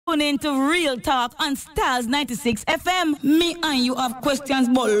Tune into Real Talk on Stars 96 FM. Me and you have questions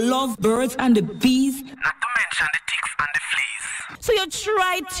about love, birds, and the bees. Not to mention the ticks and the fleas. So you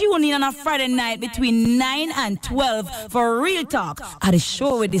try tune in on a Friday night between 9 and 12 for Real Talk. At the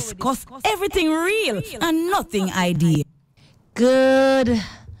show we discuss everything real and nothing ideal. Good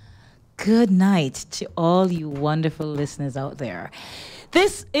night to all you wonderful listeners out there.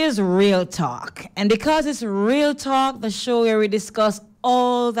 This is Real Talk. And because it's Real Talk, the show where we discuss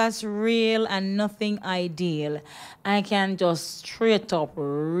all that's real and nothing ideal, I can just straight up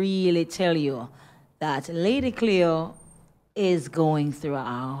really tell you that Lady Cleo is going through a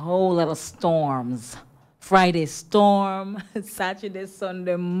whole lot of storms. Friday storm, Saturday,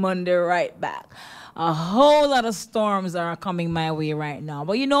 Sunday, Monday, right back. A whole lot of storms are coming my way right now.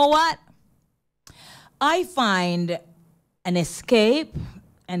 But you know what? I find an escape,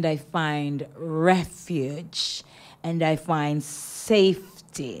 and I find refuge, and I find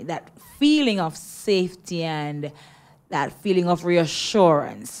safety, that feeling of safety and that feeling of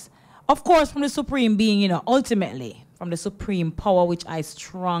reassurance. Of course, from the Supreme Being, ultimately, from the Supreme Power, which I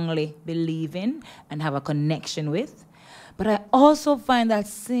strongly believe in and have a connection with. But I also find that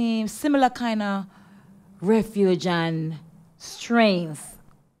similar kind of refuge and strength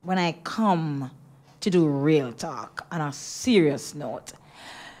when I come to do Real Talk on a serious note.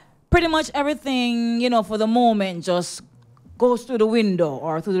 Pretty much everything, for the moment just goes through the window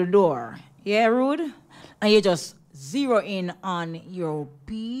or through the door. Yeah, Rude? And you just zero in on your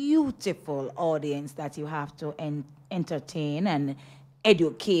beautiful audience that you have to entertain and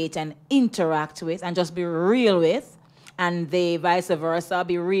educate and interact with and just be real with. And they vice versa,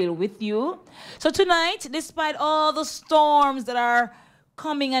 be real with you. So tonight, despite all the storms that are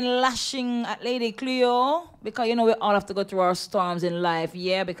coming and lashing at Lady Cleo, because we all have to go through our storms in life,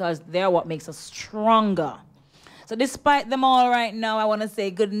 because they're what makes us stronger. So despite them all right now, I want to say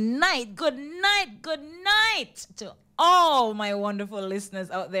good night to all my wonderful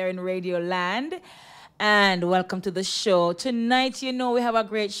listeners out there in Radio Land, and welcome to the show. Tonight, we have a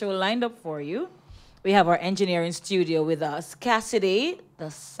great show lined up for you. We have our engineer in studio with us, Cassidy,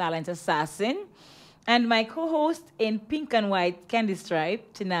 the silent assassin, and my co-host in pink and white candy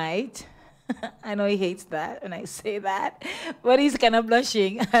stripe tonight. I know he hates that when I say that, but he's kind of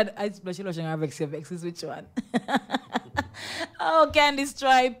blushing. It's blushing or vexes, which one? Oh, candy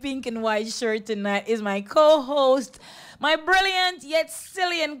stripe, pink and white shirt tonight is my co-host, my brilliant yet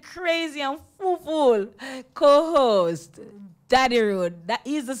silly and crazy and fool co-host, Daddy Rude. That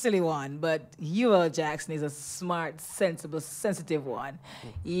is the silly one, but UL Jackson is a smart, sensible, sensitive one.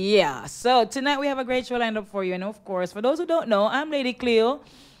 Yeah, so tonight we have a great show lined up for you. And of course, for those who don't know, I'm Lady Cleo,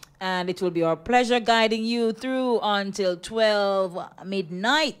 and it will be our pleasure guiding you through until 12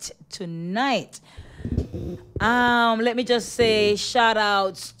 midnight tonight. Let me just say shout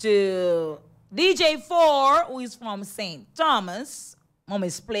outs to DJ4, who is from St. Thomas,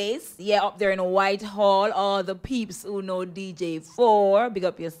 Mommy's Place. Yeah, up there in Whitehall. All the peeps who know DJ4, big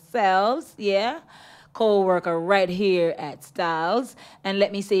up yourselves. Yeah, co-worker right here at Styles. And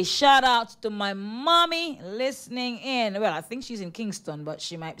let me say shout out to my mommy listening in. Well, I think she's in Kingston, but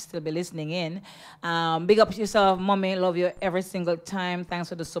she might still be listening in. Big up yourself, mommy. Love you every single time. Thanks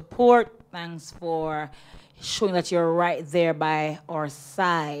for the support. Thanks for showing that you're right there by our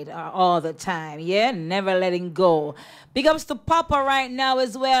side all the time. Yeah, never letting go. Big ups to Papa right now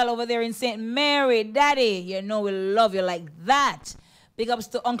as well over there in St. Mary. Daddy, we love you like that. Big ups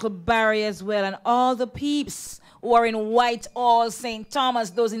to Uncle Barry as well, and all the peeps who are in Whitehall, St.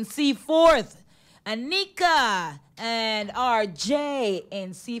 Thomas, those in Seaforth, and Nika and RJ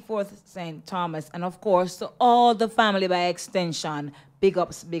in Seaforth, St. Thomas, and of course to all the family by extension. Big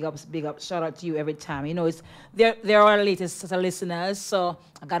ups, big ups, big ups. Shout out to you every time. They're our latest listeners, so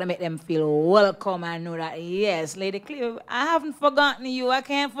I gotta make them feel welcome and know that, yes, Lady Cleo, I haven't forgotten you. I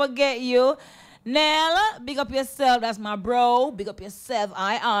can't forget you. Nell, big up yourself. That's my bro. Big up yourself.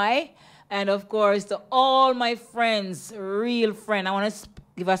 I. And of course, to all my friends, real friend. I want to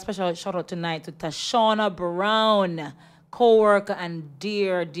give a special shout out tonight to Tashana Brown, co-worker and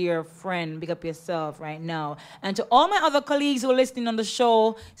dear, dear friend. Big up yourself right now. And to all my other colleagues who are listening on the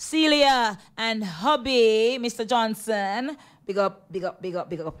show, Celia and hubby, Mr. Johnson. Big up, big up, big up,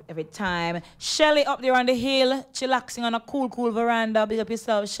 big up every time. Shelly up there on the hill, chillaxing on a cool, cool veranda. Big up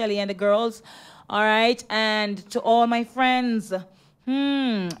yourself, Shelly and the girls. All right. And to all my friends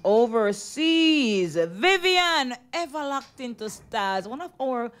overseas, Vivian, ever locked into stars. One of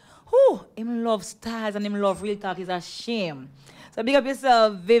our, him love stars and him love Real Talk is a shame. So big up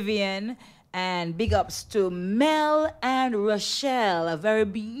yourself, Vivian. And big ups to Mel and Rochelle, a very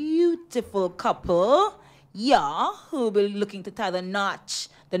beautiful couple. Yeah, who will be looking to tie the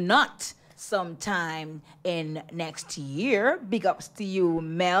the knot sometime in next year. Big ups to you,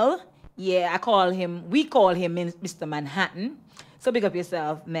 Mel. Yeah, we call him Mr. Manhattan. So big up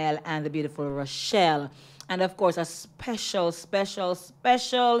yourself, Mel, and the beautiful Rochelle. And of course, a special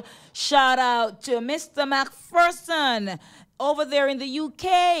shout out to Mr. McPherson over there in the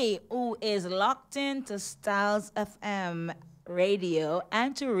UK, who is locked into Styles FM radio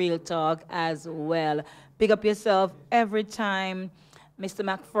and to Real Talk as well. Big up yourself every time. Mr.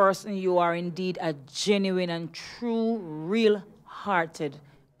 McPherson, you are indeed a genuine and true, real-hearted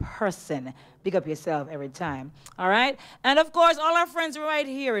person. Big up yourself every time. All right? And of course, all our friends right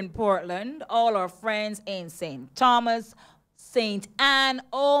here in Portland, all our friends in St. Thomas, St. Anne,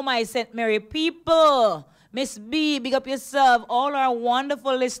 oh my St. Mary people. Miss B, big up yourself. All our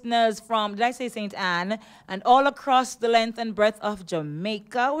wonderful listeners from, did I say St. Anne? And all across the length and breadth of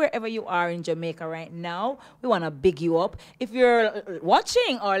Jamaica, wherever you are in Jamaica right now, we want to big you up. If you're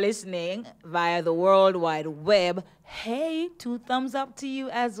watching or listening via the World Wide Web, hey, 2 thumbs up to you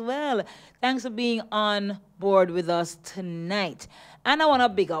as well. Thanks for being on board with us tonight. And I want to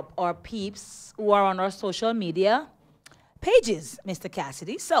big up our peeps who are on our social media pages, Mr.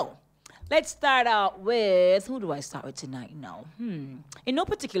 Cassidy. So, let's start out with, who do I start with tonight? No. In no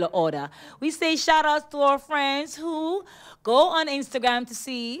particular order. We say shout outs to our friends who go on Instagram to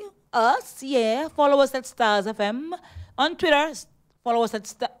see us. Yeah. Follow us at Stars FM. On Twitter, follow us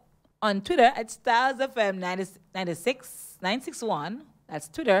on Twitter at Stars FM 961. That's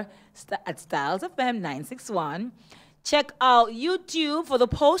Twitter at Stars FM 961. Check out YouTube for the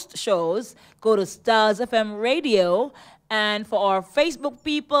post shows. Go to Stars FM Radio. And for our Facebook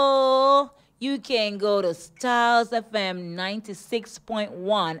people, you can go to Styles FM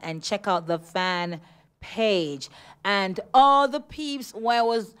 96.1 and check out the fan page. And all the peeps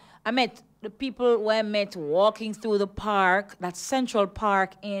I met the people who I met walking through the park, that's Central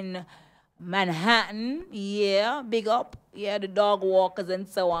Park in Manhattan. Yeah, big up. Yeah, the dog walkers and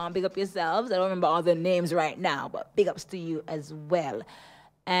so on. Big up yourselves. I don't remember all the names right now, but big ups to you as well.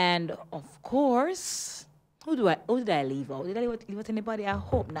 And of course, who did I leave out? Did I leave out anybody? I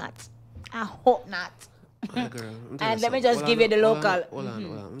hope not. I hope not. Hey girl, and let me just give you the local. Hold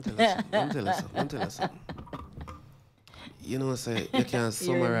on. I'm telling you something. You know, say you can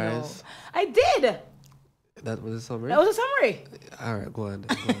summarize. I did. That was a summary? That was a summary. All right, go on.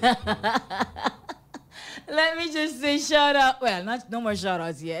 Let me just say shout out. Well, no more shout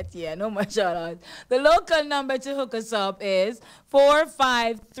outs yet. Yeah, no more shout outs. The local number to hook us up is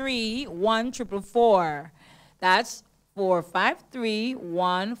 453-1444. That's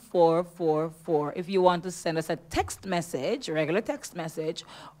 453-1444. If you want to send us a text message, regular text message,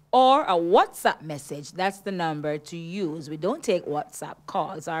 or a WhatsApp message, that's the number to use. We don't take WhatsApp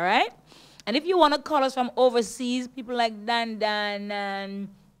calls, all right? And if you want to call us from overseas, people like Dan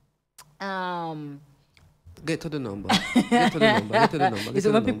and Get to the number. Get to the number. This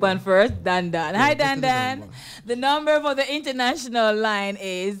is when people on first. Dan. Hi, Dan. The number for the international line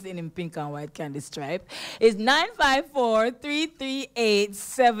is, in pink and white candy stripe, is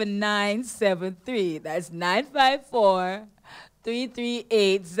 954-338-7973. That's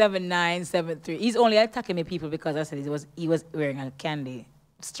 954-338-7973. He's only attacking me, people, because I said he was wearing a candy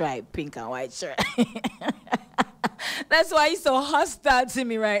stripe, pink and white shirt. That's why he's so hostile to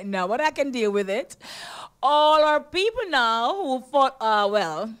me right now, but I can deal with it. All our people now who fought,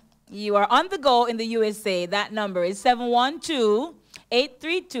 you are on the go in the USA. That number is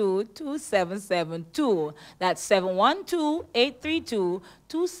 712-832-2772. That's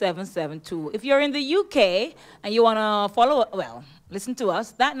 712-832-2772. If you're in the UK and you want to follow, listen to us.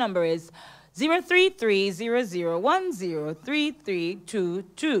 That number is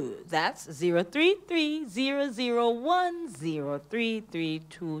 033-0010-3322. That's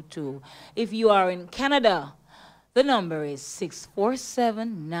 033-0010-3322. If you are in Canada, the number is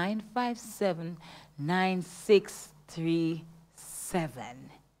 647-957-9637.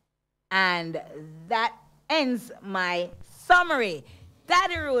 And that ends my summary.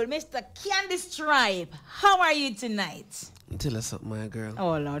 Daddy Rude, Mr. Candy Stripe, how are you tonight? Tell us something, my girl.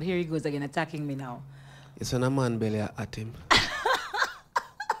 Oh, Lord, here he goes again, attacking me now. It's when a man belly at him.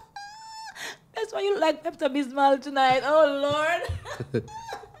 That's why you like Pepto-Bismol tonight. Oh, Lord.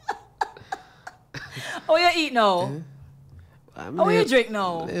 Oh, you eat now? You drink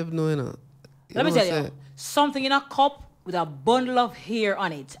now? Let me tell you, something in a cup with a bundle of hair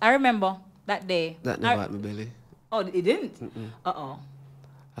on it. I remember that day. That never at my belly. Oh, it didn't? Uh-oh.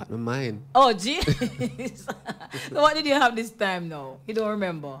 At my mind. Oh, jeez. So what did you have this time now? You don't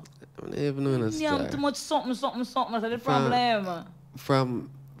remember? I don't even know you have too much something. That's the problem. From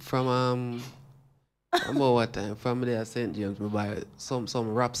About what time? From there, St. James, we buy some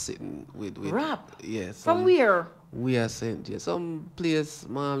wrap sitting with Wrap? Yes. From where? We are St. James. Some place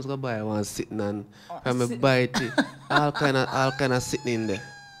mom's gonna buy one sitting and from me buy it. all kind of sitting in there.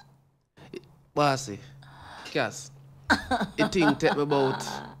 Bossy, Cass. It think take me about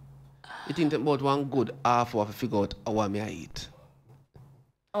one good half hour to figure out what me I eat.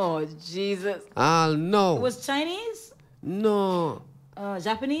 Oh Jesus. I'll know. It was Chinese? No.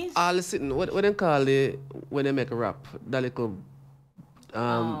 Japanese? All sitting. What they call it when they make a wrap? That little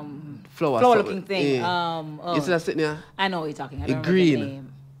flower looking thing. Yeah. You see that sitting here? I know what you're talking. I don't green. remember the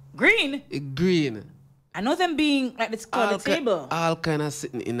name. Green? It green. I know them being like this on the table. All kind of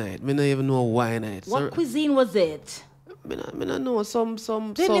sitting in it. Me not even know why in it. What cuisine was it? Me not know some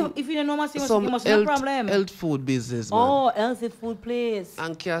If you don't know much, you must have no problem. Health food business, man. Oh, healthy food place.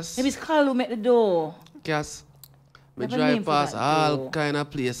 And Cass. Maybe it's Carl who make the door. Cass. Me Never drive name for past that all door. kind of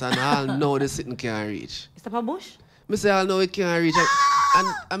place and all know the sitting can't reach. Is that a bush? Me say all know it can't reach.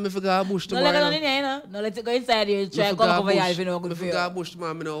 And me forgot a bush No, tomorrow. let it go in there, you know. No, let it go inside here. Try to come over here if you know good Me for you. forgot a bush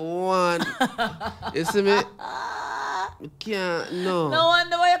tomorrow. Me no want. You see me? Me can't, no. No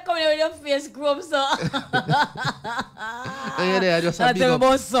wonder why you're coming here with your face grub, so. And you're there, just a I'll big tell you up.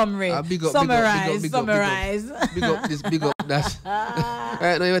 about summary. Summarize. Summarize. Big up this, big up that.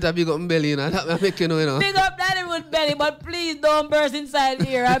 Right now you better big up my belly, you know. That will make you know, you know. Big up Daddy with belly, but please don't burst inside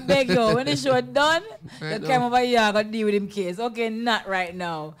here. I beg you. When the show done, Right you now. come over here, I got to deal with him case. Okay, not right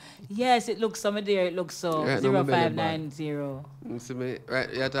now. Yes, it looks somewhere there. It looks so. Right now, my belly bad. 0590. You see me?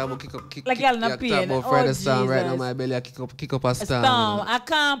 Right, you have to kick Like y'all you not have to talk pain. about Oh, Friday Storm. Right now, Jesus. my belly I kick up a storm. Storm, I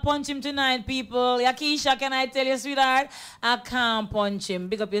can't punch him tonight, people. Yakisha, can I tell you, sweetheart? I can't punch him.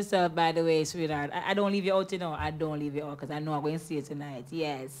 Big up yourself, by the way, sweetheart. I don't leave you out, you know. I don't leave you out because I know I'm going to see you tonight.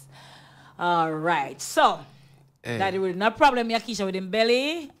 Yes. All right. So, Hey. Daddy, with no problem, Yakisha with him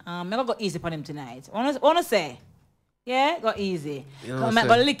belly. I'm going to go easy on him tonight. Want to say? Yeah, go easy. You know I'm what I'm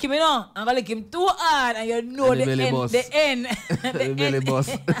going to lick him, you know. I'm going to lick him too hard, and you know And the belly end. boss. The end. The belly boss.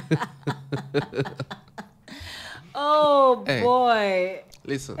 Oh, Hey. boy.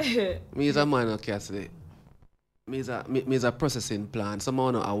 Listen, me is a man of Cassidy. Me is a processing plant.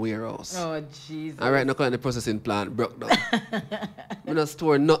 Someone a warehouse. Oh, Jesus. And right now, the processing plant broke down. Me not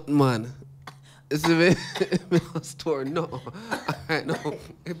store nothing, man. You see me? Me not store nothing. Right now,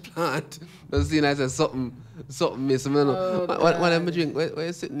 a plant. You see, I said something miss. Me no know. Oh, What am I drink? Where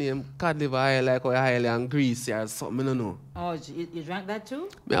you sitting here? Cod liver oil, like oil and greasy or something. I don't know. Oh, you drank that too?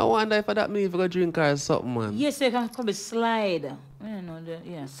 Me I wonder if that mean if I go drink or something, man. Yes, you can probably slide. I don't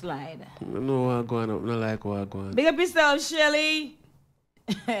know, slide. I know what going on. I like what going. Big up yourself, Shelly.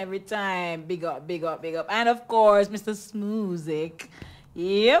 Every time. Big up, big up, big up. And of course, Mr. Smoozic.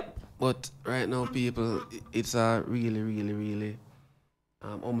 Yep. But right now, people, it's a really,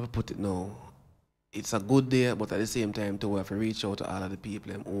 I'm gonna put it now. It's a good day, but at the same time, too, we have to reach out to all of the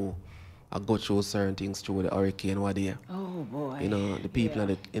people who go through certain things through the hurricane what day. Oh, boy. You know, the people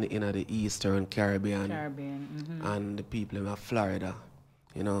in the Eastern Caribbean, Mm-hmm. and the people in Florida.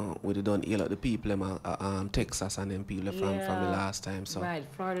 You know, we don't heal out the people in Texas and them people from the last time. So Right,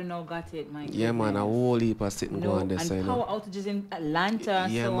 Florida now got it, my yeah, man, a whole heap of sitting going there. And so, you power know. outages in Atlanta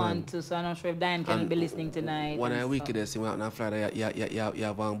and Yeah, so man. on too. So I'm not sure if Diane can be listening tonight. One and of the stuff. wickedest thing in Florida, you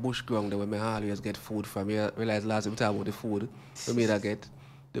have bush ground there where I always get food from. You realize last time we talk about the food, we made I get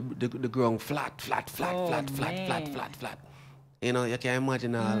the ground flat. You know, you can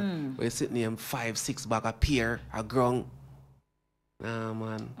imagine all where you sitting there 5-6 bag of pear, a ground. Nah,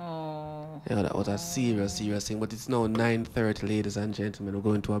 man. Oh. Yeah, that was a serious thing. But it's now 9:30, ladies and gentlemen. We're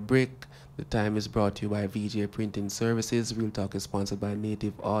going to a break. The time is brought to you by VJ Printing Services. Real Talk is sponsored by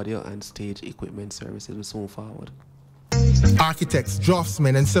Native Audio and Stage Equipment Services. We'll soon forward. Architects,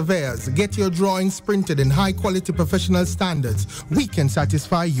 draftsmen, and surveyors, get your drawings printed in high-quality professional standards. We can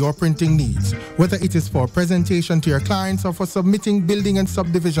satisfy your printing needs. Whether it is for presentation to your clients or for submitting building and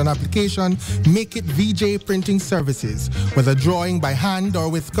subdivision application, make it VJ Printing Services. Whether drawing by hand or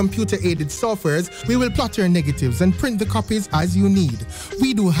with computer-aided softwares, we will plot your negatives and print the copies as you need.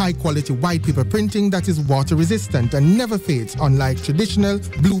 We do high-quality white paper printing that is water-resistant and never fades, unlike traditional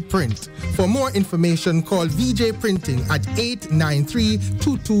blueprint. For more information, call VJ Printing at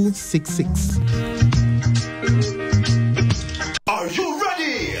 893-2266. Are you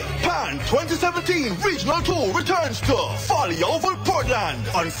ready? PAN 2017 Regional Tour returns to Folly Oval, Portland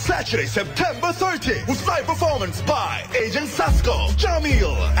on Saturday, September 30 with live performance by Agent Sasko,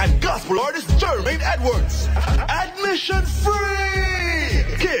 Jamil, and gospel artist Jermaine Edwards. Admission free!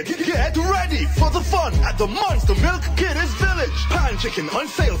 Get ready for the fun at the Monster Milk Kiddies Village. Pan chicken on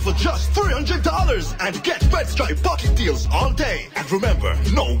sale for just $300 and get Red Stripe pocket deals all day. And remember,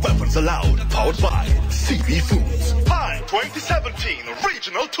 no weapons allowed. Powered by CB Foods. Pan 2017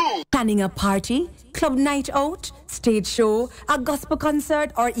 Regional Tour. Planning a party, club night out, stage show, a gospel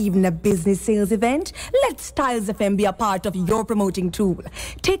concert, or even a business sales event? Let Styles FM be a part of your promoting tool.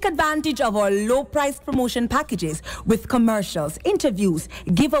 Take advantage of our low-priced promotion packages with commercials, interviews,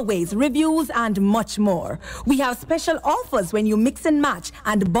 giveaways, reviews, and much more. We have special offers when you mix and match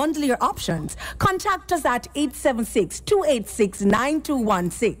and bundle your options. Contact us at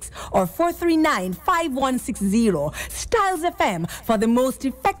 876-286-9216 or 439-5160. Styles FM for the most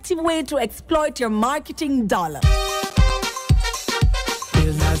effective way to exploit your marketing dollar.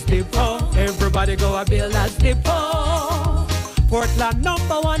 Builders Depot, everybody go a Builders Depot. Portland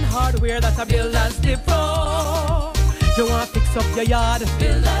 #1 hardware, that's a Builders Depot. You want to fix up your yard?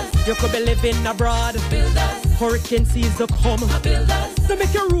 Builders. You could be living abroad? Builders. Hurricane season come? Builders. To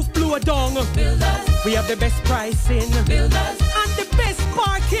make your roof blow down? Builders. We have the best pricing? Builders. And the best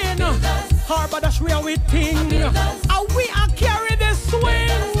parking? Builders. Harbor Dash where we think? And we are carrying the swing.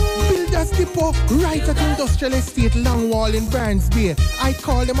 Builders Depot, right at Industrial Estate Longwall in Barnes Bay. I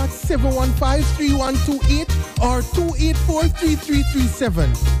call them at 715-3128 or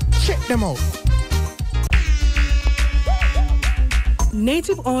 284-3337. Check them out.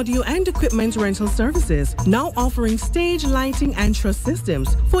 Native Audio and Equipment Rental Services, now offering stage lighting and truss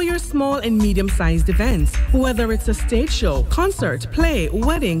systems for your small and medium-sized events. Whether it's a stage show, concert, play,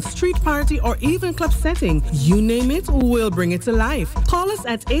 wedding, street party, or even club setting, you name it, we'll bring it to life. Call us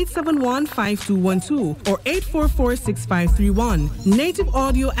at 871-5212 or 844-6531. Native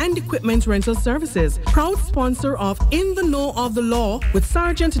Audio and Equipment Rental Services, proud sponsor of In the Know of the Law with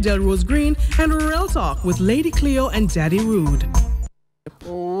Sergeant Delrose Green and Real Talk with Lady Cleo and Daddy Rude.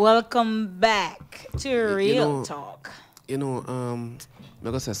 Welcome back to Real Talk. I'm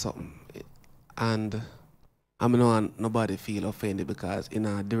gonna say something, and I'm not want nobody feel offended because in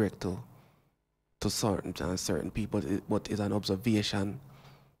a direct to certain people, but it's an observation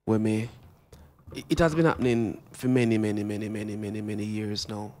where it has been happening for many years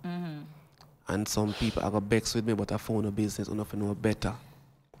now. Mm-hmm. And some people are vexed with me, but I found a business enough to know better.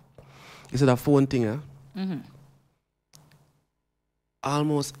 It's a phone thing, Mm-hmm.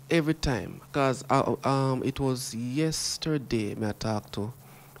 Almost every time, because it was yesterday I talked to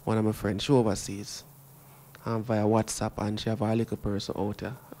one of my friends, she overseas, via WhatsApp, and she have a little person out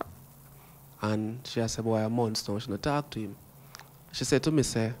there. And she has said, boy, a month now, she not talk to him. She said to me,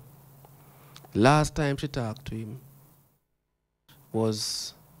 say, last time she talked to him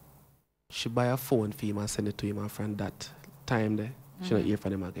was she buy a phone for him and send it to him, and from that time there, she not hear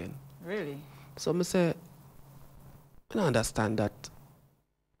from him again. Really? So I say, I don't understand that.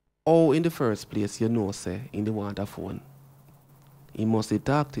 Oh, in the first place, you know, say, in the want a phone, he must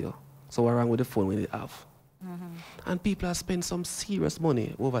talk to you. So what's wrong with the phone when they have? Mm-hmm. And people have spent some serious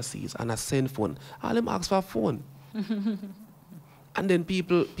money overseas and a send phone. All them ask for a phone. And then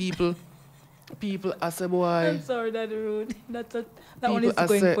people I say, boy. I'm sorry, Daddy Rude. That one is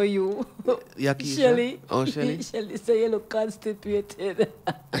going for you. Yeah, Keisha? Shelly. Oh, Shelly? Shelly say you look constipated.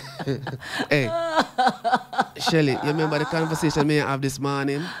 Hey, Shelly, you remember the conversation me have this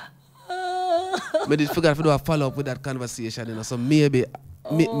morning? I did forget to do a follow-up with that conversation, you know, so maybe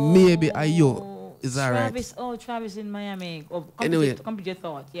are you is that Travis, right? Travis in Miami. Anyway, complete your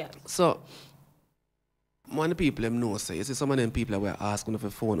thought, yeah. So, one of the people them know, say, you see some of them people that were asking for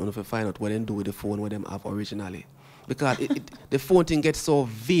phone, to find out what they do with the phone, what them have originally. Because the phone thing gets so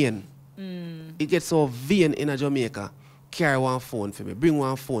vain. It gets so vain in a Jamaica. Carry one phone for me, bring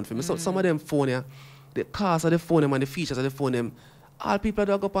one phone for me. So some of them phone here, the cost of the phone them and the features of the phone them, all people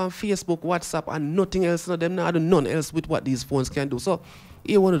that go up on Facebook, WhatsApp, and nothing else, no, them not do none else with what these phones can do. So,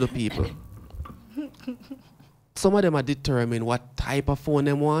 here one of the people. Some of them are determined what type of phone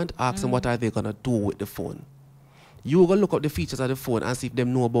they want, ask them what are they going to do with the phone. You go look up the features of the phone and see if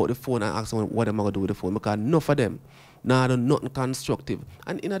them know about the phone and ask them what they are going to do with the phone. Because enough of them now do nothing constructive.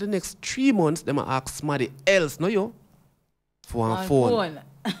 And in the next 3 months, they might ask somebody else, no you, for one phone.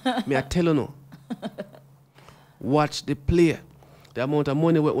 Me I tell you no. Watch the play. The amount of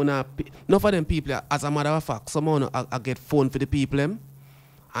money we wanna pay. Enough of them people, as a matter of fact, someone I get phone for the people them,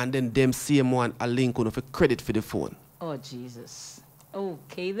 and then them same one a link on for credit for the phone. Oh Jesus.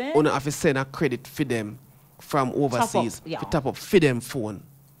 Okay then. Una have to send a credit for them from overseas. Top up, yeah. To top up for them phone.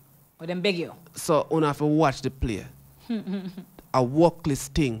 Or them beg you. So una have to watch the play. A workless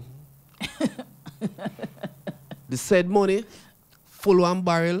thing. The said money, full one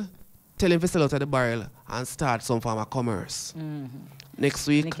barrel, tell him to sell out of the barrel and start some form of commerce. next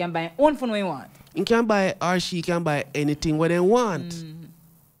week. And he can buy one phone when he want. He can buy, or she can buy anything what they want.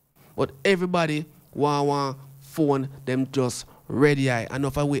 But everybody want one phone, them just ready eye.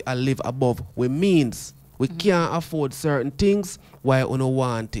 Enough of we live above we means. We can't afford certain things why we don't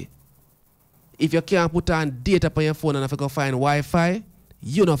want it. If you can't put on data on your phone and if you can find Wi-Fi,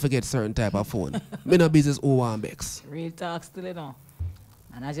 you don't forget certain type of phone. Me no business who want Bex. Real talk still, you know.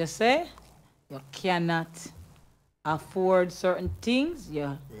 And as you say, you cannot afford certain things,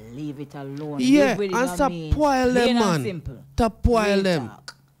 you leave it alone. Yeah, Live and stop spoil them, man. Simple. Stop spoil Real them.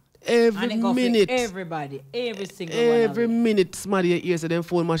 talk. Every And it go for minute. everybody, every single Every one of minute, somebody hears them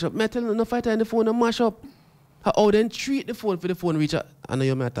phone mash up. Me tell you, no fight in the phone and mash up. How then treat the phone for the phone reach out. I know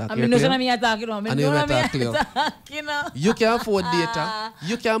you may attack. I mean, no, so me attack, you know. I know you may attack, Cleo. You know. You can afford data.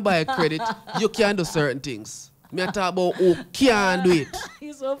 You can buy credit. You can do certain things. Me talk about who can do it.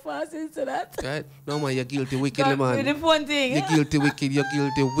 You're so fast into that. Right? No man, you're guilty, wickedly, man. With the phone thing. You're guilty, wicked. You're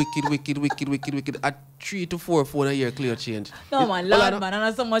guilty, wicked. At 3 to 4 phone a year, Cleo change. No man, Lord man, and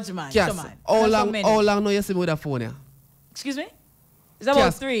not so much man. Yes. So, man. How long know you see me with a phone here? Excuse me? It's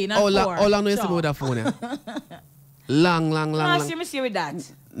about 3, not 4. How long know you see me with a phone here? Long. No, see me see with that.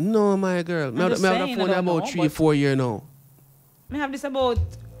 No, my girl. Me have the phone about 3-4 years now. Me have this about...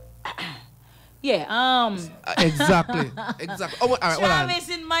 Yeah, Exactly. Oh, all right, hold on. Travis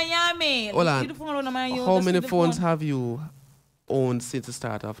in Miami. Hold on. The phone on Miami, How many phones have you owned since the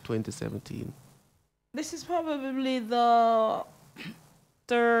start of 2017? This is probably the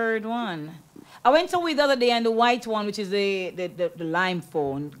 3rd one. I went away the other day and the white one, which is the lime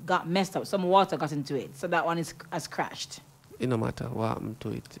phone, got messed up. Some water got into it. So that one has crashed. It no matter what happened to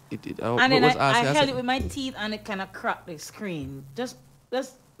it. And then I held it with my teeth and it kind of cracked the screen. Just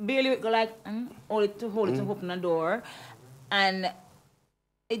barely go like, hold it to open the door. And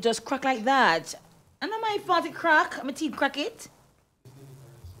it just cracked like that. And then my thought it crack, my teeth crack it.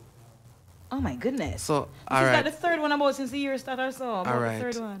 Oh my goodness. So, this is like the 3rd one about since the year started or so. About the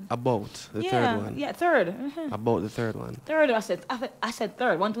 3rd one. About the 3rd one. Yeah, 3rd. About the 3rd one. 3rd, I said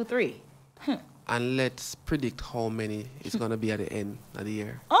 3rd. 1, 2, 3. And let's predict how many it's gonna be at the end of the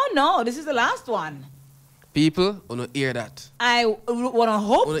year. Oh no, this is the last one. People wanna hear that. I wanna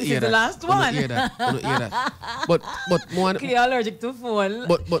hope this is the last one. Wanna hear that. But more. You're allergic to phone.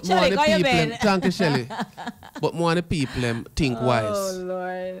 But more the people. Thank you, Shelly. But more the people think wise. Oh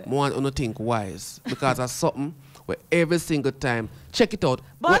Lord. More wanna think wise because that's something where every single time check it out.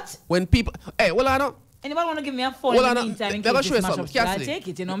 But when people, hey, well I know. Anybody want to give me a phone in the meantime in case this mash up? I'll take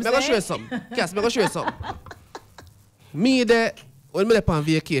it, you know what I'm saying? I'm going to show you something. Cass, I'm going to show you something. Me there, when I'm on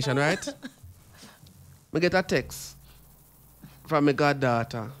vacation, right? I get a text from my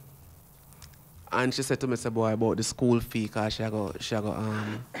goddaughter. And she said to me, say, boy, about the school fee, because she go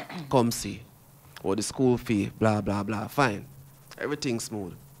come see. Or the school fee, blah, blah, blah. Fine. Everything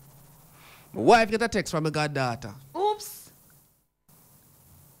smooth. My wife get a text from my goddaughter. Oops.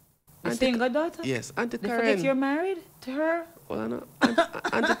 The same goddaughter? Yes, Auntie They Karen. forget you're married to her? Well, no.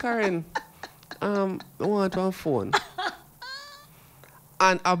 Auntie Karen, I want one phone.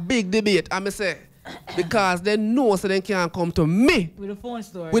 And a big debate, I may say, because they know so they can't come to me with the phone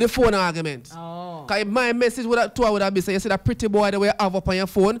story. With the phone argument. Oh. Because my message would have been say, you see that pretty boy that we have up on your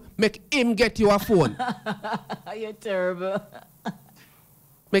phone, make him get you a phone. You're terrible.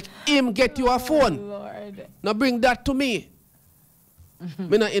 Make him get you a phone. Lord. Now bring that to me.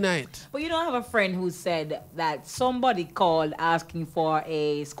 Me not in it. But you know, I have a friend who said that somebody called asking for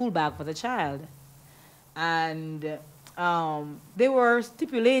a school bag for the child. And they were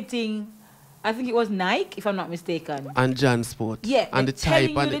stipulating, I think it was Nike, if I'm not mistaken. And JanSport. Yeah, and the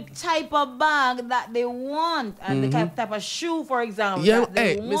type and the type of bag that they want and the type of shoe, for example, that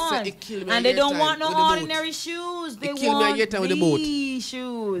they want. And they don't want no ordinary shoes. They want these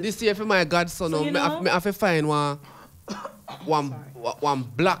shoes. This year for my godson, so, I have to find one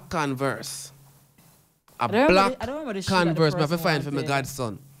black Converse. A black Converse I have to find for my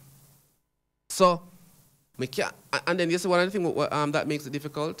godson. So, me can't, and then you see one of the things that makes it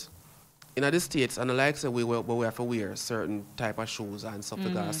difficult. In the States, and like say we have to wear certain type of shoes and stuff to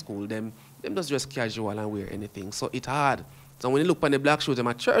go to school. Them just dress casual and wear anything. So it's hard. So when you look on the black shoes, them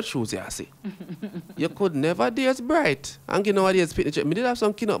are church shoes, you see. You could never dare bright. And you know what is picnic. Me did have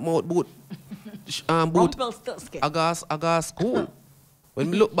some kin up mouth boot. Boot. I got school. When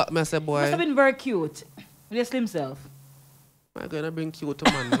me look back, me say, boy. Must have been very cute. With your slim self. I'm gonna bring cute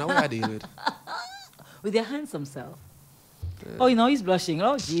to man. Now what I deal with? With your handsome self. Oh, you know, he's blushing.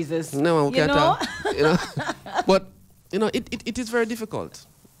 Oh, Jesus. No, we can't talk. You know? But, you know, it is very difficult.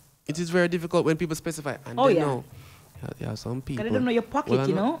 It is very difficult when people specify. And they know. You have some people. They don't know your pocket,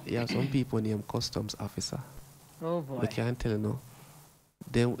 you know? You have some people named customs officer. Oh, boy. They can't tell you no.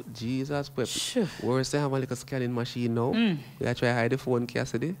 Then Jesus wept. Sure. We're saying have a little scanning machine now. We are trying to hide the phone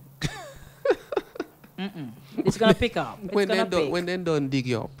Cassidy. It's gonna pick up. It's when gonna they pick. when they done dig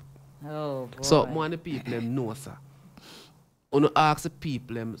you up. Oh boy. So more of the people them know, sir. When you ask the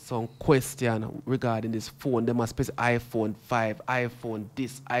people them some question regarding this phone, they must specify iPhone 5, iPhone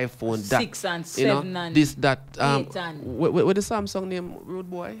this, iPhone that. 6 and You know, 7 and this, that. 8 and... What the Samsung name, Rude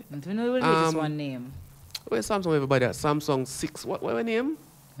Boy? I don't know what this one name. Where Samsung everybody at? Samsung 6, what name?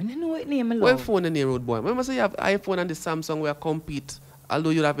 I don't know what name, What phone the name, Rude Boy? Remember say you have iPhone and the Samsung where compete,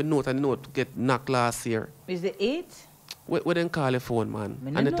 although you have a note and the note get knocked last year. Is it 8? What then call a phone, man?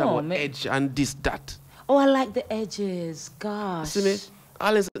 Me And they no talk know. about edge and this, that. Oh, I like the edges. Gosh. See me?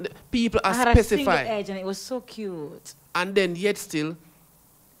 All this, people are I had a single specified. edge and it was so cute. And then yet still,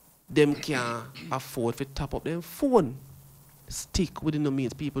 them can't afford to top up them phone. Stick within the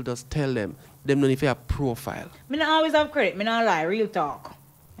means. People just tell them don't if you have profile. Me not always have credit. Me not lie. Real talk.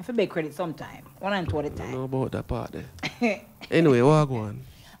 I feel big credit sometime. 1 and 2 at a I don't know time. about that part there. Anyway, what go on?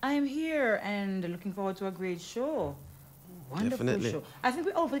 I am here and looking forward to a great show. Wonderful Definitely. show. I think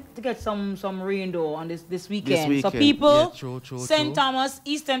we all to get some rain though on this weekend. This So weekend. people, Yeah, true, St. true. Thomas,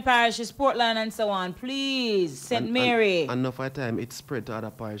 Eastern Parishes, Portland and so on, please, St. Mary. And enough of time it spread to other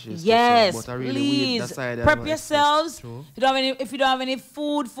parishes. Yes, but I really please. weird that side Prep I know yourselves. True. If you don't have any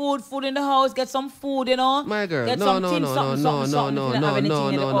food in the house, get some food, you know. My girl, Get no, something, no, something, no, something, no, something, no, if you don't have no, anything no,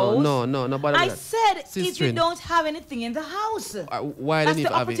 in the no, house. no, bother I with that. said if Sister, you don't have anything in the house. Why That's they need the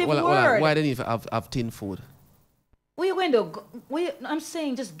to have it? operative Hold on, word. why they need to have tin food? Where you going to go? I'm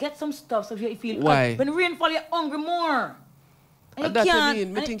saying just get some stuff so if you feel Why? when rain fall you're hungry more. And you That can't. you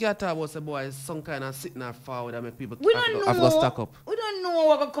mean? Me and think you talk about some boy some kind of sitting there forward and make people we don't have to know. stack up. We don't know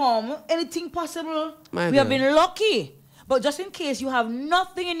what will come. Anything possible. My We have girl. been lucky. But just in case you have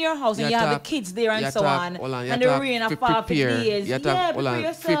nothing in your house and you have the kids there and so on, and the rain and fall for days, yeah, prepare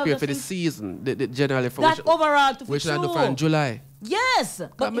yourself. Prepare for the just season. Generally for that overall to we should show. do for in July. Yes.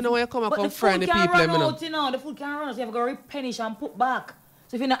 But me know where you come and but the confront food the can people, run me know. out, you know. The food can run out, so you have to go replenish and put back.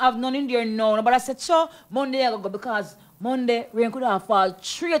 So if you don't have none in there now, but I said, sure, Monday I go because Monday rain could have fall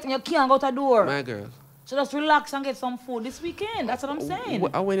straight and you can't go to the door. My girl. So just relax and get some food this weekend. That's what I'm saying.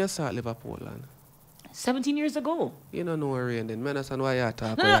 When you start Liverpool, land? 17 years ago. You don't know rain then. Man, understand why you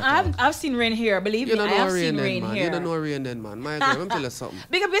talk. No, I've seen rain here. Believe You me, don't I know have rain seen then, rain man. here. You don't know rain then, man. My girl, let me tell you something.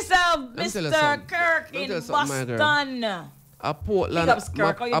 Big up yourself, Let me tell you Mr. something. Kirk Let me in tell you something, my girl. Boston. A Portland, Big up,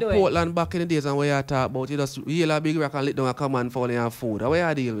 Skirk, how you doing? Portland back in the days and where you talk about, you just yell a big rock and let down a command for your food. How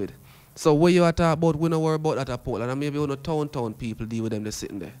you deal with? So where you talk about, we don't worry about that at Portland, and maybe we town people deal with them just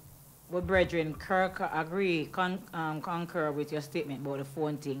sitting there. Well, brethren, Kirk agree, concur with your statement about the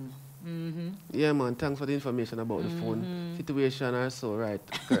phone thing. Yeah, man, thanks for the information about the phone situation or so, right?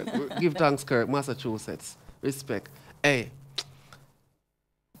 Kirk, give thanks, Kirk, Massachusetts. Respect. Hey,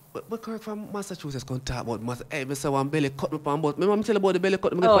 but Kirk from Massachusetts can talk about hey, me say one belly cut me on bus. Remember me tell you about the belly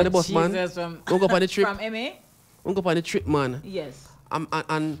cut me get on the bus, man? We go on the trip. From MA? We go on the trip, man. Yes.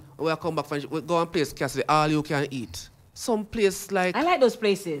 And we come back from we go and place Cassidy, all you can eat. Some place like I like those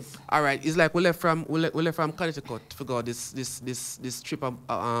places. all right, it's like we left from Connecticut to go this trip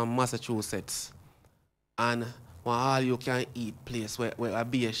of Massachusetts, and all you can eat place where I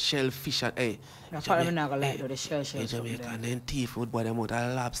be a shellfish and hey. I probably not gonna like the shell. Hey, Jamaican then seafood boy them out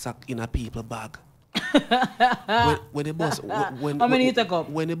a lobster in a people bag. when the bus when how many you take up?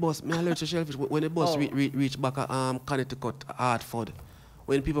 When the bus me allergic to shellfish when the bus reach back Connecticut Hartford,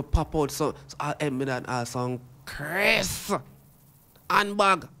 when people pop out so I end me that some Chris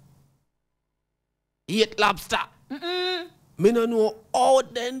handbag 8 lobster. Me no know how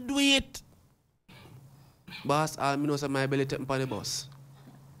then do it. Boss, me know say my belly take me on the bus.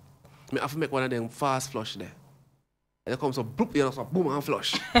 Me have to make one of them fast flush there. And it comes so bloop, you know, so boom and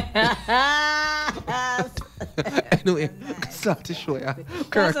flush. Anyway, start to show ya.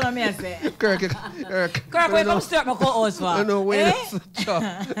 Kirk. That's what I say. Kirk, Kirk, where come start my co-host for? I know, wait.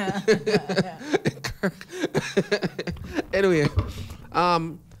 Kirk. Anyway,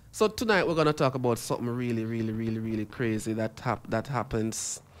 so tonight we're gonna talk about something really crazy that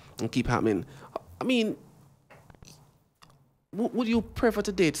happens and keep happening. I mean, would you prefer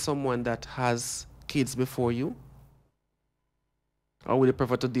to date someone that has kids before you? Or would you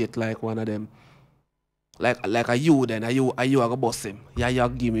prefer to date like one of them? Like a you then, are you gonna boss him? Yeah, you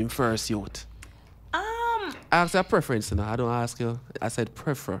give him first youth. I asked your preference, you know. I don't ask you. I said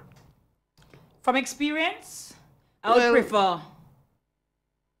prefer. From experience, I would prefer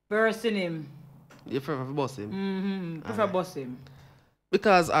bursting him. You prefer boss him? Prefer boss him.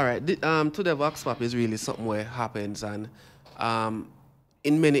 Because alright, today Vox Pop is really something where it happens and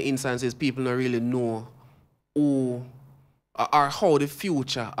in many instances people don't really know who or how the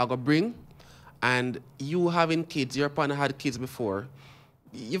future are gonna bring, and you having kids, your partner had kids before,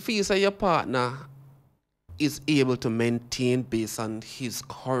 you feel say your partner is able to maintain based on his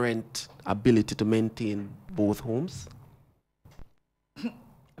current ability to maintain both homes?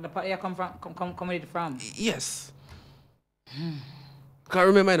 The part you come from? Yes. Can't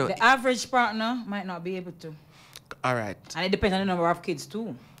remember now. The average partner might not be able to. All right. And it depends on the number of kids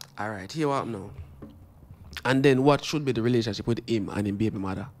too. All right, here what now. And then what should be the relationship with him and his baby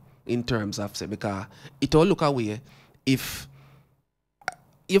mother in terms of, say, because it all look away if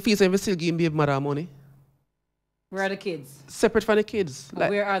you feel say we still give baby mother money. Where are the kids? Separate from the kids. Like,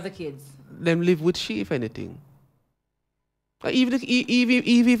 where are the kids? Them live with she, if anything. Like even if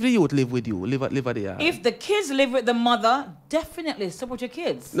the youth live with you, live at the If the kids live with the mother, definitely support your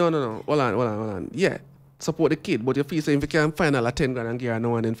kids. No. Hold on. Yeah. Support the kid, but you feel saying if you can find a 10 grand and give her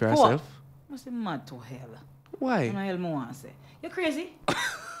no one in for herself. Must be mad to hell. Why? What the hell more want to say? You're crazy.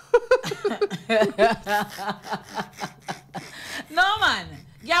 No man.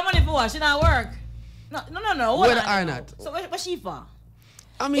 Get money for what? She not work. No. Whether or not. So what's she for?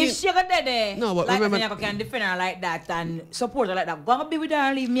 I mean, if she got there, no, but like remember, you can defend her like that and support her like that, go and be with her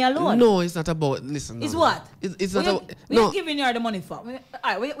and leave me alone. No, it's not about. Listen. It's what? It's not about. We are giving her the money for. We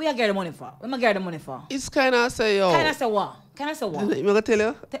are getting the money for. We are getting the money for. It's kind of say yo. Kind of say what? I'm gonna tell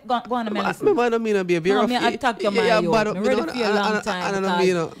you. Go on, man. I don't mean to be a beer. No, me attack your man. I'm ready for a long time. I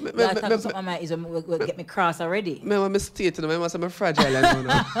don't mean will get me cross already. Remember my state, remember I'm fragile.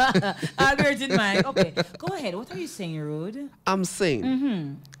 I'll bear it in mind. Okay, go ahead. What are you saying, Rude? I'm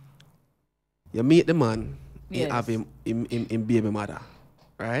saying. You meet the man, you have him baby mother,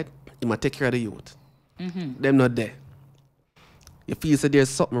 right? He might take care of the youth. Them not there. You feel so there's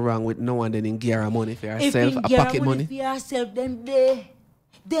something wrong with no one then in gear money for yourself, a pocket money. For yourself, them there.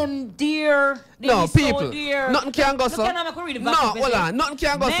 Them dear. No, people. So dear. Nothing can go so. No, hold on. Nothing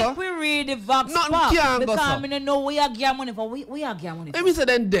can go so. Make we read the Vox Nothing Pop. can go so. Because I don't know we are gear money for. We are gear money for. Let me say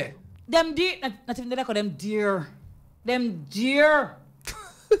them there. Them dear. Not even they call them dear. Them dear.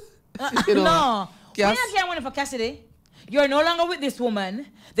 You know, no. Yes. We are gear money for Cassidy. You're no longer with this woman.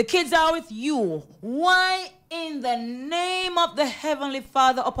 The kids are with you. Why in the name of the Heavenly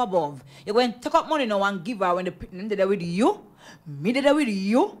Father up above? You're going to take up money now and give her when they're there with you. Me they're there with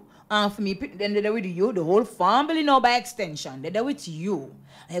you. And for me, then they're there with you. The whole family now by extension. They're there with you.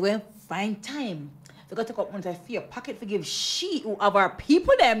 And you're going to find time. You're going to take up money for your pocket to give she who have our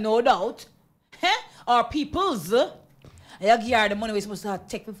people them, no doubt. Our peoples. You give her the money we're supposed to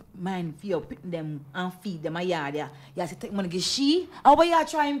take mine for you, put them and feed them a yard. You have to take money, give she. How we are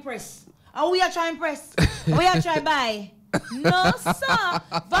trying to impress? How we are trying to impress? How we are trying to buy? No, sir.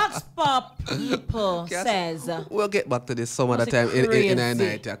 Vox Pop people says. We'll get back to this some other time in a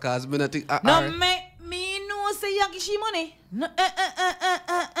night, because me not think. No, me no say you give she money. No,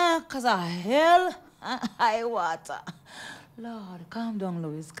 because of hell, high water. Lord, calm down,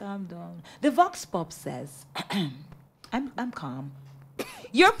 Louis, calm down. The Vox Pop says. I'm calm.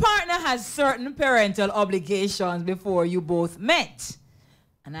 Your partner has certain parental obligations before you both met.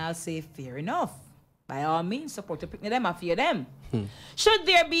 And I'll say, fair enough. By all means, support to pick them and fear them. Should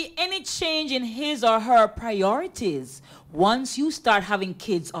there be any change in his or her priorities once you start having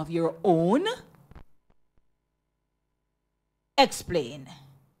kids of your own? Explain.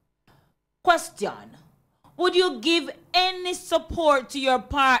 Question. Would you give any support to your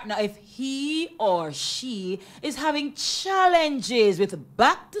partner if he or she is having challenges with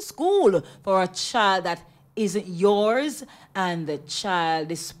back to school for a child that isn't yours and the child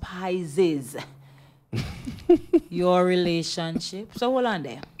despises your relationship? So hold on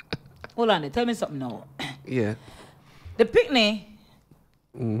there. Tell me something now. Yeah. The picnic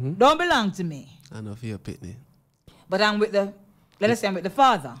don't belong to me. I know for your picnic. But I'm with the, let us say I'm with the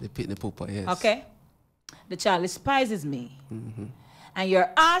father. The picnic pooper, yes. Okay. The child despises me. And you're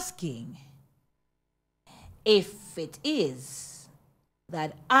asking if it is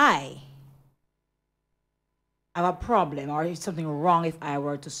that I have a problem or if something wrong if I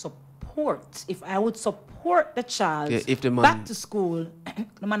were to support, if I would support the child if the man, back to school,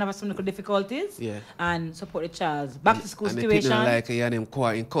 the man has some little difficulties, and support the child's back to school and situation. And like you and him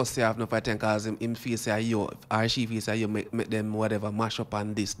in course you have no fighting because him feel say you or she feel say you make them whatever mash up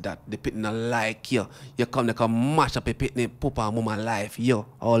and this that the pitney not like you come they come mash up a pitney papa and mama life you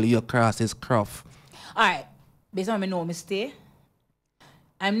all your cross is cruff. Alright, based on me know me stay,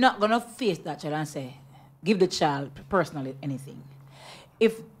 I'm not gonna face that child and say give the child personally anything.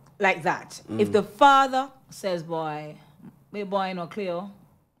 If like that. If the father says, boy, you know, Cleo,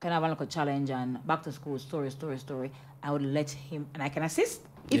 can have a little challenge and back to school, story, I would let him, and I can assist,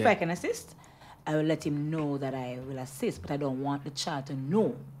 if I can assist. I will let him know that I will assist, but I don't want the child to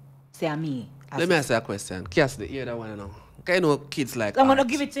know. Say me. Let me ask you a question. Kiss the ear that one now. Okay, you know kids like I'm gonna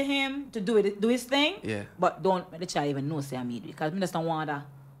give it to him to do his thing. Yeah. But don't let the child even know say me because I just don't want that.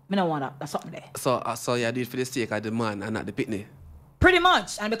 I don't want that. That's something there. So you do it for the sake of the man and not the pitney? Pretty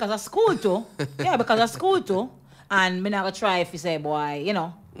much. And because of school too. Yeah, because of school too. And I'm not gonna try if you say, boy, you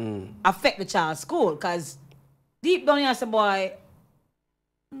know, affect the child's school. Because deep down here, say, boy,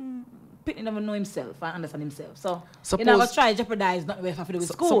 Pitney never know himself and understand himself. So you're not gonna try to jeopardize nothing we have to do with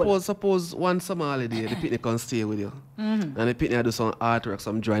school. Suppose one summer holiday, the Pitney can stay with you. And the Pitney do some artwork,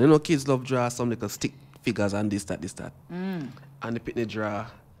 some drawing. You know, kids love draw some little stick figures and this, that. And the Pitney draw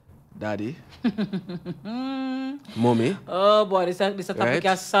daddy, mommy. Oh boy, this topic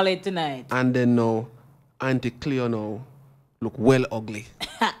is solid tonight. And then now, Auntie Cleo now look well ugly.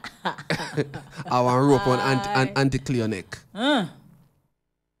 I want rope on Auntie Cleo neck.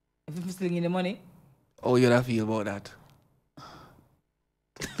 If you're stealing in the money. How you don't feel about that?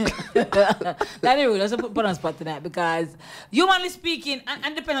 That is really put on spot tonight because humanly speaking,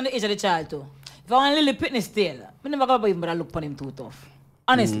 and depending on the age of the child too. If I want a little Pitney still, I'm never gonna even look upon him too tough.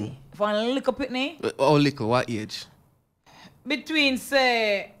 Honestly. If I want a little Pitney. How little? What age? Between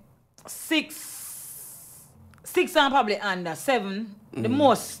say 6 and probably under 7. The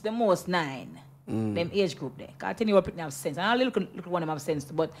most 9. Them age group there. I tell you what Pitney have sense. And I little one of them have sense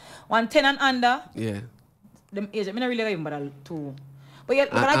too. But 10 and under. Yeah. Them age, I mean, I really even bother too. But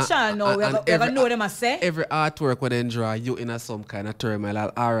yet, but that child know, we have to know them as say. Every artwork when they draw, you in a some kind of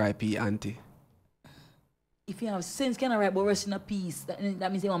turmoil, R.I.P. auntie. If you have sense, can I write about rest in a peace?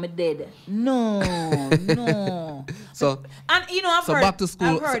 That means you want me dead. No, no. So, and you know, I've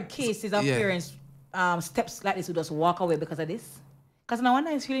heard cases of yeah. parents, steps like this who just walk away because of this. Because now one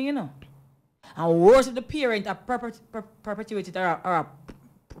nice feeling, you know. And worse if the parent are perpetuate it or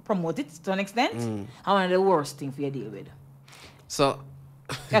promote it to an extent. I want the worst thing for you to deal with. So,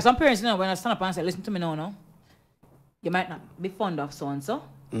 yeah, some parents, you know, when I stand up and say, listen to me now, you might not be fond of so and so,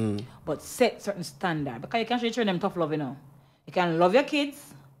 but set certain standard. Because you can't really train them tough love, you know. You can love your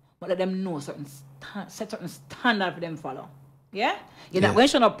kids, but let them know set certain standard for them to follow. Yeah? You're not going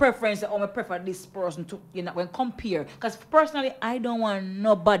to show no preference, I prefer this person to, you're not going to compare. Because personally, I don't want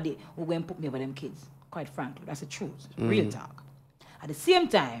nobody who going to put me over them kids. Quite frankly, that's the truth. Real talk. At the same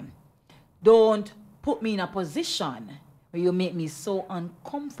time, don't put me in a position where you make me so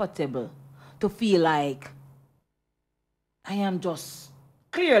uncomfortable to feel like I am just,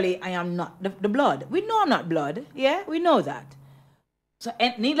 clearly I am not the blood. We know I'm not blood, yeah? We know that. So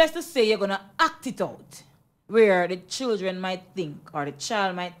and needless to say, you're going to act it out where the children might think, or the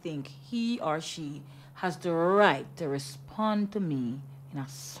child might think, he or she has the right to respond to me in a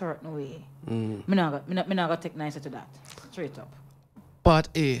certain way. I'm not going to take nicer to that. Straight up. Part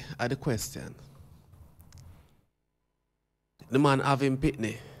A of the question. The man have him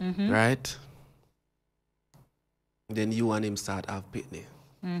Pitney, right? Then you and him start have Pitney.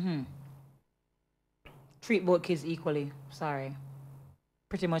 Treat both kids equally. Sorry.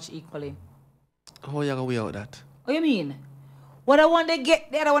 Pretty much equally. How you gonna weigh out that? What you mean? What I want to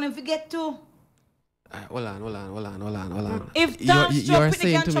get, the other one to forget too. Hold on. If Tom's sure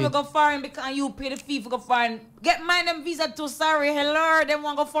Pitney can travel go foreign because you pay the fee for go foreign, get mine them visa too. Sorry, hello, they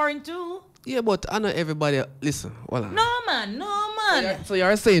want to go foreign too. Yeah, but I know everybody. Listen, hold on. No man. So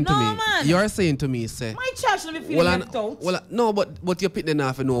you're saying to me, man. you're saying to me, say. My child shouldn't be feeling left out. No, but you're Pitney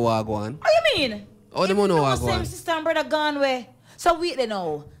now for know what go on. What you mean? Oh, the money what go on. Same sister and brother gone way. So wait they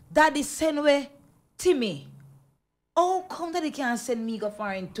know. Daddy send way Timmy. Oh, come daddy can't send me go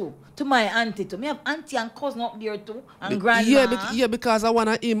foreign too. To my auntie too. Me have auntie and cousin up there too. And grandma. Yeah, because I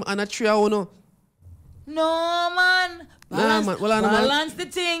want him and a trio, no. No, man. Balance the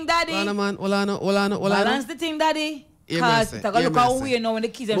thing, daddy. Balance the thing, daddy. Because it's going to look how weird now when the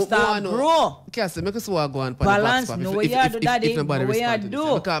kids them start grow. Cassie, make us go on. Balance, no way you do, daddy. No way you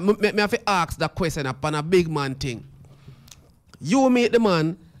do. Because me have to ask that question upon a big man thing. You meet the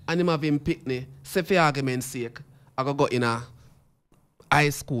man and him have him Pitney. Say for argument's sake, I go in a high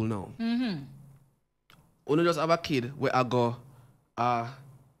school now. You just have a kid where I go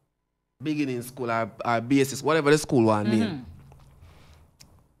beginning school or basis, whatever the school one name.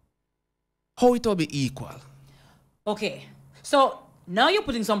 How it will be equal? Okay, so now you're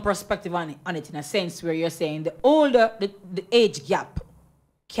putting some perspective on it in a sense where you're saying the older the age gap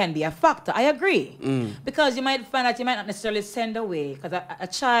can be a factor. I agree. Because you might find that you might not necessarily send away. Because a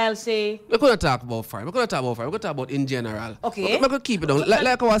child say... We're going to talk about fire. We're going to talk about in general. Okay. We're going to keep it down.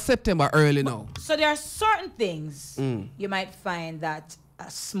 Like our September early now. So there are certain things you might find that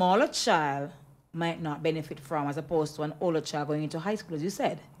a smaller child might not benefit from as opposed to an older child going into high school, as you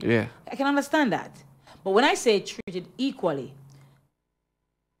said. Yeah. I can understand that. But when I say treated equally,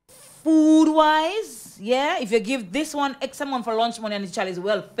 food-wise, yeah, if you give this one X amount for lunch money and the child is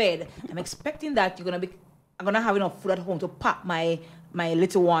well fed, I'm expecting that I'm gonna have enough food at home to pack my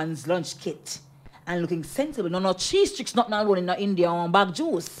little one's lunch kit and looking sensible. No cheese tricks, not now running in India on bag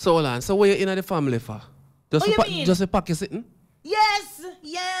juice. So hold on. So what you in the family for? Just a pack you sitting? Yes.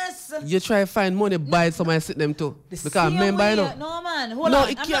 You try to find money, buy somebody sit them too. Because remember, you know. No, man. Hold on.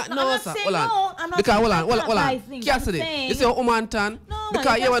 It can't. I'm not sir. saying Hold on. no. I'm not because saying hold on. Cassidy. Cassidy, you see a woman tan. No, because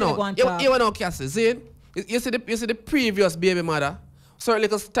man, you know, Cassidy. See, you see the previous baby mother. So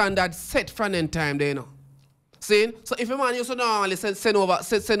like a standard set front end time there, you know. See? So if a man used to normally send over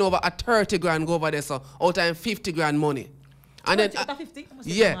a 30 grand go over there, so out of 50 grand money. And then 50?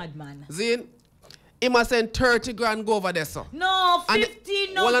 yeah. Mad, man. See? He must send 30 grand go over there, so. No,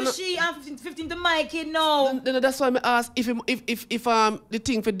 50, no, well, to she, and 15 to my kid, no. That's why I ask if the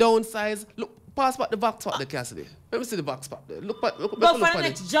thing for downsize, look, pass back the box part the Cassidy. Let me see the box part there. Look go for the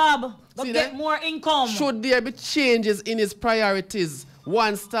next job. Go get more income. Should there be changes in his priorities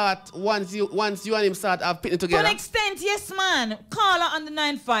once you and him start putting together? To an extent, yes, man. Caller on the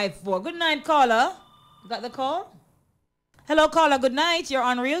 954. Good night, caller. You got the call? Hello, caller. Good night. You're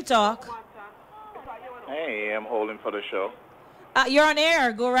on Real Talk. Hey, I'm holding for the show. You're on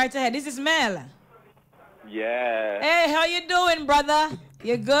air. Go right ahead. This is Mel. Yeah. Hey, how you doing, brother?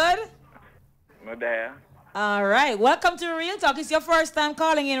 You good? No there. All right. Welcome to Real Talk. It's your first time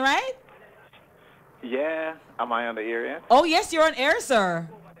calling in, right? Yeah. Am I on the air yet? Oh, yes, you're on air, sir.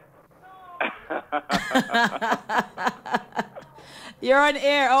 You're on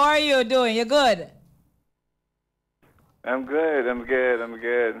air. How are you doing? You good? I'm good.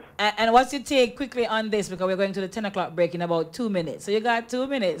 And what's your take quickly on this? Because we're going to the 10 o'clock break in about 2 minutes. So you got 2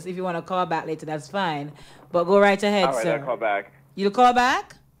 minutes. If you want to call back later, that's fine. But go right ahead, all right, sir. I'll call back. You'll call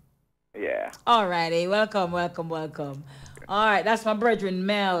back? Yeah. All righty. Welcome. All right, that's my brethren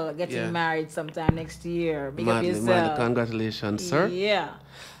Mel getting married sometime next year. Big up yourself. Congratulations, sir. Yeah.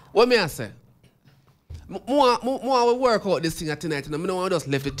 What may I say? More will work out this thing tonight, and I don't want to just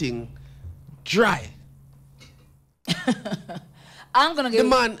leave the thing dry. I'm gonna get the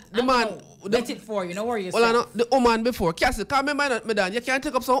man. Get it for you. No worry yourself. Well, I know the woman before. Cassie, can't remember me down. You can't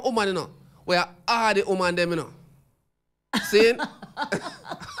take up some woman, you know. Where the woman them, you know. See?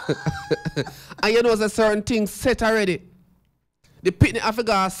 And you know, there's a certain thing set already. The pitney have to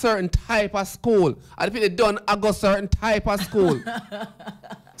go a certain type of school. And the pitney done a go certain type of school.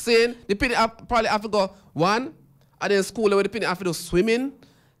 See? The pitney probably have to go one, and then school where the pitney have to do swimming.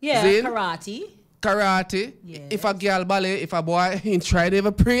 Yeah, see? Karate. Yes. If a girl ballet, if a boy, he try to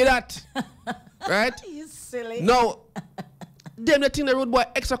ever pray that. Right? You silly. No. Them the thing the road boy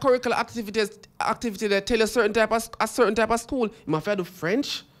extracurricular activity they tell you a certain type of school. You must have to do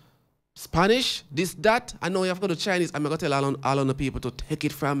French, Spanish, this, that. I know you have to go to Chinese. I'm gonna tell all on the people to take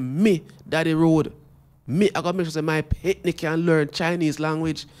it from me, Daddy Road. Me, I gotta make sure that my picnic can learn Chinese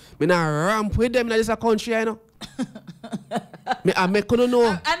language. Me not ramp with them in this country, I know. I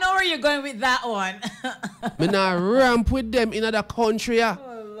know where you're going with that one. Me not ramp with them in other country.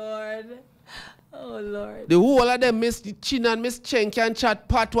 Oh Lord. The whole of them, Miss Chin and Miss Chen can chat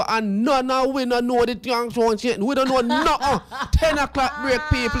patwa and none of we don't know the young ones yet. We don't know nothing. 10 o'clock break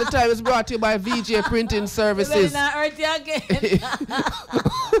people. The time is brought to you by VJ Printing Services.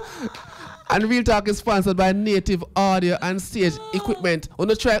 And Real Talk is sponsored by Native Audio and Stage Equipment.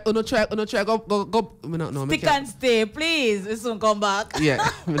 Wanna try, go. Stick and stay, please. We soon come back. Yeah,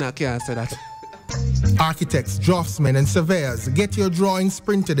 I can't say that. Architects, draftsmen, and surveyors, get your drawings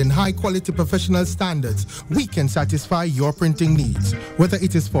printed in high-quality professional standards. We can satisfy your printing needs. Whether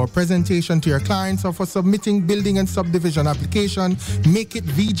it is for presentation to your clients or for submitting building and subdivision application, make it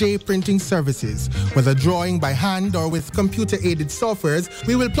VJ Printing Services. Whether drawing by hand or with computer-aided softwares,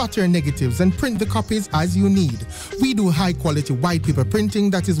 we will plot your negatives and print the copies as you need. We do high-quality white paper printing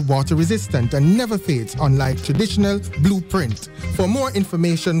that is water-resistant and never fades, unlike traditional blueprint. For more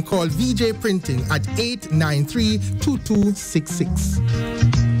information, call VJ Printing at 893-2266.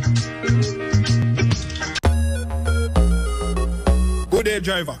 Good day,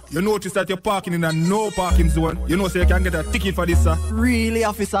 driver. You notice that you're parking in a no parking zone. You know, so you can get a ticket for this, sir. Really,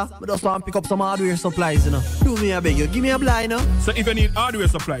 officer? I just want to pick up some hardware supplies, you know. Do me a beg you. Give me a blind, you know. So if you need hardware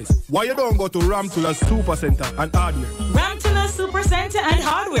supplies, why you don't go to Ramtula Super Center and hardware? Ramtula Super Center and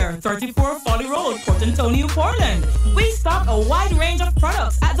Hardware, 34 Folly Road, Port Antonio, Portland. We stock a wide range of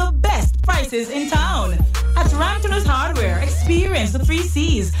products at the best best prices in town. At Ramtula's Hardware, experience the 3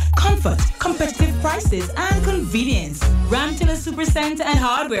 C's: comfort, competitive prices, and convenience. Ramtula Supercenter and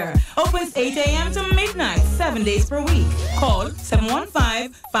Hardware opens 8 a.m. to midnight, 7 days per week. Call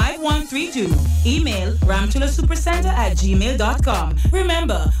 715-5132. Email ramtulasupercenter@gmail.com.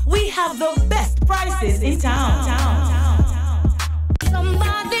 Remember, we have the best prices in town.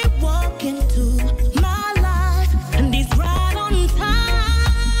 Somebody walk into my life and he's right on time.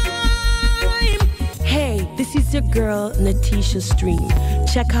 Hey, this is your girl, Natisha Stream.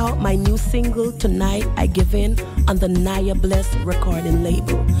 Check out my new single, Tonight I Give In, on the Naya Bless recording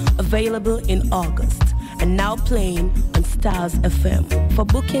label. Available in August and now playing on Stars FM. For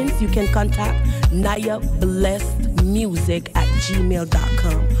bookings, you can contact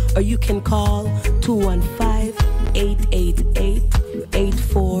nayablessedmusic@gmail.com or you can call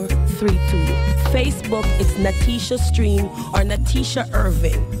 215-888-8432. Facebook, it's Natisha Stream or Natisha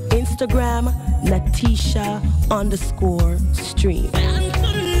Irving. Instagram, Natisha_Stream.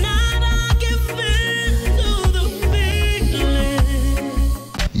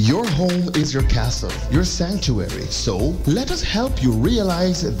 Your home is your castle, your sanctuary. So let us help you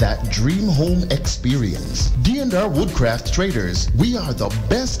realize that dream home experience. D&R Woodcraft Traders, we are the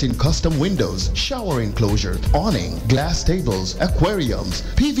best in custom windows, shower enclosure, awning, glass tables, aquariums,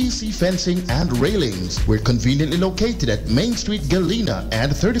 PVC fencing, and railings. We're conveniently located at Main Street, Galena,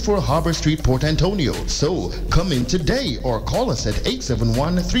 and 34 Harbor Street, Port Antonio. So come in today or call us at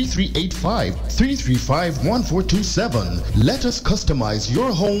 871-3385, 335-1427. Let us customize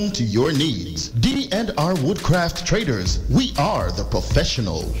your home to your needs. D&R Woodcraft Traders, we are the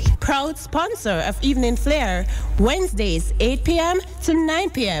professionals. Proud sponsor of Evening Flair, Wednesdays 8 p.m. to 9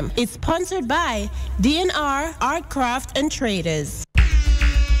 p.m. It's sponsored by D&R Art Craft and Traders.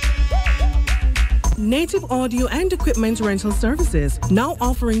 Native Audio and Equipment Rental Services, now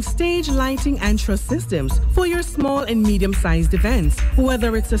offering stage lighting and truss systems for your small and medium-sized events.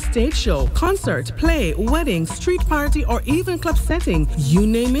 Whether it's a stage show, concert, play, wedding, street party, or even club setting, you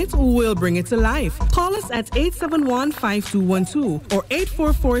name it, we'll bring it to life. Call us at 871-5212 or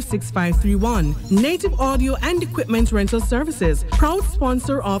 844-6531. Native Audio and Equipment Rental Services, proud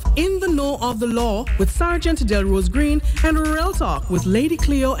sponsor of In the Know of the Law with Sergeant Delrose Green and Real Talk with Lady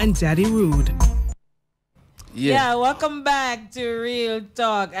Cleo and Daddy Rude. Yeah, welcome back to Real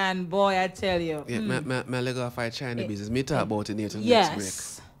Talk, and boy, I tell you. Yeah, my leg off fight China business. Me talk about it next yes. break.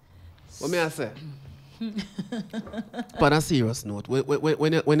 What may I say? But on a serious note,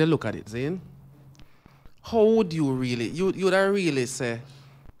 when you look at it, Zane, how would you really, you'd really say,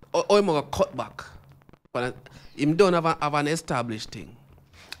 oh, I'm going to cut back. But him don't have an established thing.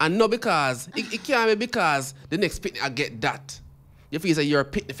 And not because, it can't be because the next picnic I get that. You feel like you're a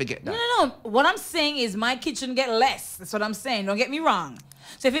picnic forget that. No. What I'm saying is my kitchen get less. That's what I'm saying. Don't get me wrong.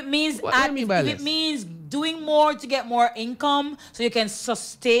 So if it means it means doing more to get more income, so you can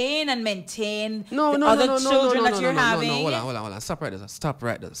sustain and maintain other children that you're having. No, hold on. Stop right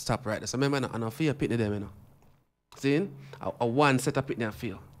there. So remember, I don't feel picnic them, you know. See? A one set of picnic I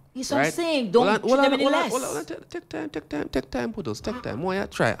feel. Yes, right? I'm saying. Don't treat them any less. Hold on. Take time, put those. Take time. More you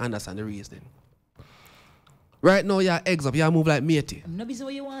try understand the reason. Right now, your eggs up. You move like matey. No be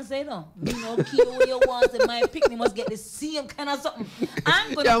what you want to say, though. Me no care what you want to say. My picnic must get the same kind of something.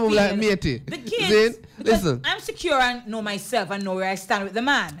 I'm going to move like matey. The kids. Listen. I'm secure and know myself and know where I stand with the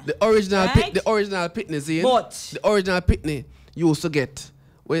man. The original picnic, Zane. But the original picnic you used to get.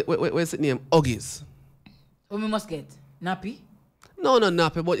 Where's the name? Uggies. What we must get? Nappy? No,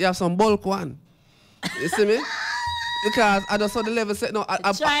 nappy, but you have some bulk one. You see me? Because I just saw the level set. No,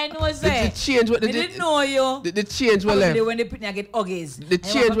 the change what they didn't know you. The change will left. When they put I get Uggies. The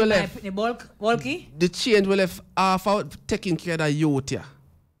change will left. Bulky. The change will left half out taking care of the youth here.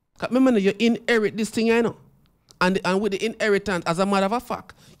 Remember, you inherit this thing, you know. And with the inheritance, as a matter of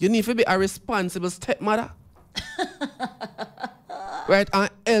fact, you need to be a responsible stepmother. Right? And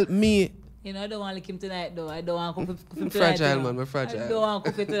help me. You know, I don't want to lick him tonight, though. I don't want to cook him tonight. Fragile, man. We're fragile. I don't want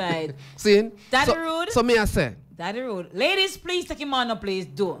to cook him tonight. See? Daddy Rude. So me I say. Daddy Rude. Ladies, please take him on, no, please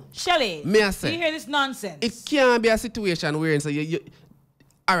do. Shelly. Me I say. Do you hear this nonsense? It can't be a situation where you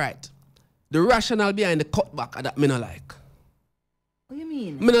all right. The rationale behind the cutback that me not like. What do you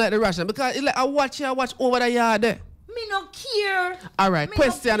mean? Me not like the rationale because it's like I watch over the yard there. Me no care. All right. Me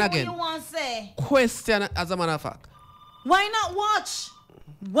question no care again. What you want to say? Question as a matter of fact. Why not watch?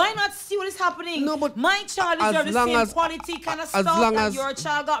 Why not see what is happening? No, but my child deserves the same quality kind of stuff that your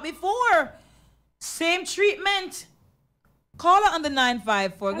child got before. Same treatment. Caller on the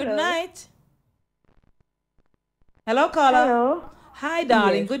 954. Hello. Good night. Hello, caller. Hello. Hi,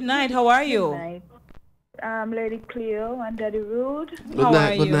 darling. Yes. Good night. How are you? Good night. Lady Cleo and Daddy Rude.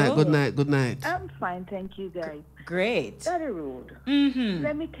 Good night. I'm fine, thank you guys. Great. Daddy Rude,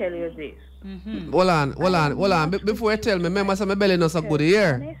 let me tell you this. Hold on. Before you tell me, remember some belly not so good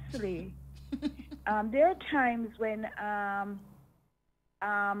here. Honestly, there are times when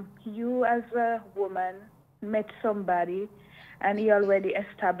you as a woman met somebody and he already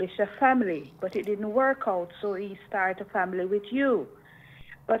established a family, but it didn't work out, so he started a family with you.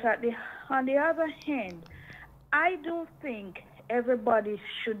 But on the other hand, I do think everybody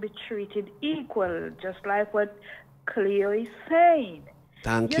should be treated equal, just like what Cleo is saying.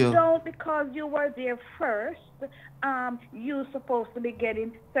 Thank you. You don't, because you were there first, you're supposed to be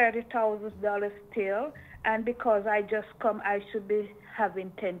getting $30,000 still, and because I just come, I should be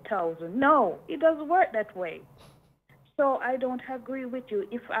having $10,000. No, it doesn't work that way. So I don't agree with you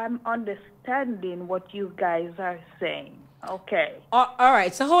if I'm understanding what you guys are saying. Okay. All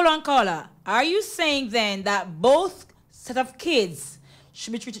right. So hold on, caller. Are you saying then that both set of kids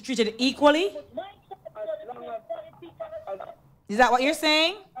should be treated equally? Is that what you're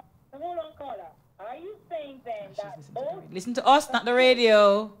saying? Hold on, caller. Are you saying then that both... Listen to us, not the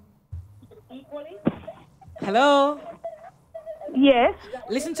radio. Equally? Hello? Yes.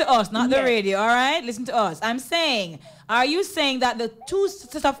 Listen to us, not the radio, all right? Listen to us. I'm saying, are you saying that the two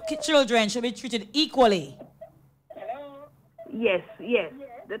sets of children should be treated equally? Yes.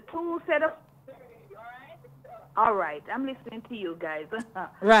 The two set of... All right, I'm listening to you guys.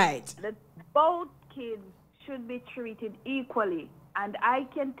 Right. Both kids should be treated equally, and I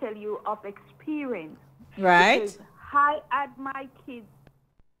can tell you of experience. Right. Because I had my kids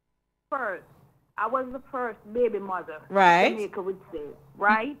first. I was the first baby mother. Right. Jamaica would say,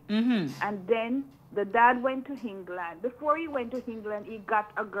 right? Mm-hmm. And then the dad went to England. Before he went to England, he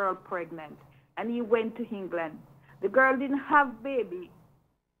got a girl pregnant, and he went to England. The girl didn't have baby,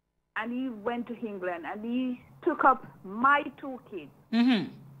 and he went to England, and he took up my two kids.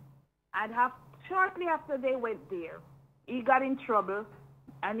 Mm-hmm. And shortly after they went there, he got in trouble,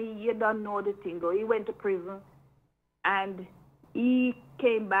 and you don't know the thing, though. He went to prison, and he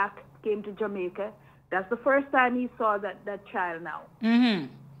came to Jamaica. That's the first time he saw that child now. Mm-hmm.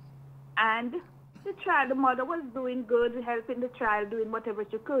 And the mother was doing good, helping the child, doing whatever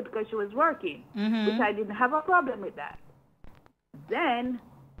she could because she was working, which I didn't have a problem with that. Then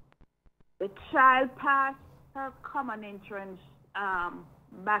the child passed her common entrance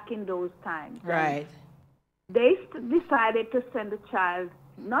back in those times. Right. They decided to send the child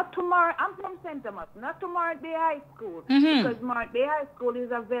not to I'm from St. Thomas, not to Mart Bay High School, because Mart Bay High School is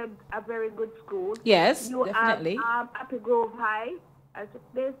a very good school. Yes, definitely. Happy Grove High.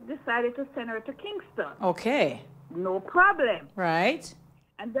 They decided to send her to Kingston. Okay. No problem. Right.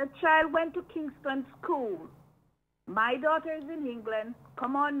 And the child went to Kingston school. My daughter is in England.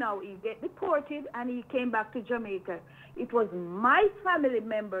 Come on now. He get deported and he came back to Jamaica. It was my family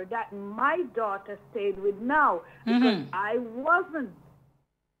member that my daughter stayed with now because I wasn't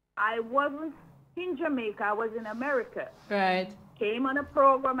in Jamaica. I was in America. Right. Came on a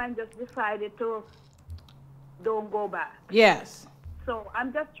program and just decided to don't go back. Yes. So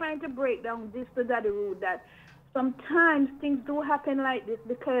I'm just trying to break down this to Daddy Rude that sometimes things do happen like this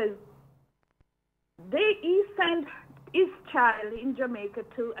because he sent his child in Jamaica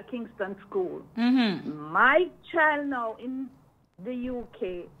to a Kingston school. Mm-hmm. My child now in the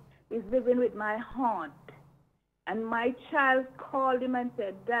UK is living with my aunt. And my child called him and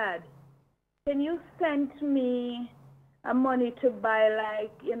said, Dad, can you send me money to buy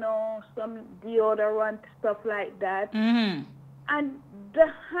some deodorant, stuff like that? Mm-hmm. And the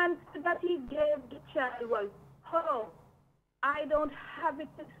answer that he gave the child was, oh, I don't have it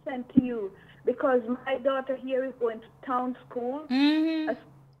to send to you because my daughter here is going to town school, and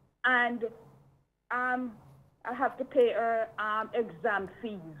I have to pay her exam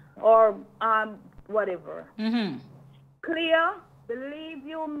fees or whatever. Mm-hmm. Cleo, believe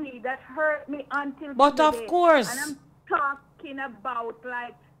you me, that hurt me until But today. of course. And I'm talking about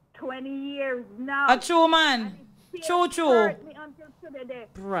like 20 years now. A true man. True. Hurt me until today.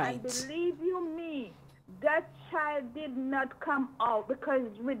 Right. And believe you me, that child did not come out because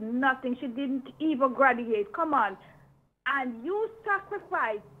with nothing. She didn't even graduate. Come on. And you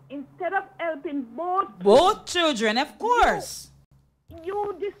sacrifice instead of helping both children, of course.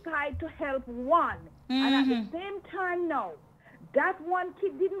 You decide to help one. And at the same time now, that one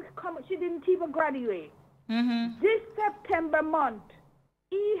kid didn't come, she didn't even graduate. This September month,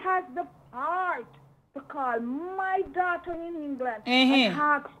 he has the heart to call my daughter in England and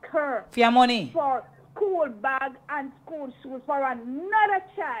ask her for your money, for school bag and school shoes for another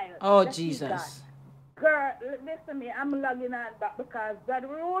child. Oh, Jesus. Girl, listen to me. I'm logging on back because that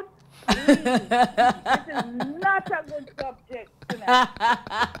road, this is not a good subject tonight.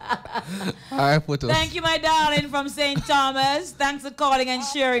 All right, put us. Thank you, my darling, from St. Thomas. Thanks for calling and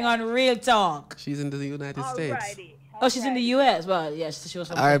sharing on Real Talk. She's in the United States. Oh, she's in the U.S. Well, yes, she was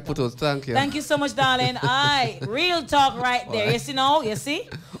from. All right, put us. Thank you. Thank you so much, darling. Aye, Real Talk right there. Right. Yes, you know, you see?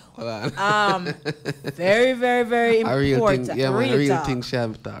 Very, very, very important. A real thing,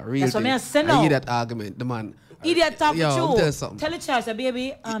 Shamta. That's what I say now. I hear that argument, the man. Idiot talk Yo, with you. tell you something. Tell the child, say,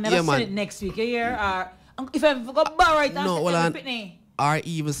 baby, I'm Yeah, send man. it next week, you hear? Or if I forgot borrow it, No, I'll well, send it Pitney. or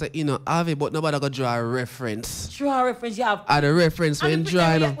even say, you know, have it, but nobody got draw a reference. Draw a reference, you have. The reference when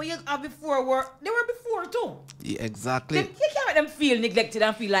drawing. What you have before work, they were before too. Yeah, exactly. You can't make them feel neglected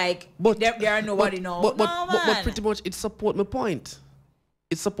and feel like they are nobody now. But pretty much it support my point.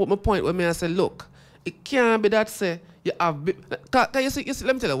 It support my point when I say, look, it can't be that say you have. Can you see,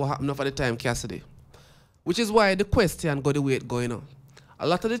 let me tell you what happened for the time, Cassidy. Which is why the question got the way it going on. A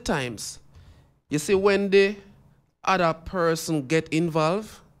lot of the times, you see, when the other person get involved,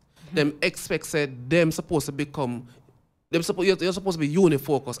 them expect say them supposed to become, you're supposed to be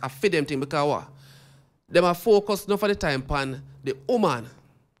unifocused. I feed them thing because what? Them are focused not for the time pan the woman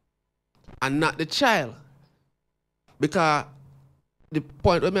and not the child. Because the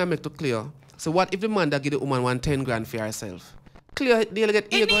point when I make to Cleo, so what if the man that give the woman 10 grand for herself? Cleo, they'll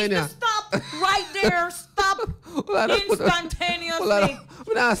get ego in here. Stop right there. Stop instantaneously.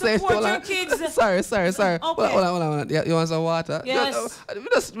 Support your kids. Sorry. Okay. Hold on. You want some water? Yes.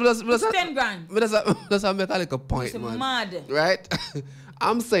 Just 10 grand. Let's make a little point, It's man. mad. Right?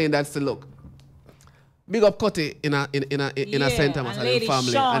 I'm saying that's the look. Big up Cutty in a St. Thomas and in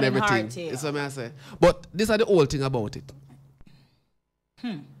family Sean and everything. That's what I say. But these are the whole thing about it.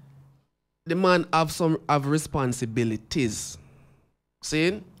 The man have responsibilities.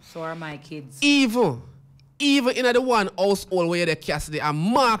 See? So are my kids. Even in the one household where they cast and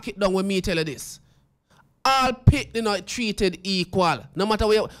mark it down when me tell you this. All pit treated equal. No matter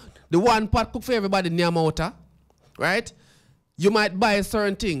where the one pot cook for everybody near Mouta, right? You might buy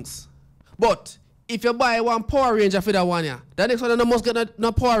certain things. But if you buy one Power Ranger for that one, the next one you must get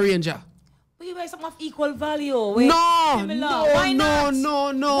no Power Ranger. But you buy something of equal value. No. Why not?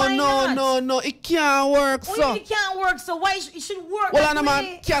 No. It can't work, so. It can't work, so why it should work? Well, and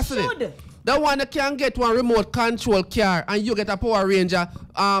man, Cassidy, the one that can get one remote control car and you get a Power Ranger,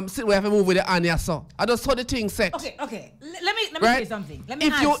 sit where you have to move with the hand, so. I just saw the thing set. Okay. Let me say something. Let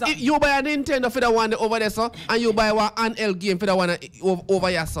me add something. If you buy a Nintendo for the one over there, so, and you buy one handheld game for the one over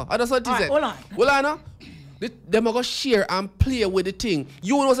here, so. I just saw the thing set. Hold on. Well, no? Them are going to share and play with the thing.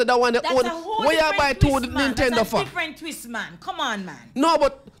 You know that one that own. Where you buy two Nintendo for? That's a different twist, man. Come on, man. No,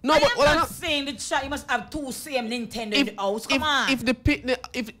 but I'm not saying the child you must have two same Nintendo in the house. Come on. If the pitney,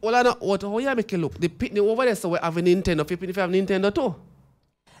 how you make it look? The pitney over there, so we have a Nintendo. If you have Nintendo too.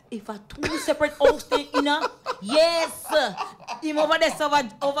 If a two separate house thing, yes. Him over there, so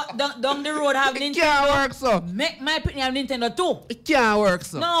down the road have Nintendo. It can't work, so. Make my pitney have Nintendo too. It can't work,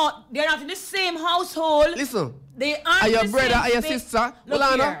 so. No, they're not in the same household. Listen. They aren't. Are your the brother, same are your space. sister? Look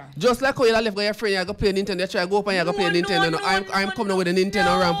here. Just like how you left with your friend, you go play Nintendo, you try to go up and you go play Nintendo. I'm coming with a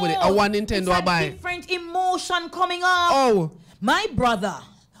Nintendo ramp with it. I want Nintendo I buy. It's a different emotion coming up. Oh. My brother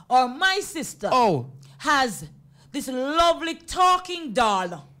or my sister has this lovely talking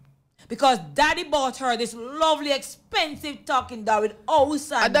doll. Because daddy bought her this lovely expensive talking doll with house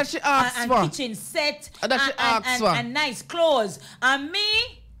and kitchen set and nice clothes. And me,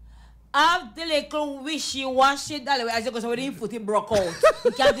 I have the little wishy-washy doll as you go with his foot he broke out.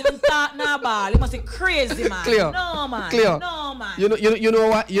 He can't even talk now, ball. He must be crazy, man. Cleo. No, man. Cleo. No, man. You know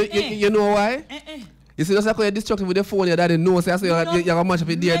why? You know why? You see, just like when you're destructive with the phone, your daddy knows. So you're going to mash up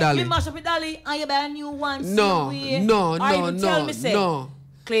with dear dolly. You mash up with dolly and you buy a new one. No.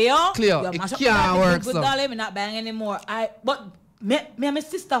 Cleo, it can't work, so. I'm not buying anymore. But me and my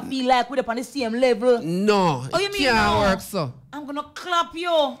sister feel like we're up on the same level. No, it can't work, so. I'm gonna clap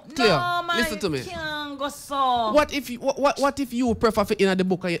you. Cleo, no, man, listen to me. Can't go so. What if you prefer to in the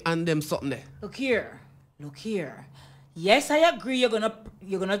book and them something there? Look here. Yes, I agree. You're gonna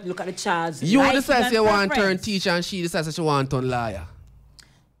look at the child's You life decide and you want to turn preference. teacher and she decides she want to turn liar.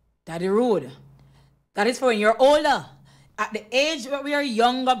 Daddy rude. That is for when you're older. At the age where we are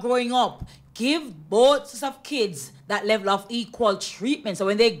younger growing up, give both sets of kids that level of equal treatment. So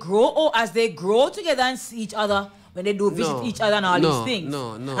when they grow, as they grow together and see each other, when they do visit each other and all these things.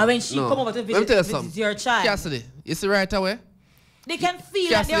 And when she come over to visit your child. Cassidy, you see right away? They can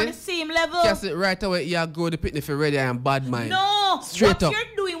feel like they're on the same level. Cassidy, right away, you grow the picnic for ready and bad mind. No. Straight what up.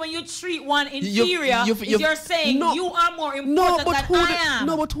 you're doing when when you treat one inferior, you're saying you are more important than I am.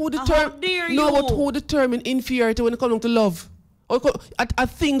 No, but who determine inferiority when it comes to love? Are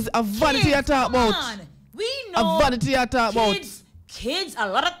things a vanity you talk about? We know a vanity you talk about. Kids, a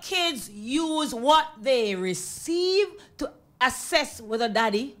lot of kids use what they receive to assess whether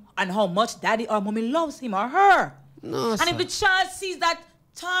daddy and how much daddy or mommy loves him or her. No, and if the child sees that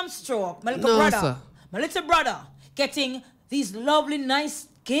Tom Stroke, my little brother, getting these lovely, nice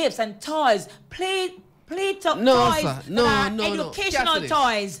gifts and toys, toys, educational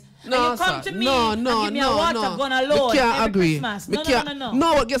toys. No, and you come to me and give me a water gun alone every Christmas. No.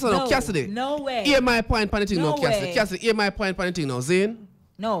 No, guess what? No, Cassidy. No way. Hear my point, parenting now, Cassidy. Cassidy, hear my point, parenting now, Zane.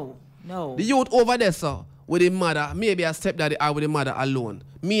 No. The youth over there, sir, with the mother, maybe a stepdaddy or with the mother alone.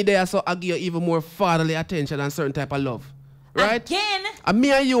 Me there, so I give you even more fatherly attention and certain type of love. Right? Again. And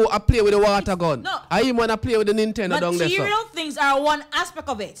me and you, I play with the water gun. No. I even want to play with the Nintendo down there, sir. Material things are one aspect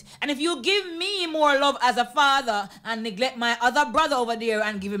of it. And if you give me more love as a father and neglect my other brother over there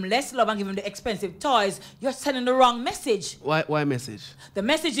and give him less love and give him the expensive toys, you're sending the wrong message. Why message? The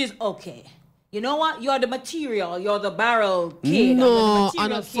message is, okay, you know what? You're the material. You're the barrel kid. No,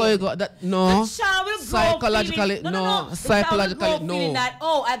 and so you got that. No. The child will psychologically, feeling, psychologically, no. Feeling that,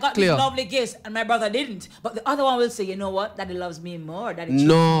 oh, I got Cleo. these lovely gifts and my brother didn't. But the other one will say, you know what? Daddy loves me more. Daddy treats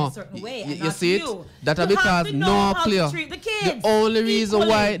me in a certain way. And you see it? You. That you because no, Cleo. The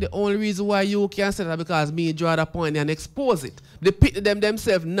only reason why you can say that because me draw the point and expose it. They pick them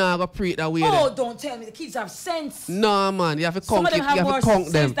themselves now go preach that way. Oh, don't tell me the kids have sense. No, man, you have to Some conk of them it. have You more have to conk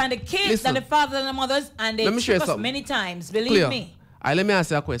sense them. than the kids, Listen. than the fathers and the mothers, and they trick us many times. Believe Cleo, me. let me ask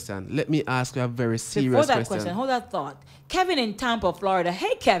you a question. Let me ask you a very serious question. Hold that thought. Kevin in Tampa, Florida.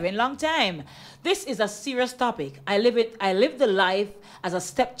 Hey, Kevin, long time. This is a serious topic. I lived the life as a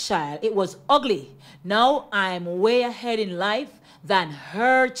stepchild. It was ugly. Now I'm way ahead in life than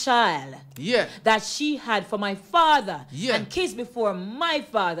her child. Yeah. That she had for my father. Yeah. And kids before my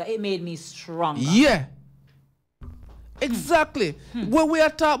father. It made me stronger. Yeah. Exactly. When we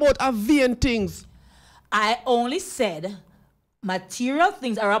are talking about vain things. I only said material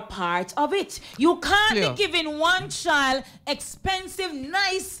things are a part of it. You can't be giving one child expensive,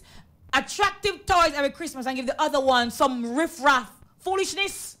 nice, attractive toys every Christmas and give the other one some riff-raff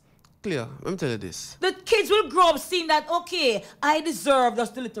foolishness. Cleo, let me tell you this. The kids will grow up seeing that, okay, I deserve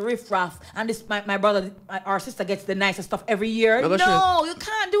just a little riff-raff and this my brother or sister gets the nicest stuff every year. No, you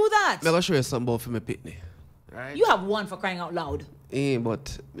can't do that. I'm going to show you something about for my pitney. Right? You have one for crying out loud.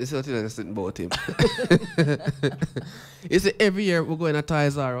 But it's not interesting about him. You see, every year we go in a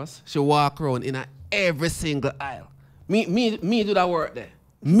Toys R Us, she walk around in every single aisle. Me do that work there.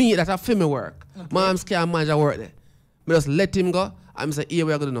 Me, that's a film work. Okay. Mom's can't manage that work there. Me just let him go, and I say, here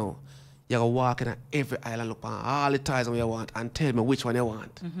we are going to know. You go walk in every aisle and look on all the toys you want and tell me which one you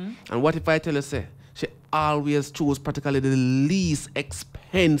want. And what if I tell you, say, she always choose practically the least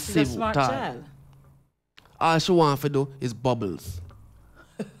expensive She's a smart toy. child. All she want to do is bubbles.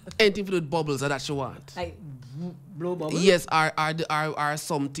 Anything to do with bubbles that she want. Like blow bubbles? Yes, or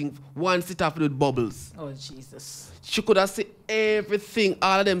something. One sit up with bubbles. Oh, Jesus. She could have seen everything.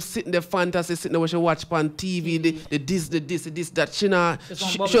 All of them sitting there fantasy, sitting there where she watch on TV, the this, that. She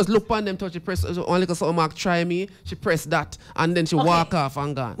just look on them, touch, she press, only because some mark try me, she press that, and then she walk off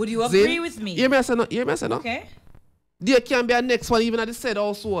and gone. Would you agree with me? Hear me I say no? Hear me I say no? Okay. There can be a next one even at the said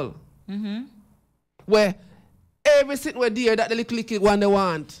household. Where everything where there that the little kid one they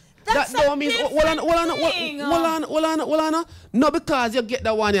want. That's that don't mean hold on. No, because you get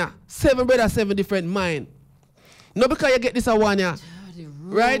that one here. 7 brothers, 7 different mind. No, because you get this one here.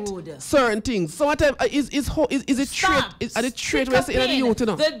 Right? Certain things. Sometimes is it trait? Are the trait where you in the youth, you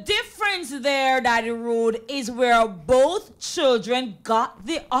know? The difference there, Daddy Rude, is where both children got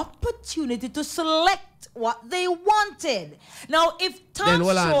the opportunity to select what they wanted. Now, if Tom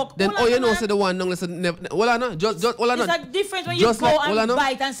Stroke... Then you know, say the one, no, listen, just hold on. It's a difference when you go and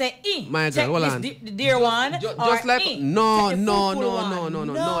bite and say, my girl, hold on. The dear one, just like, no,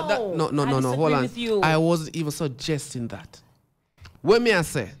 hold on. I wasn't even suggesting that. When me I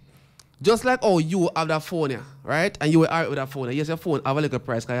say, just like you have that phone here, right? And you were out with that phone. Yes, your phone have a little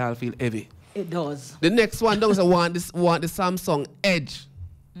price because you feel heavy. It does. The next one does want the Samsung Edge.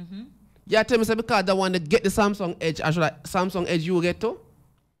 You tell me say because the one that get the Samsung Edge, actually Samsung Edge you get to?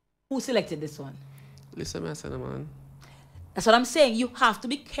 Who selected this one? Listen, I said, man. That's what I'm saying. You have to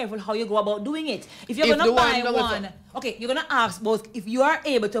be careful how you go about doing it. If you're going to buy one, okay, you're going to ask both, if you are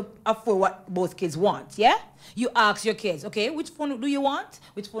able to afford what both kids want, yeah? You ask your kids, okay, which phone do you want?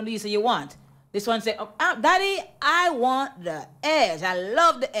 Which phone do you say you want? This one say, Daddy, I want the Edge. I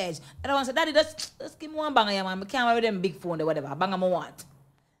love the Edge. And I want to say, Daddy, just give me one banger, man. I can't have them big phone or whatever. Banger I want.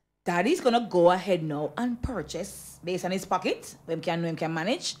 Daddy's gonna go ahead now and purchase based on his pocket, when him can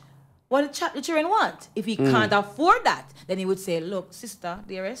manage, what the children want. If he can't afford that, then he would say, look, sister,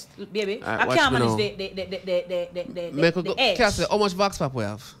 dearest, baby, I can't manage the edge. How much Vox Pop we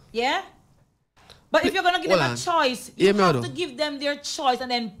have? Yeah? But if you're gonna give them a choice, you have to give them their choice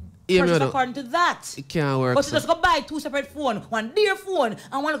and then purchase according to that. It can't work. But you just go buy 2 separate phones, one dear phone,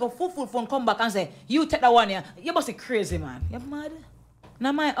 and one go full phone, come back and say, you take that one here. You must be crazy, man. You're mad?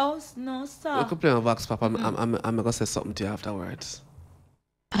 Not my house? No, sir. You could play on Vox Pop. I'm gonna say something to you afterwards.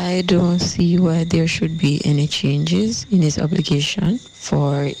 I don't see why there should be any changes in his obligation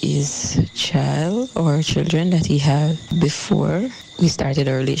for his child or children that he had before we started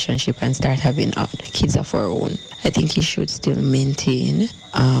a relationship and start having kids of our own. I think he should still maintain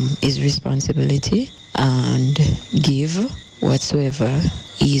his responsibility and give whatsoever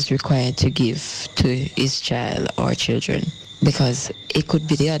he is required to give to his child or children. Because it could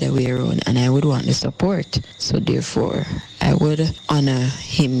be the other way around and I would want the support. So therefore, I would honor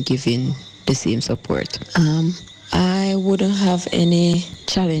him giving the same support. I wouldn't have any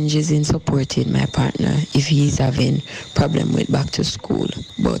challenges in supporting my partner if he's having problem with back to school.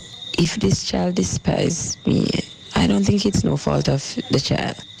 But if this child despises me, I don't think it's no fault of the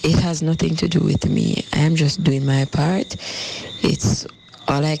child. It has nothing to do with me. I am just doing my part. It's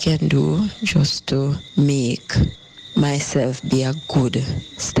all I can do just to make myself be a good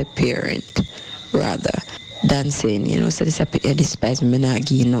step parent rather than saying, so this I despise me, not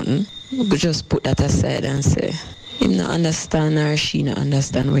give nothing. We just put that aside and say, him not understand or she not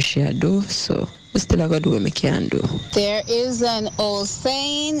understand what she do, so we still gotta do what we can do. There is an old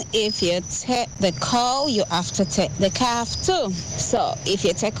saying, if you take the cow, you have to take the calf too. So if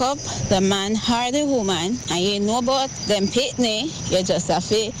you take up the man or the woman and you know about them pitney, you just have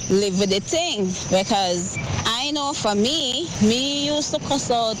to live with the thing. Because I know for me used to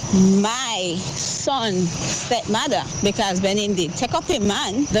cuss out my son's stepmother because when he did take up a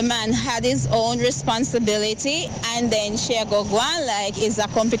man, the man had his own responsibility and then she go on like it's a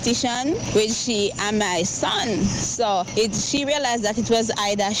competition with she and my son. So she realized that it was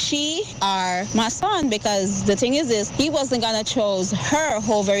either she or my son because the thing is he wasn't gonna choose her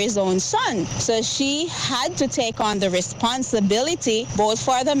over his own son. So she had to take on the responsibility both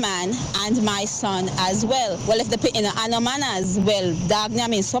for the man and my son as well. Well, if the in a man as well, dog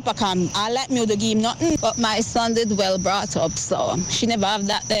name is supper come, I let me to give him nothing. But my son did well brought up, so she never have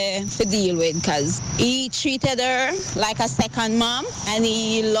that there to deal with because he treated her like a second mom and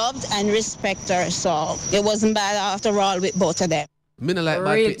he loved and respected her. So it wasn't bad after all with both of them. Me no like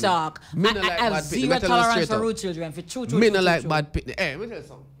real bad talk. I have zero tolerance for rude children. For true. Me no like bad pitney. Hey, me tell you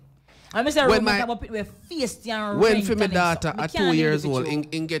something. I'm say when for my daughter at 2 years old,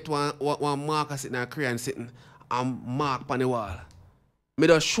 in get one marker sitting and crayon sitting and mark on the wall. Me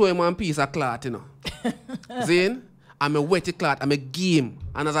just show him one piece of cloth, Zin, I'm a wetty cloth, I'm a game.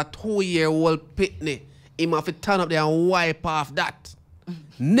 And as a 2-year-old pitney, him have to turn up there and wipe off that.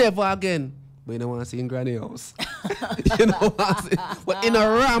 Never again. But you don't want to see in granny house. You know what I'm saying? But in a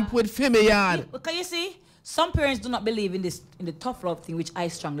ramp with family yard. Can you see? Some parents do not believe in the tough love thing, which I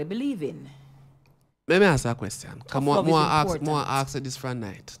strongly believe in. Let me ask you a question. Come on, more ask this for a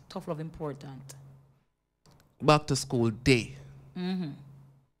night. Tough love important. Back to school day.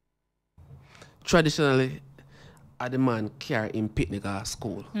 Traditionally, the man carry him picnic at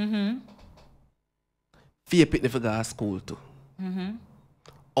school. Fear picnic for go to school too.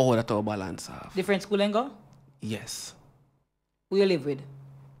 All that our balance have. Different school and go? Yes. Who you live with?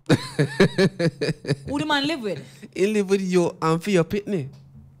 Who the man live with? He live with you and for your picnic.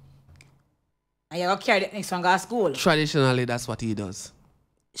 And you go carry the next one go to school? Traditionally, that's what he does.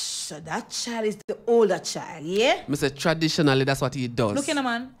 So that child is the older child, yeah? Me say traditionally, that's what he does. Look in the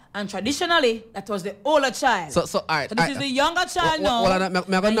man. And traditionally, that was the older child. So all right. So this is the younger child now. I'm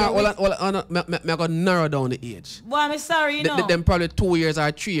going to narrow down the age. Well, I'm sorry, you know. Them probably 2 years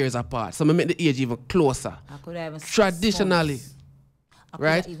or 3 years apart. So I make the age even closer. I could have even traditionally.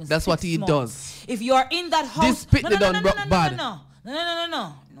 Right? That's what he does. If you are in that house... This pitney done broke bad. No.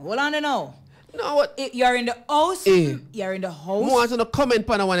 Hold on, no. No, what? You're in the house. You're in the house. I want to comment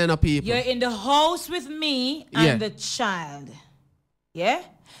on one of the people. You're in the house with me and the child. Yeah?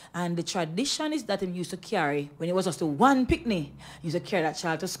 And the tradition is that he used to carry, when it was just one picnic, he used to carry that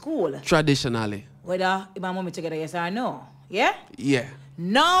child to school. Traditionally. Whether if my mommy together, yes or no. Yeah? Yeah.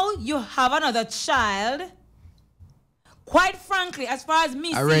 Now you have another child Quite frankly, as far as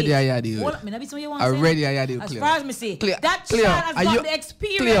me already I had you. Already I had you. As far as me see, Cleo, that Cleo, child has got the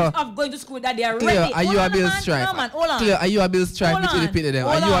experience of going to school that they are ready. Cleo, are you a bill man, strife? no, man, hold on. Cleo, are you a bill strife between the pit of them?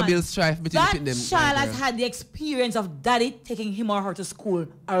 Are you a bill strife between the pit of them? That child has had the experience of daddy taking him or her to school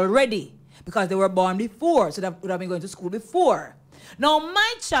already because they were born before, so they would have been going to school before. Now,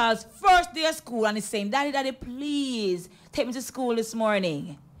 my child's first day of school and he's saying, Daddy, please take me to school this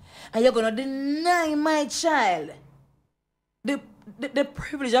morning. And you're going to deny my child the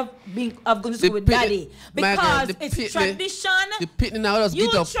privilege of going to school with daddy. Because it's tradition. The pitting now just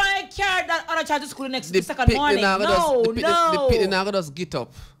get up. You try to carry that other child to school the second morning. The pitting now just get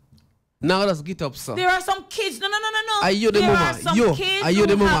up. Now let's get up, sir. There are some kids. No. Are you the mama? Are you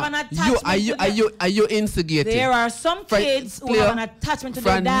the mama? Are you instigating? There are some kids who have an attachment to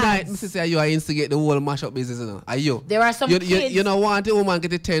their dads. From night, say you are instigate the whole mash up business. Are you? There are some kids. You don't want the woman get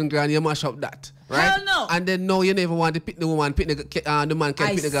the 10 grand, you mash up that. Right? Hell no. And then no, you never want to pick the woman, pick the man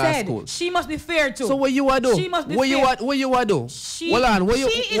can pick the girl at school. She must be fair too. So what you are do? She must be fair. What you are do? She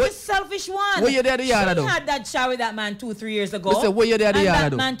is a selfish one. What you there the yard do? She had that child with that man 2-3 years ago. Listen, what you there the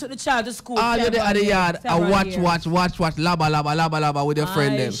yard do? That man took the child to school. All you there at the yard and watch, laba with your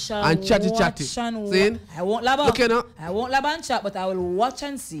friend them. And chatty. See? I won't laba. Look, you know. I won't laba and chat, but I will watch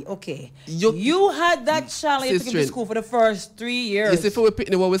and see. Okay. You had that child and you took him to school for the first 3 years. You see, if we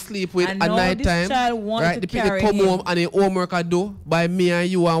pick what we sleep with at night time, right? The people come home and the homework I do by me and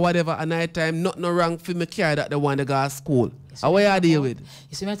you and whatever at night time, nothing wrong for me carry that the one that go to school. How what you deal with?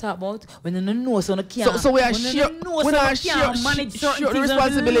 You see what I talk about? When you know so you can't. So we are share the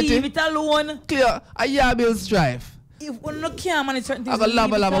responsibility. Leave it alone. Clear. I hear Bill strife. If you can't manage certain things, I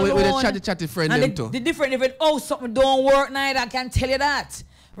got lava with a chatty friend and them too. The different, oh, something don't work night, I can tell you that.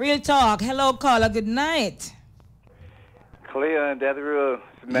 Real talk. Hello, caller. Good night. Cleo and Daddy Rule.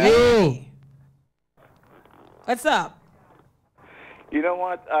 Yo. What's up? You know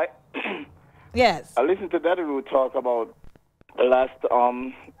what? Yes. I listened to Daddy Rule talk about the last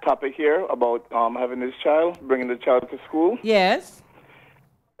topic here about having this child, bringing the child to school. Yes.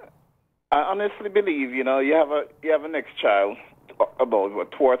 I honestly believe, you have a next child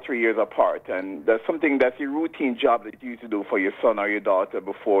about 2 or 3 years apart, and that's something that's a routine job that you used to do for your son or your daughter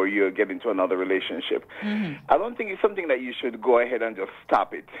before you get into another relationship. Mm-hmm. I don't think it's something that you should go ahead and just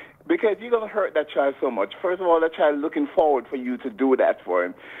stop it, because you're going to hurt that child so much. First of all, that child looking forward for you to do that for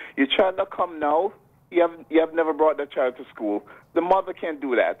him. Your child not come now. You have never brought that child to school. The mother can't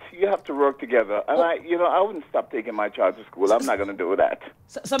do that. You have to work together. And I wouldn't stop taking my child to school. I'm not going to do that.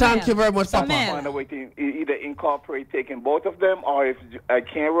 So thank you very much, Papa. Find a way to either incorporate taking both of them, or if I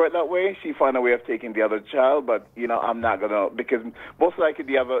can't work that way, she find a way of taking the other child. But I'm not gonna, because most likely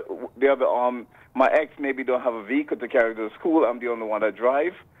the other my ex maybe don't have a vehicle to carry to school. I'm the only one that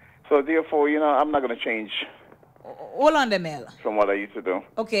drive. So therefore, I'm not gonna change. Hold on the mail. From what I used to do.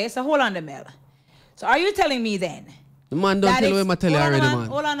 Okay, so hold on the mail. So are you telling me then? The man don't tell you what I tell you already, man.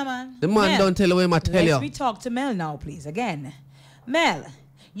 Hold on, man. The man don't tell you what I tell you. Let's talk to Mel now, please. Again. Mel,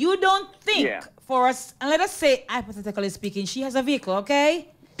 you don't think for us, and let us say, hypothetically speaking, she has a vehicle, okay?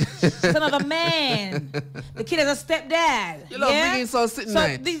 She's another man. The kid has a stepdad. You love bringing so sitting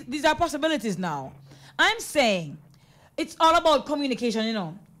night. These are possibilities now. I'm saying it's all about communication,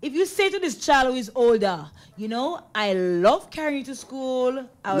 If you say to this child who is older, I love carrying you to school.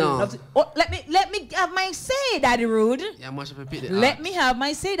 I would love to. Oh, let me have my say, Daddy Rude. Yeah, much of a Let me have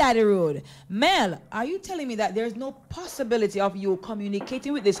my say, Daddy Rude. Mel, are you telling me that there's no possibility of you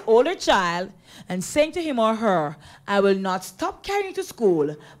communicating with this older child and saying to him or her, I will not stop carrying you to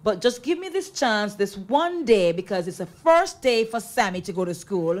school, but just give me this chance this one day, because it's the first day for Sammy to go to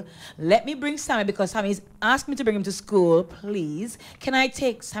school. Let me bring Sammy, because Sammy's asked me to bring him to school. Please, can I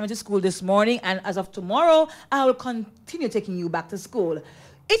take Sammy to school this morning? And as of tomorrow, I will continue taking you back to school.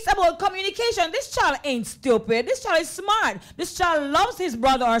 It's about communication. This child ain't stupid. This child is smart. This child loves his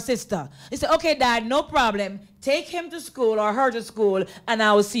brother or sister. He said, okay, Dad, no problem. Take him to school or her to school, and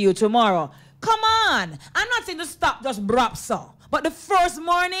I will see you tomorrow. Come on. I'm not saying to stop just brop so. But the first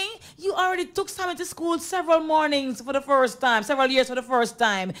morning, you already took Sammy to school several mornings for the first time, several years for the first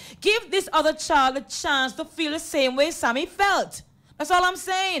time. Give this other child a chance to feel the same way Sammy felt. That's all I'm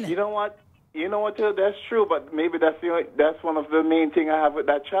saying. You know what? That's true, but maybe that's one of the main thing I have with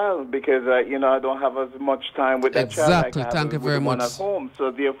that child, because I don't have as much time with that child. Exactly. Thank you very much. At home,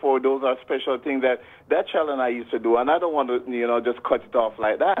 so therefore those are special things that child and I used to do, and I don't want to just cut it off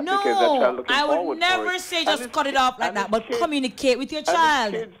like that. No, because that child looking I would never say just cut it off like that, but communicate with your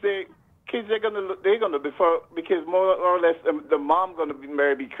child. Kids, they're gonna before, because more or less the mom gonna be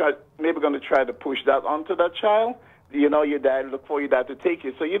maybe gonna try to push that onto that child. Your dad, look for your dad to take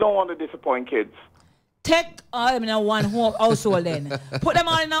you. So you don't want to disappoint kids. take all them in one home household then. Put them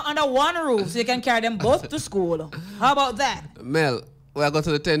all under one roof so you can carry them both to school. How about that? Mel, we'll go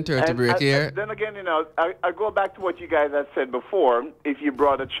to the 10:30 break here. Then again, I go back to what you guys had said before. If you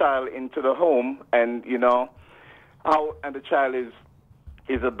brought a child into the home and, and the child is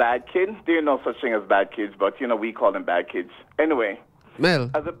a bad kid, there is no such thing as bad kids, but, we call them bad kids. Anyway. Mel.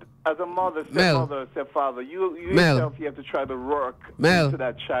 As a mother, stepmother, stepfather, you yourself, you have to try to work into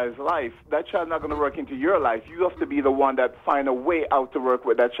that child's life. That child's not going to work into your life. You have to be the one that find a way out to work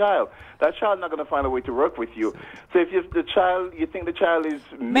with that child. That child's not going to find a way to work with you. So if you think the child is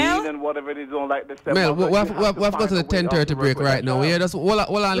mean and whatever it is, don't like the stepmother. Mel, we have to go to the 10:30 break right now. Yeah, just hold on.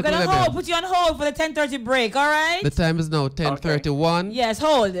 We're going to put you on hold for the 10:30 break, all right? The time is now 10:31. Okay. Yes,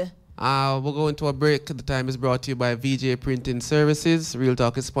 hold. We'll go into a break. The time is brought to you by VJ Printing Services. Real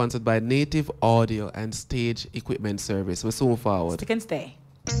Talk is sponsored by Native Audio and Stage Equipment Service. We'll soon forward. Stick and stay.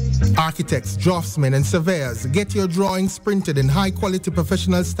 Architects, draftsmen, and surveyors, get your drawings printed in high-quality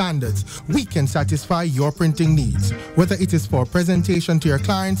professional standards. We can satisfy your printing needs. Whether it is for presentation to your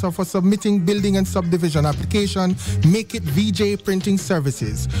clients or for submitting building and subdivision application, make it VJ Printing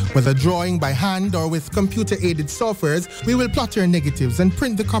Services. Whether drawing by hand or with computer-aided softwares, we will plot your negatives and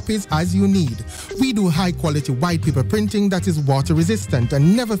print the copies as you need. We do high-quality white paper printing that is water-resistant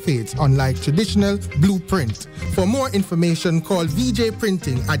and never fades, unlike traditional blueprint. For more information, call VJ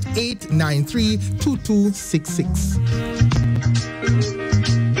Printing at 893-2266.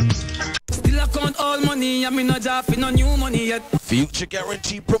 Still I count all money, I'm not drafting no new money yet. Future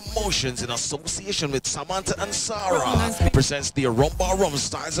Guarantee Promotions in association with Samantha and Sarah presents the Rumba Rum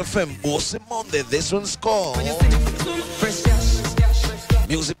Styles FM Bossy Monday. This one's called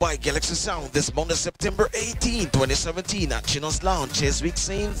Music by Galaxy Sound this Monday, September 18, 2017 at Chino's Lounge, Cheswick,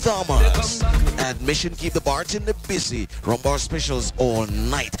 St. Thomas. Admission keep the bartender busy. Rumbar specials all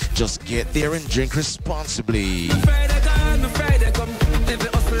night. Just get there and drink responsibly.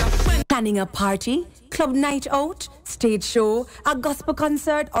 Planning a party, club night out, stage show, a gospel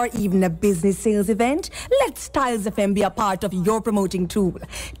concert, or even a business sales event? Let Styles FM be a part of your promoting tool.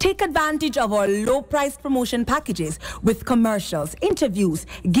 Take advantage of our low-price promotion packages with commercials, interviews,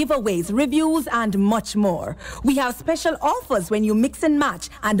 giveaways, reviews, and much more. We have special offers when you mix and match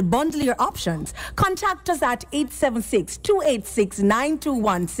and bundle your options. Contact us at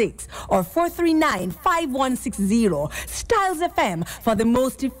 876-286-9216 or 439-5160. Styles FM for the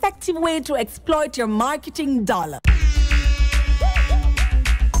most effective way to exploit your marketing dollar.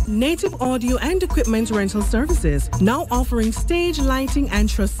 Native Audio and Equipment Rental Services, now offering stage lighting and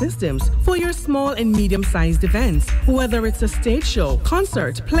truss systems for your small and medium-sized events. Whether it's a stage show,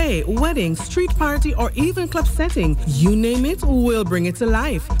 concert, play, wedding, street party, or even club setting, you name it, we'll bring it to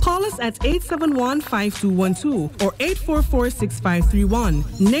life. Call us at 871-5212 or 844-6531.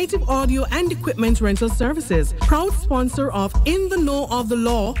 Native Audio and Equipment Rental Services, proud sponsor of In the Know of the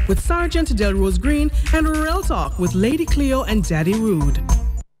Law with Sergeant Delrose Green and Real Talk with Lady Cleo and Daddy Rude.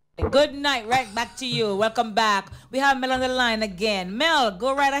 Good night, right back to you. Welcome back. We have Mel on the line again. Mel,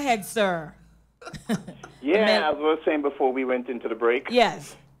 go right ahead, sir. Yeah, as I was saying before we went into the break.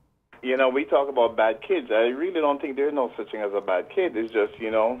 Yes. We talk about bad kids. I really don't think there's no such thing as a bad kid. It's just,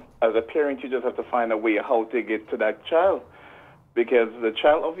 as a parent, you just have to find a way how to get to that child. Because the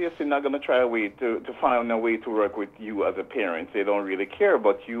child obviously not going to try a way to find a way to work with you as a parent. They don't really care,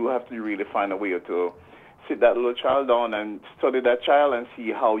 but you have to really find a way to sit that little child down and study that child and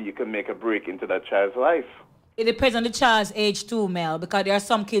see how you can make a break into that child's life. It depends on the child's age too, Mel, because there are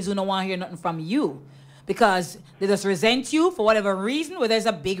some kids who don't want to hear nothing from you because they just resent you for whatever reason, whether it's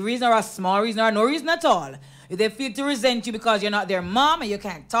a big reason or a small reason or no reason at all. If they feel to resent you because you're not their mom and you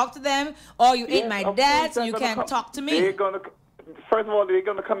can't talk to them, or you ain't my dad and you can't talk to me. First of all, they're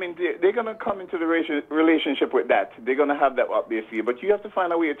going to come into the relationship with that. They're going to have that obviously, but you have to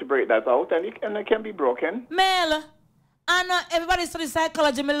find a way to break that out, and it can be broken. Mel, I know everybody studies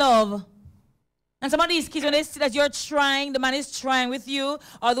psychology, my love. And some of these kids, when they see that you're trying, the man is trying with you,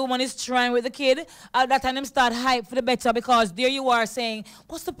 or the woman is trying with the kid, at that time them start hype for the better because there you are saying,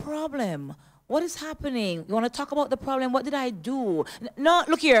 what's the problem? What is happening? You want to talk about the problem? What did I do? No,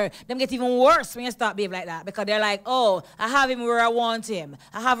 look here. Them get even worse when you start behaving like that because they're like, oh, I have him where I want him.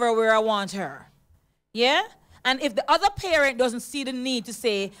 I have her where I want her. Yeah? And if the other parent doesn't see the need to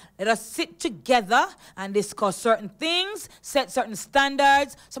say, let us sit together and discuss certain things, set certain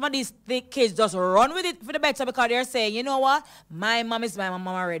standards, some of these kids just run with it for the better because they're saying, you know what? My mom is my mom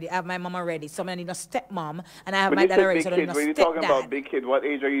already. I have my mom already. So I need a stepmom and I have my dad already. So I don't need a stepdad. When you're talking about big kids, what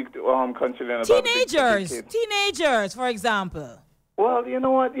age are you considering about teenagers? Teenagers, for example. Well, you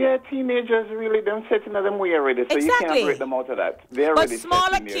know what? Yeah, teenagers really, them setting them way already. So you can't break them out of that. They're already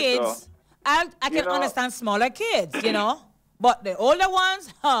smaller kids. I can understand smaller kids, you know, but the older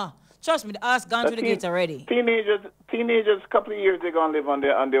ones, trust me, the ass gone through the gate already. Teenagers, couple of years they're gonna live on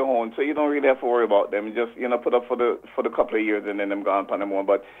their own, so you don't really have to worry about them. Just put up for the couple of years and then them gone on their own.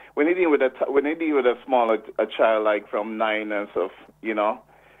 But when they deal with a smaller child like from 9 and stuff, you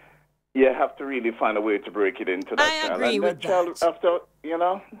have to really find a way to break it into that child. I agree with that. Child after,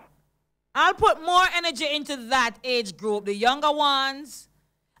 I'll put more energy into that age group, the younger ones,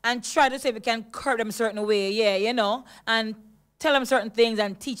 and try to see if we can curb them a certain way, and tell them certain things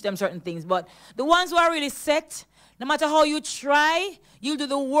and teach them certain things. But the ones who are really set, no matter how you try, you'll do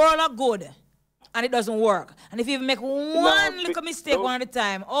the world a good, and it doesn't work. And if you make one little mistake one at a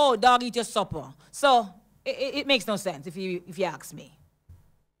time, dog, eat your supper. So it makes no sense if you ask me.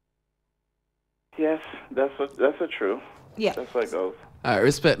 Yes, that's true. Yeah, that's how it goes. All right,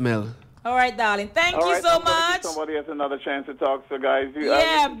 respect, Mel. All right, darling. Thank you so much. Somebody has another chance to talk. So, guys,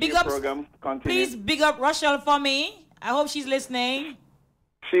 big up. Please big up Rochelle for me. I hope she's listening.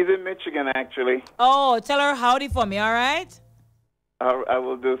 She's in Michigan, actually. Oh, tell her howdy for me. All right. I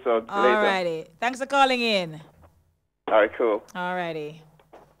will do so later. All righty. Thanks for calling in. All right, cool. All righty.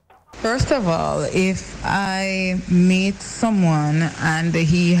 First of all, if I meet someone and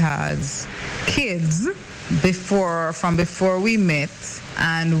he has kids from before we met,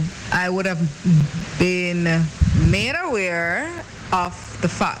 and I would have been made aware of the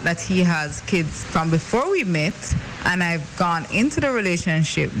fact that he has kids from before we met, and I've gone into the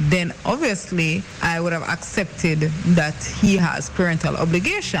relationship, then obviously I would have accepted that he has parental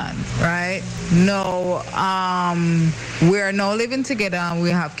obligations, right? No, we're now living together and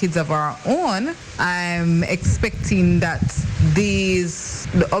we have kids of our own. I'm expecting that the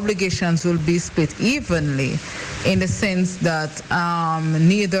obligations will be split evenly, in the sense that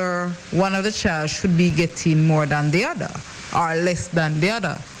neither one of the child should be getting more than the other or less than the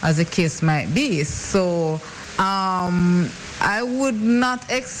other, as the case might be. So I would not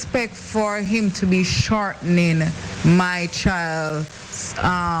expect for him to be shortening my child's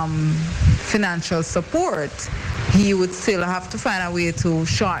financial support. He would still have to find a way to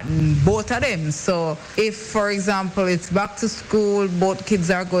shorten both of them. So if, for example, it's back to school, both kids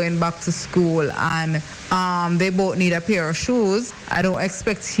are going back to school, and they both need a pair of shoes, I don't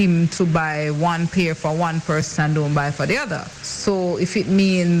expect him to buy one pair for one person and don't buy for the other. So if it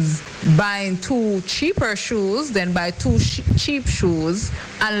means buying 2 cheaper shoes, then buy 2 cheap shoes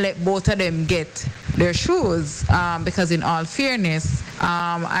and let both of them get their shoes, because in all fairness,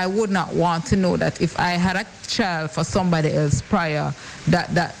 I would not want to know that if I had a child for somebody else prior,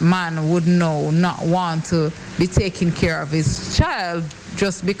 that man would not want to be taking care of his child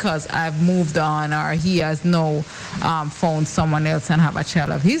just because I've moved on, or he has now found someone else and have a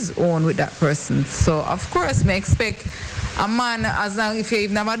child of his own with that person. So of course, I expect a man, as long if you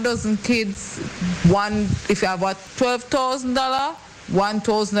even have a dozen kids, if you have $12,000,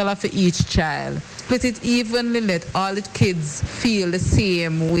 $1,000 for each child. Split it evenly, let all the kids feel the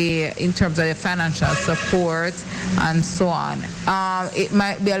same way in terms of their financial support and so on. It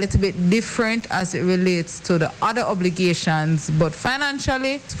might be a little bit different as it relates to the other obligations, but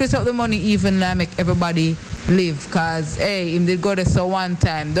financially, split up the money evenly and make everybody live, because, hey, if they go there so one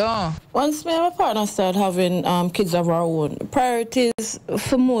time, though. Once me and my partner start having kids of our own, priorities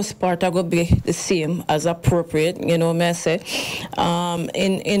for most part are going to be the same as appropriate, may I say.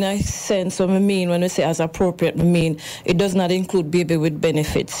 In a sense, what I mean when we say as appropriate, I mean it does not include baby with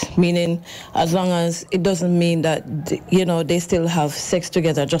benefits, meaning as long as it doesn't mean that, they still have sex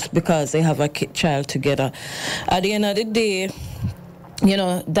together just because they have a child together. At the end of the day,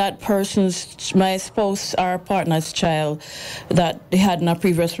 that person's, my spouse or partner's child that they had in a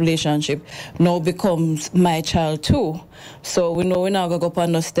previous relationship now becomes my child too. So we know we're not going to go up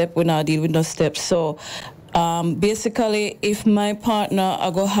on no step, we're not deal with no steps. So basically, if my partner I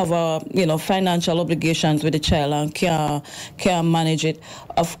go have a financial obligations with the child and can't manage it,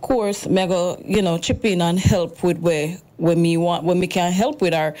 of course me go chip in and help with when me can help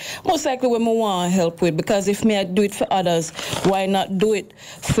with, or most likely when me want help with, because if me I do it for others, why not do it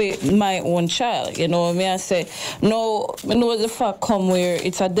for my own child? Me I say no. I know the fact come where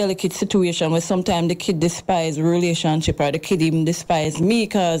it's a delicate situation where sometimes the kid despise relationship, or the kid even despise me,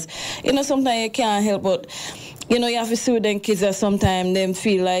 because sometimes you can't help but you have to see with them kids that sometimes them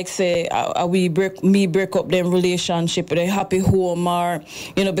feel like, say, we break up them relationship, they happy home, or,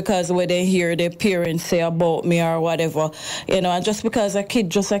 because when they hear their parents say about me or whatever, and just because a kid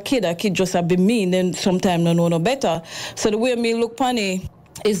just a be mean, then sometimes they know no better. So the way me look funny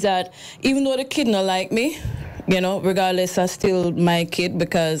is that even though the kid not like me, You know, regardless, I still my kid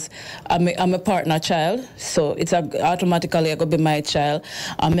because I'm a partner child, so it's automatically going to be my child.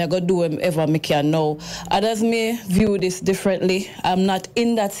 I'm going to do whatever I can now. Others may view this differently. I'm not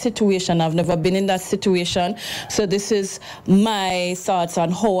in that situation. I've never been in that situation. So this is my thoughts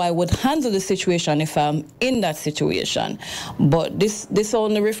on how I would handle the situation if I'm in that situation. But this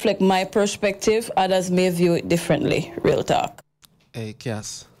only reflects my perspective. Others may view it differently. Real talk. Hey,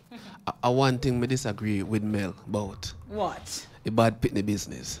 Cass. One thing we disagree with Mel about. What? The bad pitney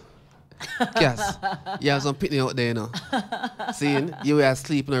business. Cass, you have some pitney out there, you know. Seeing you were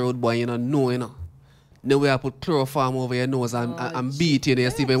sleeping on the road, boy, you know, you know. Then we have put chloroform over your nose and beat you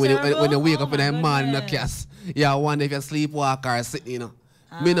there, Stephen, when you wake up in the morning, no, Cass. Yeah, I wonder if you sleepwalk or sitting, you know.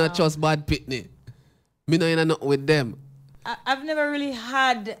 Me not trust bad pitney. Me not in nothing with them. I've never really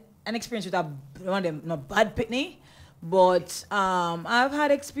had an experience with one of them, not bad pitney. But I've had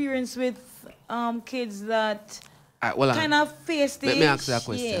experience with kids that kind of face the Let me ask you a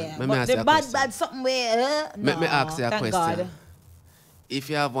question. Yeah, Let me but ask the you a bad question. something where Let me ask you a thank question. God. If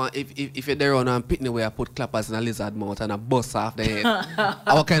you have one, if you're there on a pitney where I put clappers in a lizard mouth and a bust off the head,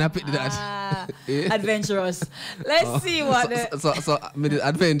 what kind of pitney that? Adventurous. Let's see what so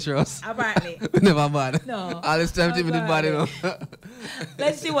adventurous. Apparently. Never bad. No. All this time to be the bad, you know.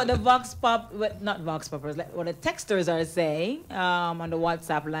 Let's see what the not Vox Poppers, what the texters are saying on the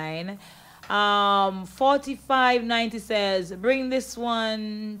WhatsApp line. 4590 says, bring this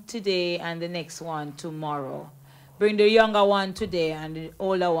one today and the next one tomorrow. Bring the younger one today and the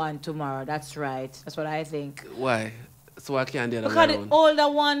older one tomorrow. That's right. That's what I think. Why? So I can't do that. Because the older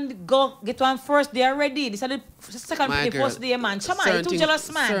one get one first, they are ready. This is the second, the first day, man. Come on, you too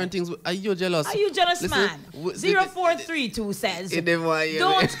jealous, man. Certain things, are you jealous? Are you jealous, Listen, man? 0432 says,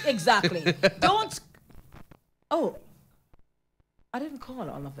 don't, exactly. Don't, oh, I didn't call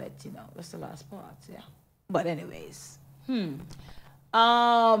all of it, you know. That's the last part, yeah. But anyways,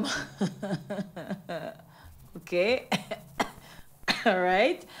 okay. All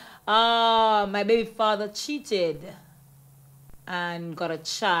right. My baby father cheated and got a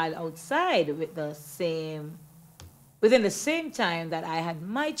child outside within the same time that I had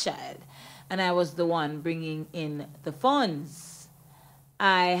my child, and I was the one bringing in the funds.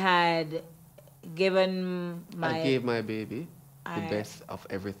 I gave my baby the best of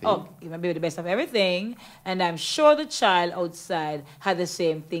everything. Oh, give my baby the best of everything, and I'm sure the child outside had the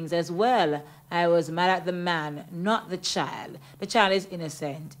same things as well. I was mad at the man, not the child. The child is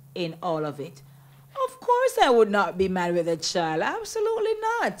innocent in all of it. Of course I would not be mad with the child. Absolutely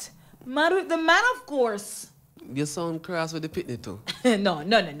not. Mad with the man, of course. You sound cross with the pitney too. No.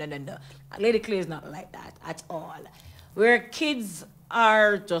 Lady Cleo is not like that at all. Where kids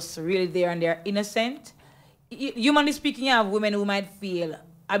are just really there and they're innocent. Humanly speaking, you have women who might feel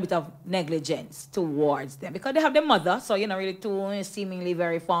a bit of negligence towards them because they have their mother, so you're not really too seemingly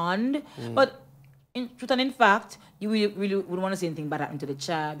very fond. But in truth and in fact, you really wouldn't want to see anything bad happen to the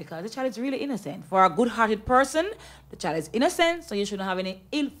child because the child is really innocent. For a good-hearted person, the child is innocent, so you shouldn't have any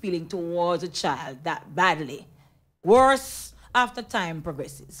ill feeling towards the child that badly. Worse after time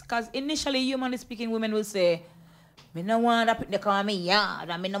progresses. Because initially, humanly speaking, women will say, I don't want that, they call me yard,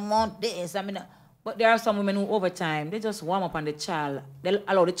 I don't want this, But there are some women who, over time, they just warm up on the child. They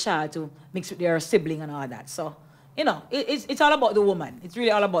allow the child to mix with their sibling and all that. So, you know, it's all about the woman. It's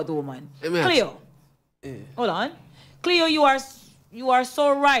really all about the woman. Cleo, hold on. Cleo, you are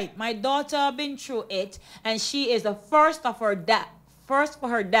so right. My daughter been through it, and she is the first for her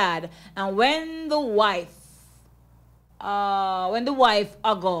dad. And when the wife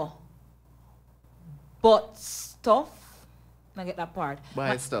go, but stuff. I get that part.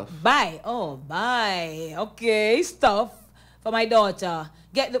 Buy stuff. Buy. Okay, stuff for my daughter.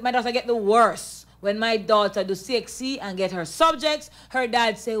 My daughter get the worst. When my daughter do sexy and get her subjects, her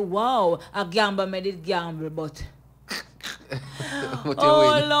dad say, wow, a gamble made it gamble, but...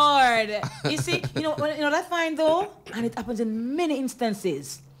 oh, Lord. You see, you know what I find, though? And it happens in many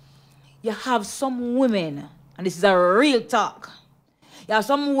instances. You have some women, and this is a real talk. You have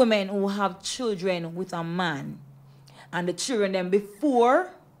some women who have children with a man. And the children them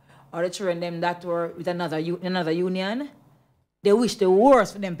before, or the children them that were with another union, they wish the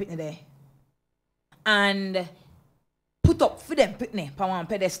worst for them pitney there. And put up for them pitney on one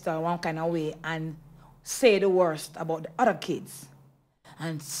pedestal, one kind of way, and say the worst about the other kids.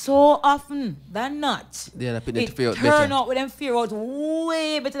 And so often than not, it turn out with them fear out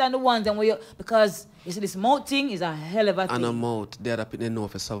way better than the ones that we, because you see this mouth thing is a hell of a thing. And a mouth, the other people know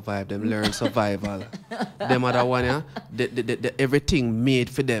if survive, them learn survival. Them other one, yeah, everything made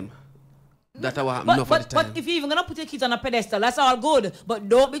for them. That's what happened for the time. But if you're even gonna put your kids on a pedestal, that's all good. But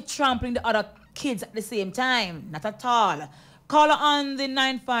don't be trampling the other kids at the same time. Not at all. Caller on the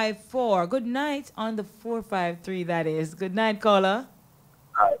 954. Good night on the 453, that is. Good night, caller.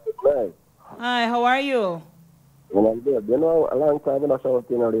 Hi, good night. Hi, how are you? Well, I'm good. You know, a long time in a show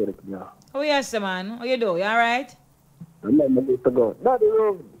in a lady. Oh, yes, man. How you do? You all right? I'm not ready to go. Daddy,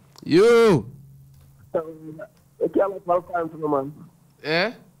 road. You. You can't look for time for me, man.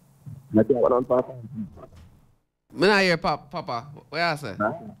 Yeah? I can't look for time. Me not hear Papa. What you say?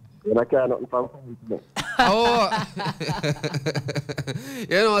 I can't look for time for me. Oh.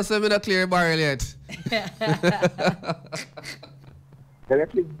 You know, so me not clear barrel yet. Can you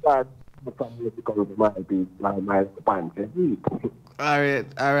please start the family to come to my pants?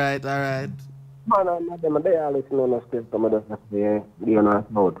 Alright. Man, I'm not them. They are listening to still. Some of them say, you know,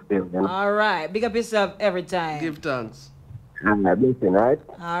 no, still. You know? All right. Big up yourself every time. Give thanks. And I'm listening, right?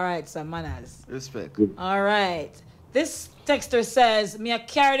 All right, some manners. Respect. All right. This texter says, me I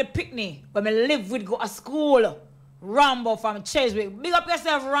carry the picnic, but me live with go to school. Rambo from Cheswick. Big up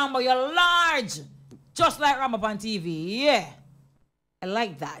yourself, Rambo. You're large. Just like Rambo on TV. Yeah. I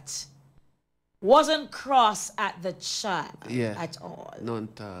like that. Wasn't cross at the child at all. None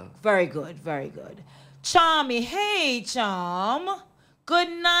at all. Very good, very good. Charmy, hey, Charm. Good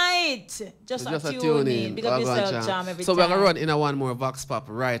night. Just a tune in. Big up yourself, Charm, every so time. we're going to run in a one more Vox Pop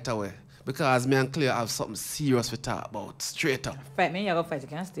right away. Because me and Cleo have something serious to talk about. Straight up. Fight me, you go fight. You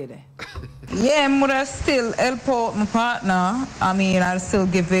can't stay there. Yeah, I'm gonna still help out my partner. I mean, I'll still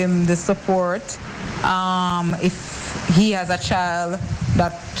give him the support. If he has a child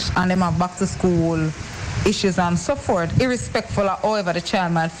and them have back to school issues and so forth, irrespectful of however the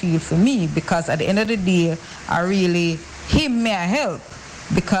child might feel for me, because at the end of the day, him may I help,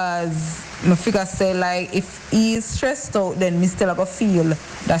 because my figure say like if he's stressed out, then me still gonna feel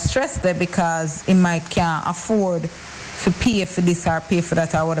that stress there, because he might can't afford to pay for this or pay for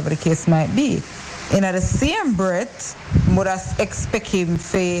that or whatever the case might be. In the same breath, would I expect him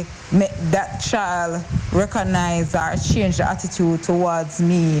to make that child recognize or change the attitude towards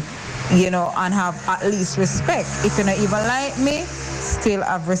me, you know, and have at least respect. If you don't even like me, still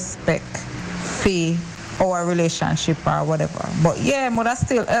have respect for our relationship or whatever. But yeah, would I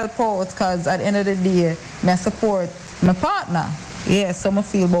still help out, because at the end of the day, I support my partner. Yeah, so I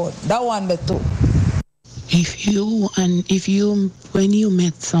feel about that one there too. When you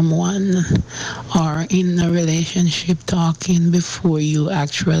met someone or in a relationship talking before you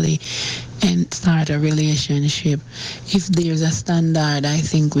actually start a relationship, if there's a standard, I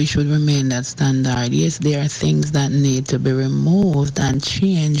think we should remain that standard. Yes, there are things that need to be removed and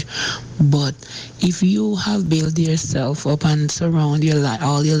changed, but if you have built yourself up and surround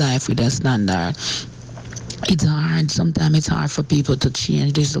all your life with a standard, it's hard. Sometimes it's hard for people to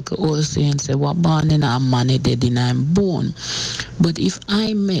change. This look old saying, say, what born in our money, dead in I'm born. But if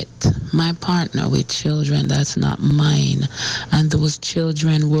I met my partner with children that's not mine, and those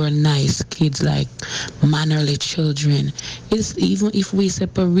children were nice kids, like mannerly children, it's even if we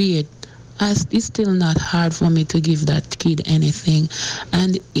separate, it's still not hard for me to give that kid anything.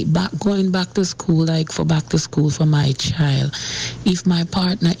 And going back to school, like for back to school for my child, if my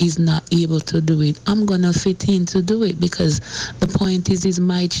partner is not able to do it, I'm gonna fit in to do it, because the point is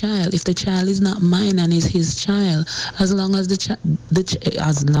my child. If the child is not mine and is his child, as long as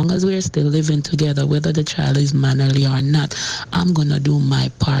as long as we're still living together, whether the child is mannerly or not, I'm gonna do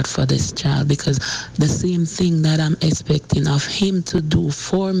my part for this child, because the same thing that I'm expecting of him to do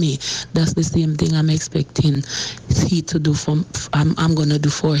for me, that's the same thing I'm expecting he to do I'm gonna do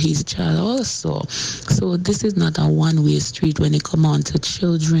for his child also. So this is not a one-way street when it comes on to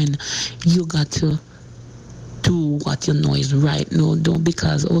children. You got to do what you know is right. No, don't,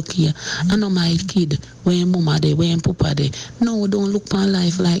 because okay, I know my kid, when mama there, when papa there. No, don't look on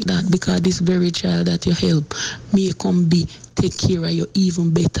life like that, because this very child that you help may come take care of you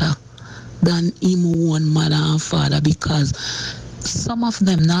even better than him one mother and father, because some of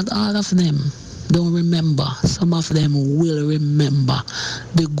them, not all of them, don't remember. Some of them will remember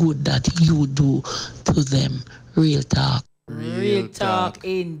the good that you do to them. Real talk. Real talk,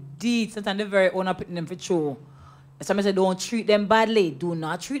 indeed. Sometimes they're very own up putting them for true. Somebody say don't treat them badly. Do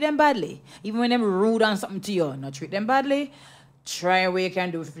not treat them badly. Even when them rude and something to you, not treat them badly. Try what you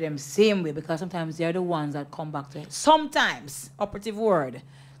can do for them same way, because sometimes they're the ones that come back to it. Sometimes, operative word.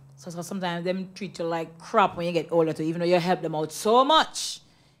 So sometimes them treat you like crap when you get older too, even though you help them out so much,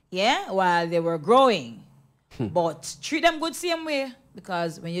 yeah, while they were growing. But treat them good same way,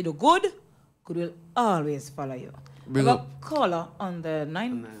 because when you do good, good will always follow you. We got caller on the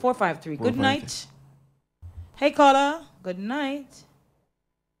 9453. Good night. Hey caller, good night.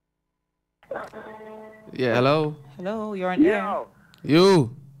 Yeah, hello. Hello, you're on air. You.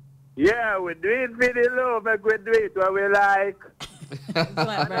 Yeah, we do it for the love, make we do it what we like.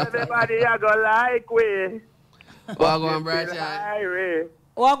 And everybody here go like we. What going, Brighty?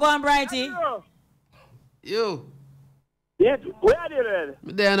 What going, Brighty? You. Yes, where are you then?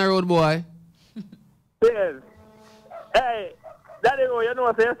 Me there on the road, boy. Yes. Hey, Daddy, you know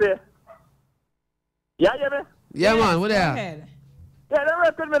what I say? Yeah, hear me? Yeah, man, what there? Yeah, the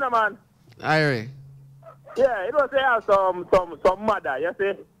rest of me, man. Irie. Yeah, it was there some mother, you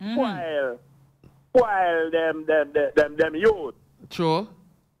see? While them youth. True.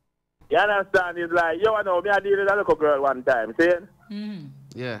 You understand? It's like, you know, me I deal with a little girl one time, see?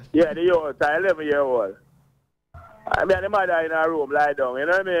 Yeah. Yeah, the youth, 11-year-old. I mean, the mother in her room lie down, you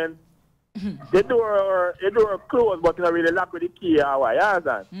know what I mean? the door closed, but you know, really lock with the key or what, you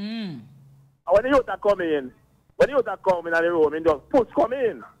understand? And when the youth are coming in, in the room, he just push come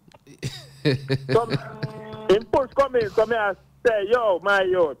in. So, he push come in, so me I say, yo, my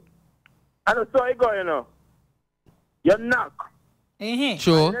youth. And so he go, you know. You knock.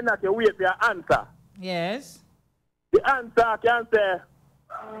 Sure. And then knock, you wait for your answer. Yes. The answer can say,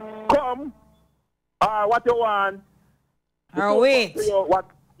 come, or what you want. Or wait.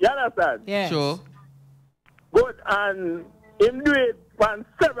 You understand? Yes. Sure. Good, and him do it on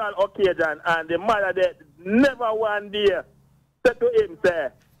several occasions, and the mother that never one day said to him, say,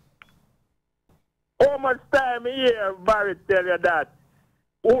 how much time a year Barry tell you that?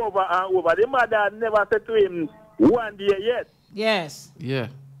 Over and over. The mother never said to him one day yet. Yes. Yeah.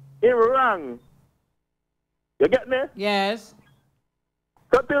 He wrong. You get me? Yes.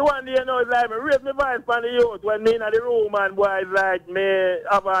 So till one day, you know, it's like, me raise my voice from the youth when me in the room and boy, it's like, me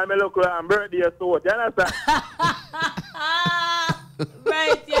have on my look and birthday suit. You understand?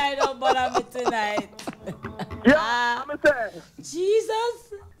 Right, yeah, don't bother me tonight. Yeah, me say.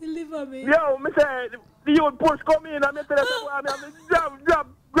 Jesus, deliver me. Yo, me say, the youth push come in and me tell them,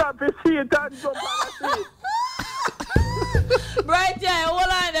 grab the seat and jump on the seat. Bright eye, hold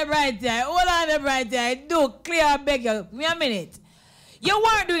on the bright eye. Hold on the bright eye. Do clear, I beg you. Give me a minute. You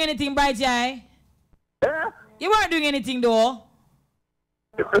weren't doing anything, bright eye. Yeah? You weren't doing anything, though.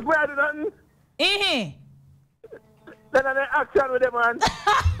 If we had nothing, then I action with them, man.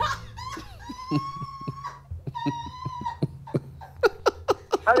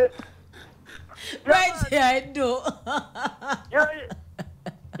 Right eye, do.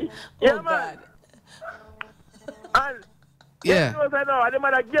 Yeah, man. And yeah. You know, no, the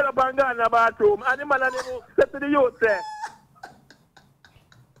man get up and go in the bathroom, and the man said to the youth there.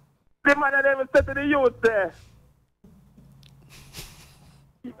 The man said to the youth there.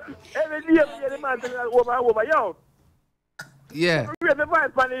 Every day, the man said over and over, yo. Yeah. You have the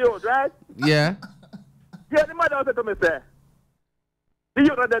voice from the youth, right? Yeah. Yeah, the man said to me, say, the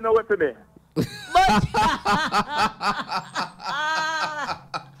youth don't know what to me.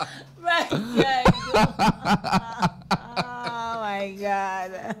 Right, yeah. Oh my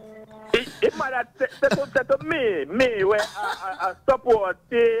God. It might have said to me, where I support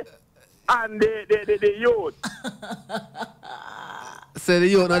and the youth. Say the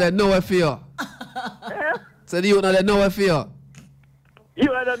youth not nowhere for you. Say the youth not nowhere for you. You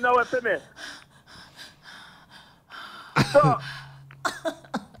don't know what for me. So,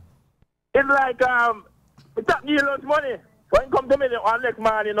 it's like, we take you lunch money. When you come to me on next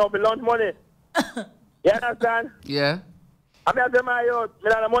man, you know, for lunch money. You understand? Yeah. I mean, I say, my youth, I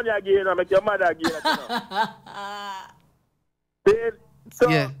have the money again, I make your mother again, you know. See? So,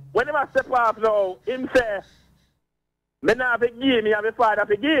 when he step off now, him say, me not have a game, me have a father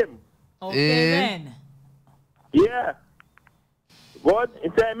for game. Okay, then. Yeah. But he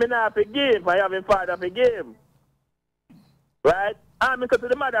say, me not have a game, I have a father for game. Right? And because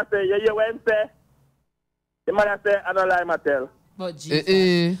the mother say, you hear what him say? The mother say, I don't lie, Mattel. But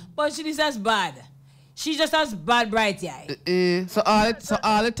Jesus. But she is as bad. She just as bad, bright eye. So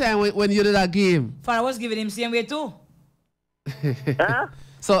all the time when you did that game. Father was giving him same way too. Huh?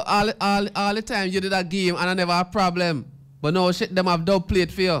 So all the time you did that game and I never have problem. But no shit them have dub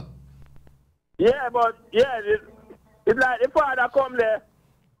plate for you. Yeah, but yeah, it's like the father come there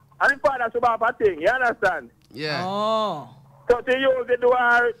and the father should have a thing, you understand? Yeah. Oh. So to use it to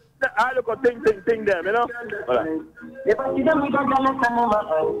I look at thing them, you know?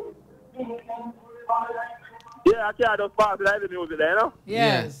 Yeah, I can't just pass the music there, you know?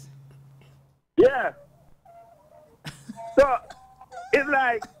 Yes. Yeah. So, it's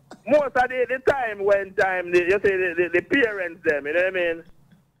like, most of the time when you say the parents them, you know what I mean?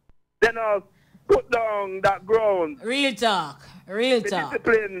 Then I'll put down that ground. Real talk. Real talk.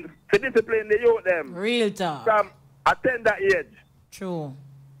 To discipline the youth them. Real talk. From a tender age. True.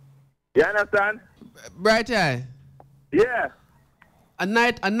 You understand? Bright eye. Yeah. A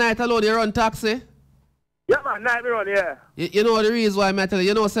night alone you run taxi? Yeah, man, night me run, yeah. You know the reason why I tell you.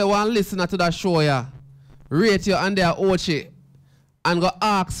 You know, say one listener to that show, yeah, rate you and their Ochi and go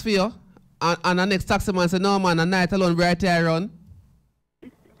ask for you. And the next taxi man say, no man, a night alone right here run.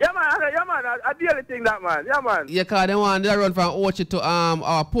 Yeah, man, I daily think that, man. Yeah, man. Yeah, because they want to run from Ochi to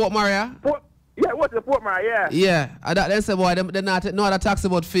Port Maria. Yeah, what's the Port Maria, yeah. Yeah, and that they say, boy, they not take no other taxi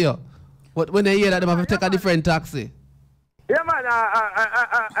but fear. But when they hear that, they have to take a different taxi. Yeah, man,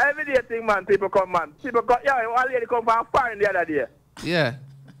 every day thing, man, people come, man. People come, yeah, one lady come from foreign the other day. Yeah.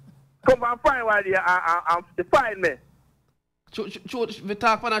 Come from foreign one day and they find me. We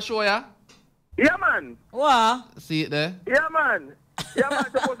talk on a show, yeah? Yeah, man. What? See it there? Yeah, man. Yeah, man,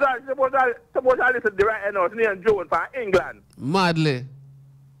 suppose I listen to the right now, named Joan from England. Madly.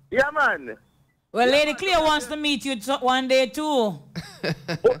 Yeah, man. Well, Lady Cleo wants to meet you one day, too. Hey,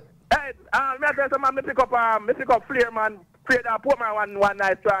 me tell you, man, me pick up Flair, man. Flair that Port man one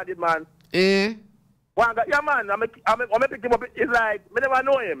night stranded, man. Eh? One guy, yeah, man. I'm pick him up. It's like, me never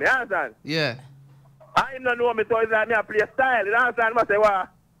know him, you understand? Yeah. I him not know me, so it's like me I play style, you understand? I say, what?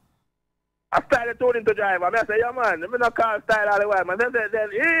 I style told him to drive. I say, yeah, man. Me not call style all the while, man. Then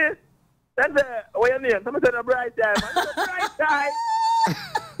what your name? Somebody say, the bright time, man. The bright time.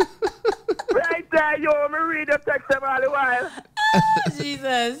 Bright time, yo, me read the text them all the while.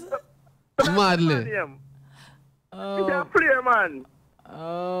 Jesus. Madly. Oh. He's a Flair, man.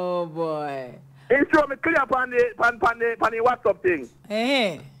 Oh, boy. He show me clear on the WhatsApp thing.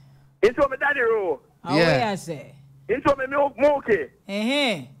 Hey. He show me Daddy Row. How yeah. I say? He show me Mookie.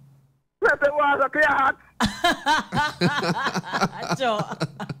 Hey. I say, what's a clear hat?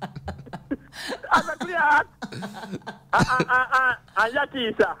 As a clear hat. And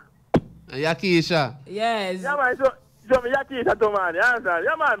Yakisha. Yakisha. Yes. Yeah, man. Show me Yakisha too, man. You understand?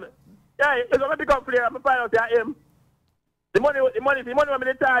 Yeah, man. Yeah, he's going to pick up Flair. I'm going to find out that him. The money when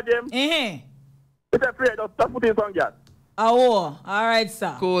they charge him. It's a Flair. Just put in some gas. Oh, all right,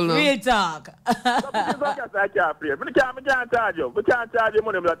 sir. Cool, no? Real talk. Just put in some gas, I can't Flair. We can't charge you. We can't charge you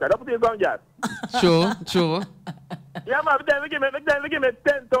money like that. Just put in some gas. Sure. Yeah, man. Then we give me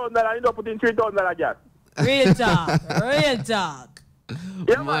 $10,000. You don't put in $3,000 gas. Real talk.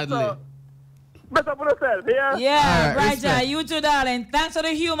 Yeah, man. So, better for yourself, yeah? Yeah, right, you too, darling. Thanks for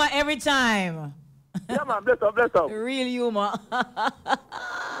the humor every time. Yeah, man, bless up. Real humor.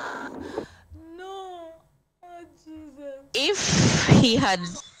 If he had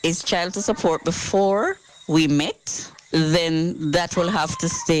his child to support before we met, then that will have to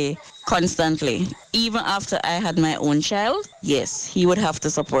stay constantly. Even after I had my own child, yes, he would have to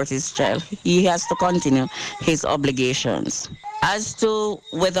support his child. He has to continue his obligations. As to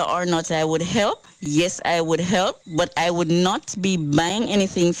whether or not I would help, yes, I would help, but I would not be buying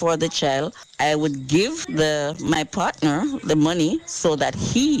anything for the child. I would give my partner the money so that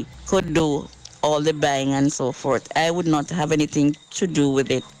he could do all the buying and so forth. I would not have anything to do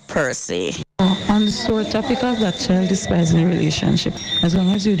with it per se. On the sore topic of that child despising relationship, as long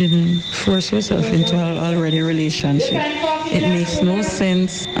as you didn't force yourself into an already relationship, it makes no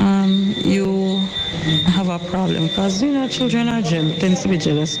sense you have a problem, because children are tends to be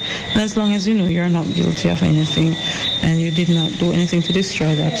jealous, and as long as you're not guilty of anything and you did not do anything to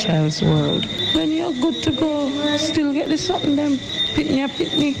destroy that child's world, then you're good to go. Still get this something them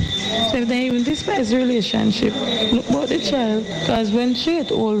pitney. So if they even despise the relationship, look about the child, because when she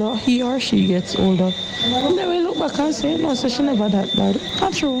gets older, he or she gets older, they will look back and say, no, so she never that bad.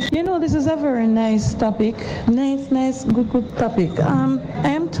 Not true. This is a very nice topic. Nice, good topic. I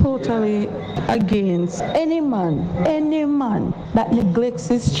am totally against any man that neglects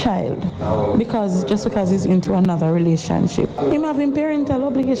his child because he's into another relationship. Him having parental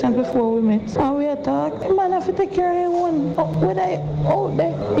obligations before we met. And we talk, man have to take care of him one. Whether out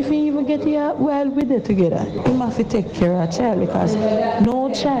there, if he even get here while we're there together, him have to take care of a child, because no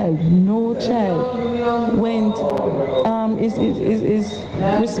child went is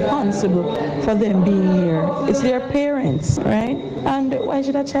responsible for them being here. It's their parents, right? And why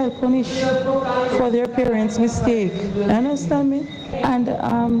should a child punish for their parents' mistake? Understand me? And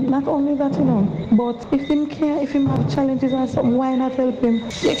not only that, but if him have challenges or something, why not help him?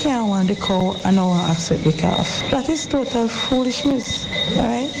 You can't want the cow and now accept the calf. That is total foolishness,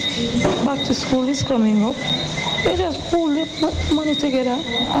 right? Back to school is coming up. They just pull the money together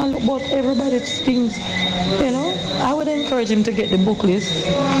and look about everybody's things, I would encourage him to get the book list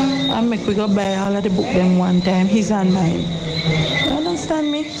and make we go buy all of the book them one time, his and mine. You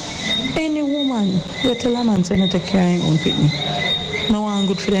understand me? Any woman, you tell a man to not take care of his own pitney. No one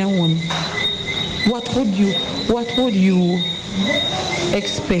good for them one. what would you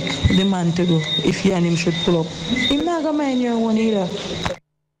expect the man to do if you and him should pull up? Him not gonna mind your one either.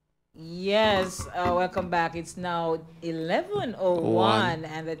 Yes, welcome back. It's now 11:01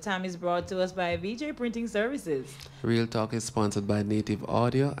 and the time is brought to us by VJ Printing Services. Real Talk is sponsored by Native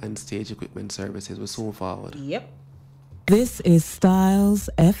Audio and Stage Equipment Services. We're soon forward. Yep. This is Styles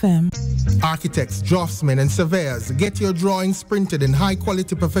FM. Architects, draftsmen, and surveyors, get your drawings printed in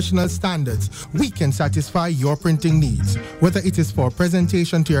high-quality professional standards. We can satisfy your printing needs. Whether it is for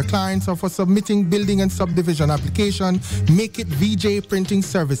presentation to your clients or for submitting building and subdivision application, make it VJ Printing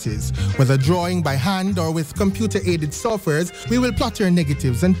Services. Whether drawing by hand or with computer-aided softwares, we will plot your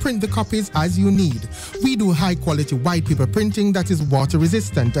negatives and print the copies as you need. We do high-quality white paper printing that is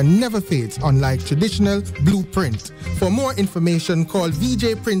water-resistant and never fades, unlike traditional blueprint. For more information, call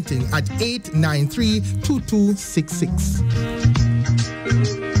VJ Printing at 893-2266.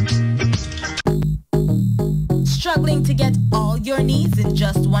 Struggling to get all your needs in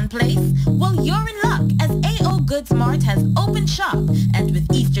just one place? Well, you're in luck, as AO Goods Mart has opened shop. And with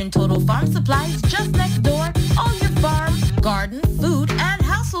Eastern Total Farm Supplies just next door, all your farm, garden, food, and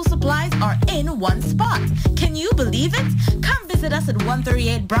household supplies are in one spot. Can you believe it? Come visit us at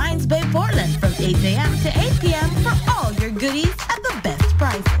 138 Bryans Bay, Portland from 8 a.m. to 8 p.m. for all your goodies at the best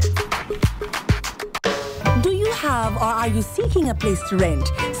prices. Do you have or are you seeking a place to rent,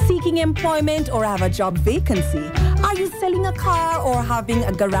 seeking employment or have a job vacancy? Are you selling a car or having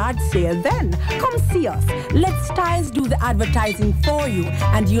a garage sale? Then come see us. Let Styles do the advertising for you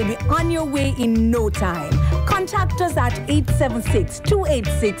and you'll be on your way in no time. Contact us at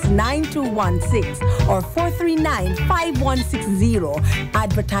 876-286-9216 or 439-5160.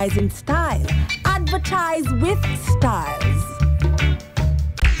 Advertising Style. Advertise with Styles.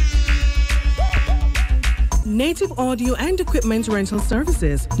 Native Audio and Equipment Rental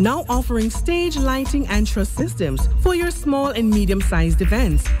Services, now offering stage lighting and truss systems for your small and medium-sized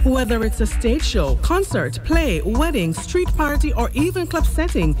events. Whether it's a stage show, concert, play, wedding, street party, or even club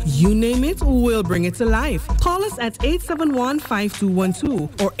setting, you name it, we'll bring it to life. Call us at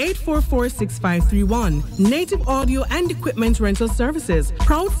 871-5212 or 844-6531. Native Audio and Equipment Rental Services,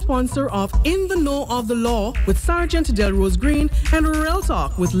 proud sponsor of In the Know of the Law with Sergeant Delrose Green and Real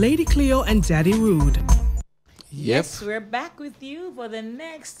Talk with Lady Cleo and Daddy Rude. Yes, we're back with you for the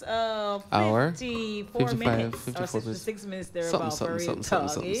next hour, 54 minutes, 54 or 66 minutes there something, about for real something, talk.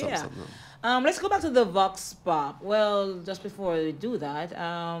 something. Let's go back to the Vox Pop. Well, just before we do that,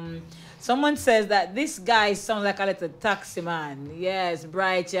 someone says that this guy sounds like a little taxi man. Yes,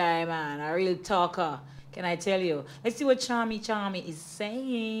 bright eye man, a real talker. Can I tell you? Let's see what Charmy is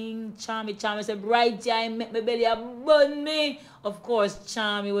saying. Charmy said, bright eye make my belly a bun me. Of course,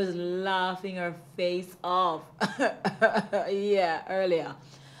 Charmy was laughing her face off. Yeah, earlier.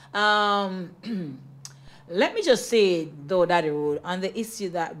 Let me just say, though, Daddy Rude, on the issue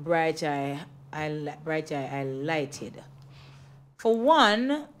that bright eye I lighted. For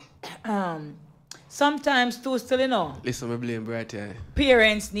one, sometimes too still, you know. Listen, I blame bright eye.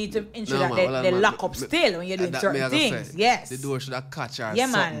 Parents need to ensure that they lock up still when you're doing certain things. Yes. The door should have catch her. Yeah,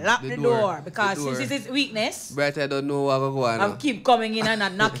 man, lock the door. Because since it's his weakness, bright eye don't know what go on. I'll keep coming in and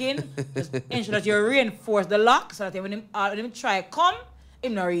not knocking. Just ensure that you reinforce the lock so that when him try come,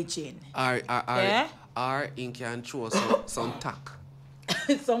 him not reach in. Or in can throw some tack.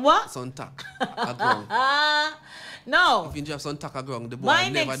 Some what? Some tack. A ground. No. If you have some tack a ground, the boy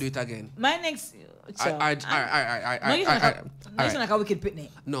never do it again. My next... Alright. No, you sound like a wicked pitney.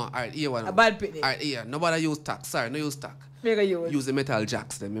 No, alright, here one. A bad pitney. Alright, here. Nobody use tack. Sorry, no use tack. Use the metal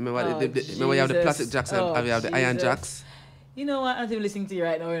jacks then. Remember, remember you have the plastic jacks and you have the iron jacks? You know what? I'm not even listening to you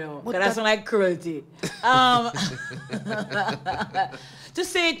right now, you know. Because that sounds like cruelty. To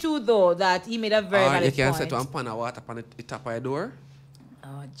say too, though, that he made a very valid point. You can set one pan of water on the top of your door.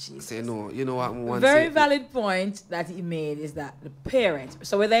 Oh, Jesus. Say no. You know what? Very valid point that he made is that the parent,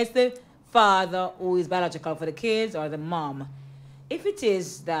 so whether it's the father who is biological for the kids or the mom, if it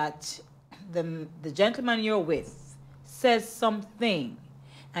is that the gentleman you're with says something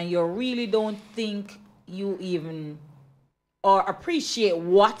and you really don't think you even or appreciate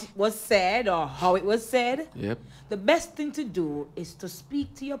what was said or how it was said, the best thing to do is to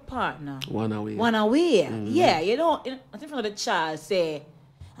speak to your partner. One away. Mm-hmm. Yeah, you know, I think from the child say,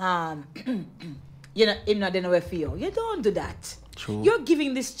 you know, him not know for you. You don't do that. True. You're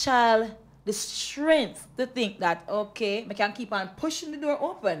giving this child the strength to think that, okay, I can keep on pushing the door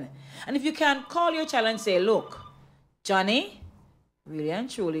open. And if you can call your child and say, look, Johnny, really and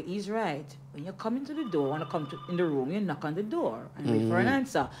truly, he's right. When you come into the door, want to come in the room, you knock on the door and wait for an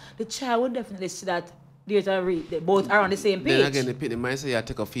answer. The child would definitely see that they both are on the same page. Then again, the might say you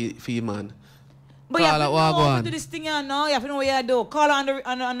take a fee man. But you have to know how to do this thing, you know. You have to know what you do. Call on the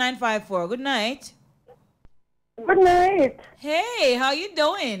 954. Good night. Good night. Hey, how you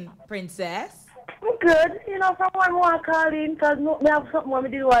doing, princess? I'm good. You know, someone want to call in because we have something I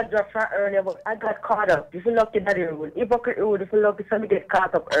did want to drop from earlier, but I got caught up. If you lucky, that rude. Hypocrite rude. If you lucky, so me get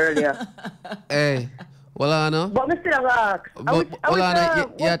caught up earlier. Hey, well, I know. But me still have ask.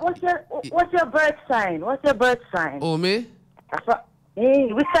 What's your birth sign? What's your birth sign? Oh, me?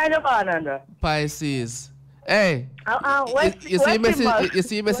 Hey, which sign of honor? Pisces. Hey, you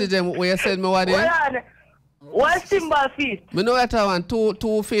see message them where you send me what there? What symbol feet? Me know what I want,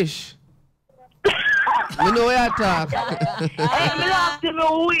 two fish. Me know where you talk. Hey, me last me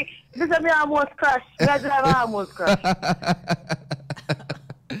weak. This is me almost crash. Me drive almost crash.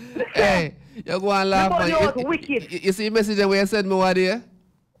 Hey, you go and laugh. You see message them where you send me what there?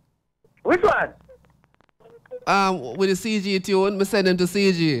 Which one? With the CG tune, me send them to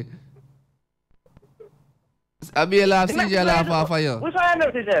CG. I be a laugh, CG a laugh off of you. Which one I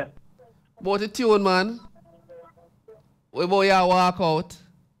message there? About the tune, man. We both you walk out.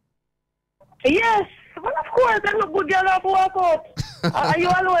 Yes, but of course, I look good girl off walk out. Are you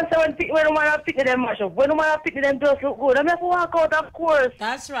alone when the man have picked them mash up? When the man have picked them just look good. I have to walk out, of course.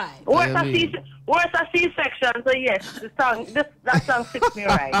 That's right. Worse a C-section, so yes, that song fits me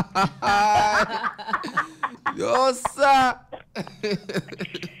right. Yo, sir.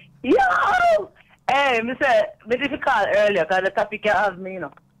 Yo! Hey, me did call earlier because the topic you have me, you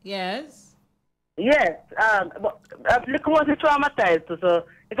know. Yes. Yes, but look what you traumatized too, so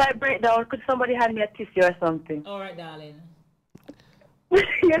if I break down, could somebody hand me a tissue or something? All right, darling.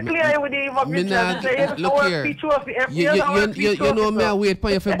 You're clear with the look here. You know me I wait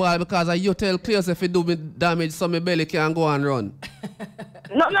for you for ball because you tell Cleo if you do me damage so my belly can go and run.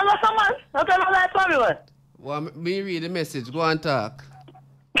 No, someone. Not that for me, what? Well, me read the message. Go and talk.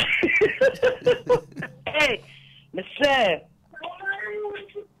 Hey, Mister.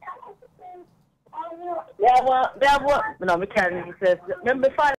 They have one. No, we can't even say. My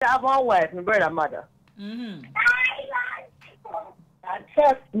father have one wife, my brother, mother. And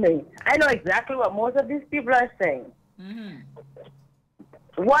trust me, I know exactly what most of these people are saying.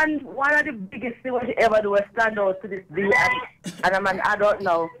 One of the biggest things what you ever do is stand out to this day, and I'm an adult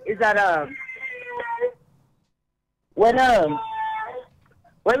now, is that when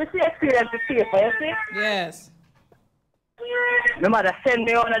we see experience to pay for, you see? Yes. My mother sent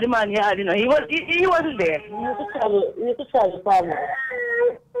me on the man yard, you know. He wasn't there. He used to travel farmer.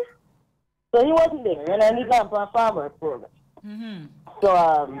 So he wasn't there, and I need to for a farmer program. So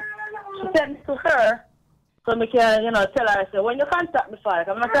she sent me to her, so I can, you know, tell her, I said, when you contact me,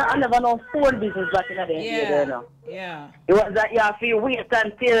 father, I never know phone business back in the day, you know. Yeah. It was that you have to wait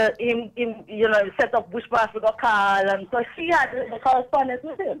until him you know, set up which part we go call, and so she had the correspondence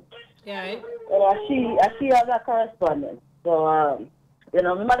with him. Yeah, right. She has that correspondence. So, you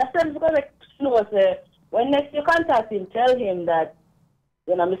know, my mother said because she knows when next you contact him, tell him that,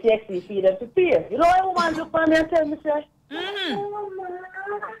 you know, Mr. X feed them to pay. You know, a woman look for me and tell me, sir.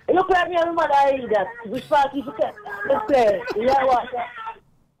 It look like me and my mother I that. Which part you get? Let's say, you know what?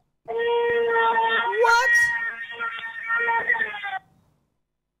 What?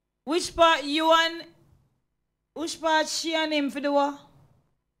 Which part you and which part she and him for the war?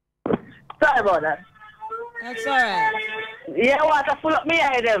 Sorry about that. That's alright. Yeah, what to full up me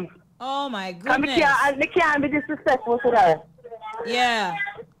eye them. Oh my goodness. They can't be disrespectful to her. Yeah.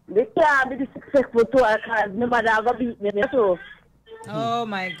 They can't be disrespectful to her because my mother have beat me too. Oh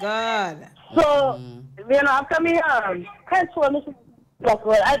my God. So, you know, after me control Mrs.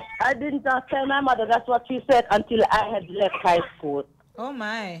 Blackwell, I didn't tell my mother that's what she said until I had left high school. Oh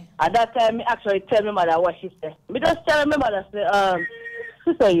my. At that time, me actually tell my mother what she said. Me just tell my mother,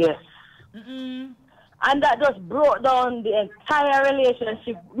 she said yes. And that just broke down the entire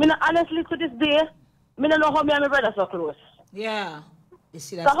relationship. Honestly, to this day, I don't know how me and my brother so close. Yeah. You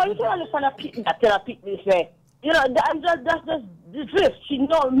see that? So how you can only find a pick that tell a pick this way? You know, that's just the drift. She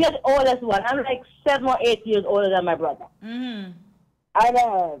know me the oldest one. I'm like 7 or 8 years older than my brother. And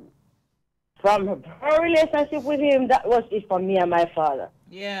from her relationship with him, that was it for me and my father.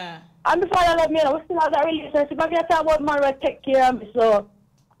 Yeah. And my father loved me, and we still have that relationship. I can talk about man will take care of me, so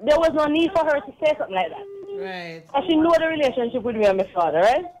there was no need for her to say something like that. Right. And she knew the relationship with me and my father,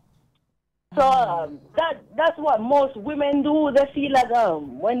 right? So that's what most women do. They feel like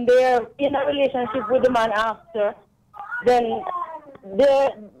when they're in a relationship with the man after, then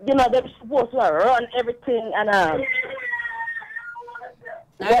they're supposed to run everything, and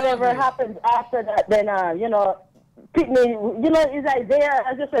whatever happens after that, then pick me. You know, it's like they're,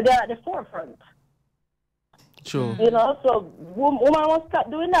 as I said, they're at the forefront. True. You know, so woman must start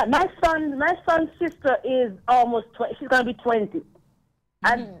doing that. My son's sister is almost 20. She's gonna be 20,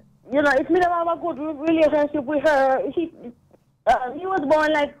 and you know, if me don't have a good relationship with her, he was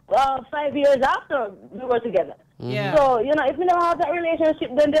born like 5 years after we were together. Yeah. So, you know, if we don't have that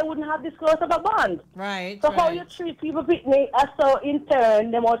relationship, then they wouldn't have this close of a bond. Right. So how you treat people, Pitney, so in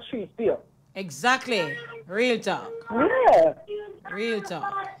turn, they must treat you. Exactly. Real talk. Yeah. Real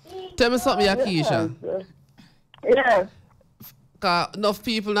talk. Tell me something, Yakisha. Yeah. Because enough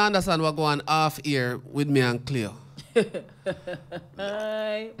people don't understand what going off here with me and Cleo. This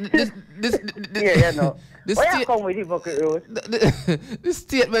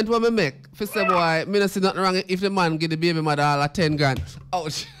statement what me make, for say boy, me not see nothing wrong if the man give the baby mother all 10 grand.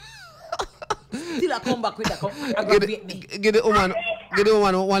 Ouch. Till I come back with that. Give the woman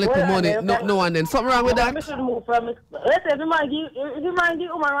one little money. No one then. Something wrong with that? Let's say if the man give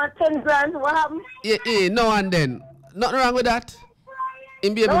woman 10 grand, what happens? Yeah, no one then. Nothing wrong with that.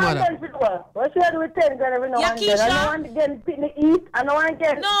 In baby mother. What you do with 10 grand every now and then? I don't want to get Pitney eat. I don't want to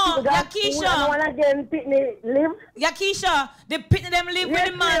get Yakisha. I don't want to get Pitney live. Yakisha, the Pitney them live with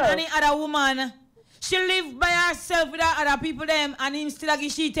the man and the other woman. She live by herself with other people them and him still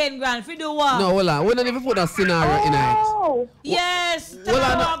give she 10 grand. For do what? No, hold on. We don't even put that scenario in it. Yes. He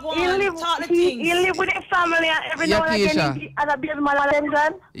live with his family and every now and again he other baby mother 10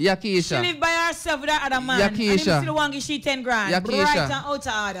 grand. Yakisha. She live by herself with that other man. Yakisha. And him still want give she 10 grand. Yakisha. Right and out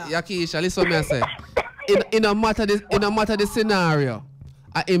of order. Yakisha, listen what me I say. In a matter the scenario,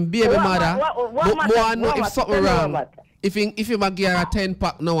 in baby mother, more know if something wrong. If you might give her a 10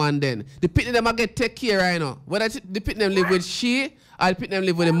 pack now and then, the Pitney them get take care right now. Whether the Pitney them live with she or the Pitney them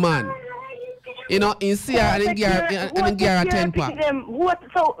live with the man. You know, in see her and then give her a 10 pack.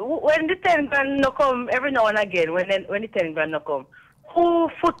 So when the 10 grand no come every now and again, when the 10 grand no come, who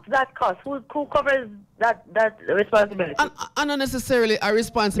foots that cost? Who covers that responsibility? And not necessarily a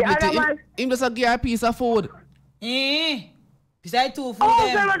responsibility. Him just give her a piece of food. Besides two food. Oh,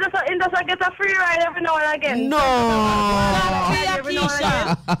 so he doesn't get a free ride every now and again. No. Exactly,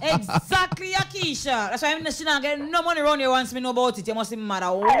 Yakisha. Exactly, Yakisha. That's why I'm not getting no money around here once me know about it. You must be mad.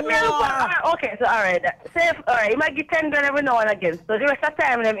 Okay, so alright. Say, alright, he might get 10 grand every now and again. So the rest of the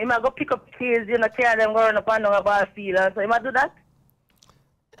time, he might go pick up kids, you know, tear them, go run up and down a ball field. So he might do that?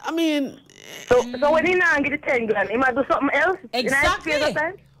 I mean... So when he not get the 10 grand, he might do something else? Exactly.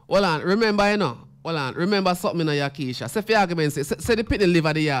 Hold on, remember, you know. Hold on, remember something in Yakisha. Say for argument, say the Pitney live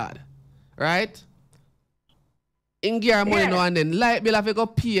at the yard. Right? In gear money now and then. Light bill have to go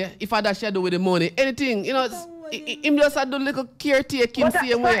pay if I dash do with the money. Anything, you know, him just do little caretaking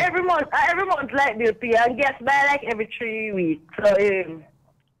same way. Every month light bill pay and gas by like every 3 weeks. So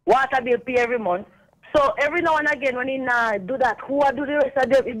water bill pay every month. So every now and again when he do that, who do the rest of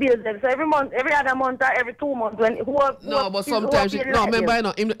the bills them? So every month, every other month or every 2 months when but sometimes remember you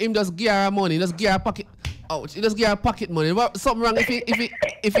know, him just give her money, he just give her pocket. Ouch, he just give her pocket money. Something wrong if he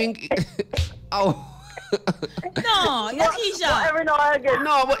oh. No, Yakisha. Every now and again.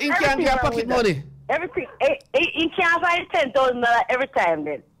 No, but he can't give her pocket money. Everything he can't find $10,000 every time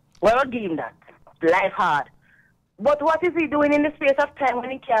then. Well, I'll give him that. Life hard. But what is he doing in the space of time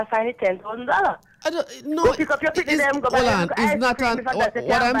when he can't find the $10,000? No, go pick up your picture them, go buy them, it's not an,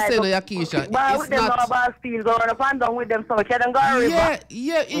 what I'm saying, Yakisha, it's not... Go run up and down with them, so we can go river.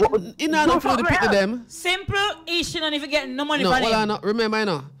 Yeah, it not enough for the picture them. Simple issue, and if you get no money for him. No, remember, you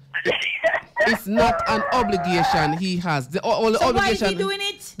know, it's not an obligation he has. The only so obligation, why is he doing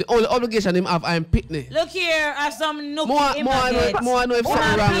it? The only obligation him have, I'm Pitney. Look here, I have some nookie in my head. More know if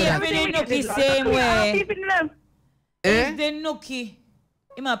something wrong with that. The nookie same way. Eh? The nookie.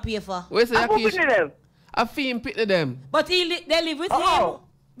 He might pay for. Where's the Yakisha? I feel him Pitney them. But they live with him.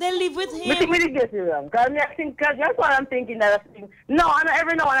 They live with him. I think get you wrong. Because that's what I'm thinking. No,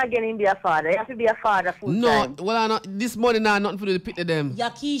 every now and again he be a father. You have to be a father full time. No, well, this money now nothing for the Pitney them.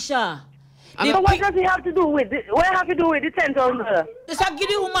 Yakisha. So what does he have to do with it? What have to do with the $10,000? Just give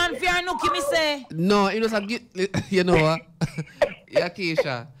the woman for her nookie, me say. No, he just get, you know what?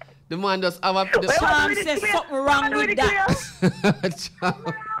 Yakisha. The man just have a... Charm says something wrong with that.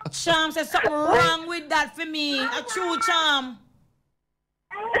 Charm says something wrong with that for me. A true charm.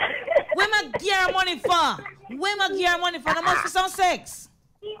 Where my gear money for? Where my gear money for? That must be some sex.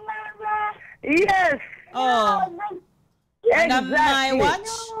 Yes. Oh. Exactly. Under my watch,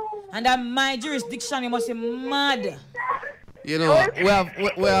 under my jurisdiction, you must be mad. You know, we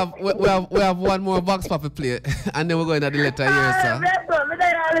have one more box pop to play, and then we're going to the letter here, sir. All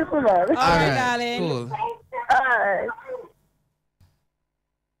right, darling. Cool.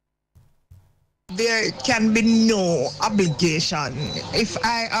 There can be no obligation. If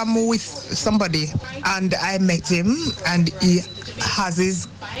I am with somebody and I met him and he has his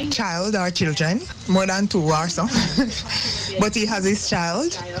child or children, more than 2 or so, but he has his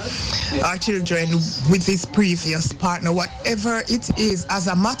child or children with his previous partner, whatever it is, as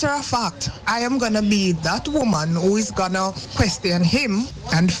a matter of fact, I am going to be that woman who is going to question him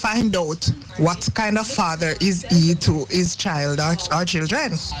and find out what kind of father is he to his child or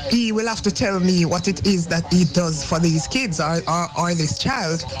children. He will have to tell me what it is that he does for these kids or this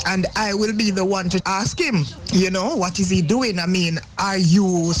child, and I will be the one to ask him, what is he doing? I mean, are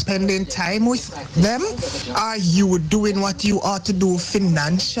you spending time with them? Are you doing what you ought to do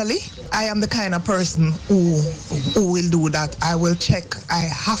financially? I am the kind of person who will do that. I will check. I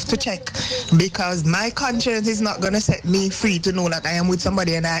have to check, because my conscience is not going to set me free to know that I am with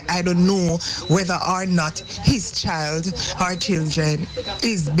somebody and I don't know whether or not his child or children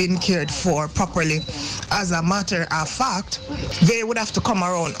is being cared for properly. As a matter of fact, they would have to come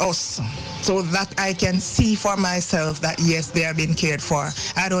around us so that I can see for myself that yes, they are being cared for.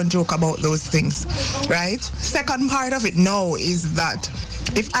 I don't joke about those things, right? Second part of it now is that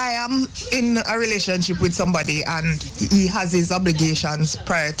if I am in a relationship with somebody and he has his obligations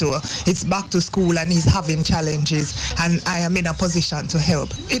prior to it's back to school and he's having challenges and I am in a position to help,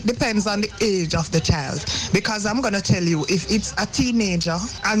 it depends on the age of the child. Because I'm going to tell you, if it's a teenager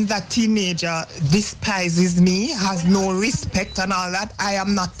and that teenager despises me, has no respect and all that, I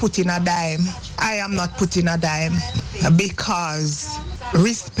am not putting a dime. I am not putting a dime, because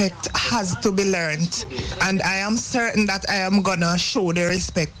respect has to be learned, and I am certain that I am gonna show the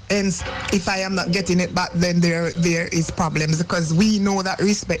respect. Hence, if I am not getting it back, then there is problems, because we know that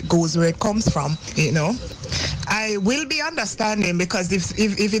respect goes where it comes from. I will be understanding, because if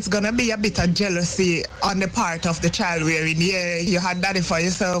it's gonna be a bit of jealousy on the part of the child, wherein you had daddy for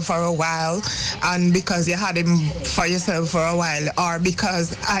yourself for a while, and because you had him for yourself for a while, or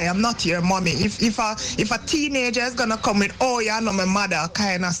because I am not your mommy. If a teenager is gonna come with, oh, you're not my mother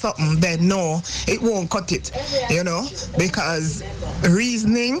kind of something, then no, it won't cut it, because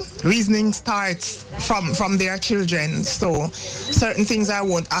reasoning starts from their children. So certain things I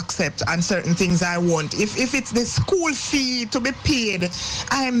won't accept and certain things I won't. If it's the school fee to be paid,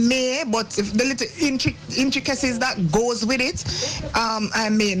 I may, but if the little intricacies that goes with it, I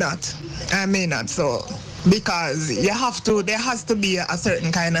may not. So because there has to be a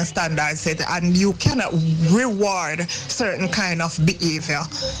certain kind of standard set, and you cannot reward certain kind of behavior.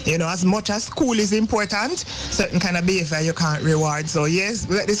 As much as school is important, certain kind of behavior you can't reward. So yes,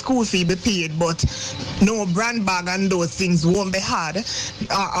 let the school fee be paid, but no brand bag and those things won't be had,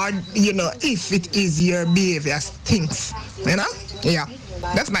 or if it is your behavior things. Yeah,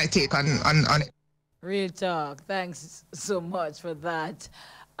 that's my take on it. Real talk. Thanks so much for that.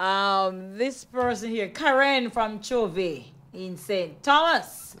 This person here, Karen from Chove in St.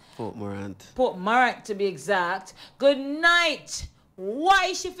 Thomas. Port Morant to be exact. Good night.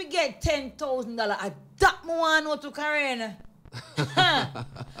 Why she forget $10,000? I that one to Karen.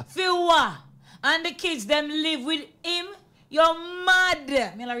 Feel what? And the kids them live with him. You're mad.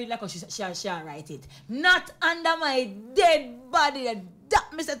 Me I read like how she write it. Not under my dead body. That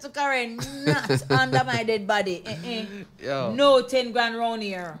Mr. Karen, not under my dead body. Yo. No 10 grand round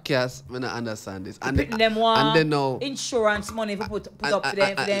here. Yes, I don't understand this. And them and they know insurance money if you put up for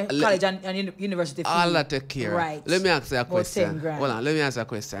them college and university fee. All that take care. Right. Let me ask you a question. Hold on, let me ask you a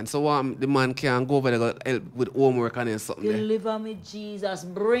question. So the man can go over there and help with homework and something there? Deliver me, Jesus.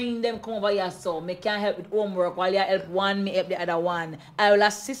 Bring them come over here, so me can help with homework while you help one, me help the other one. I will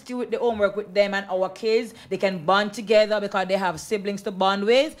assist you with the homework with them and our kids. They can bond together because they have siblings to bond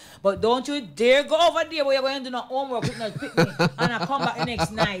with. But don't you dare go over there where you're going to do no homework with no picnic and I come back the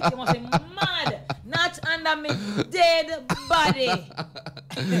next night. You must be mad. Not under me dead body.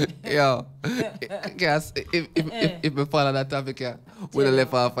 Yo, guys, if we follow that topic, we'll have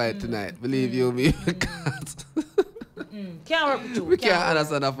left our fight tonight. Believe you me. Can't work with you. We can't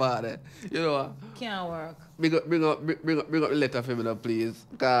understand that father. You know what? Can't work. Bring up the letter for me, please.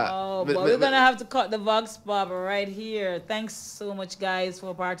 But we're gonna have to cut the Vox Pop right here. Thanks so much, guys,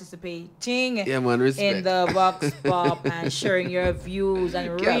 for participating in the Vox Pop and sharing your views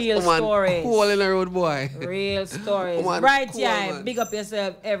and real stories. Cool in the road, boy. Real stories. Bright Yai, big up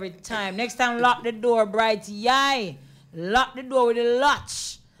yourself every time. Next time, lock the door, Bright Yai. Lock the door with a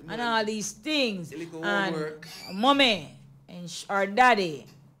latch and all these things. And mommy or daddy,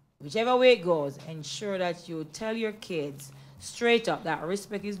 whichever way it goes, ensure that you tell your kids straight up that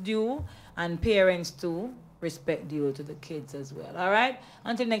respect is due, and parents too, respect due to the kids as well. All right?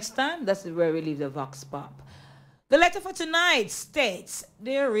 Until next time, that's where we leave the Vox Pop. The letter for tonight states,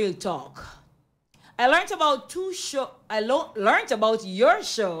 dear Real Talk, I learned about learned about your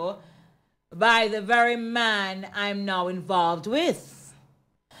show by the very man I'm now involved with.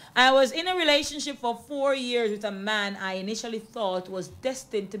 I was in a relationship for 4 years with a man I initially thought was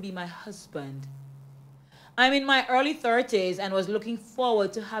destined to be my husband. I'm in my early 30s and was looking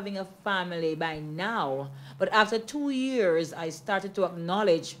forward to having a family by now. But after 2 years, I started to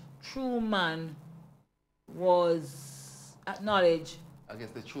acknowledge true man was acknowledge. I guess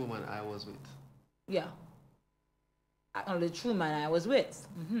the true man I was with. Yeah. The true man I was with.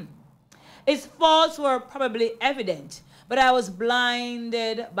 His faults were probably evident, but I was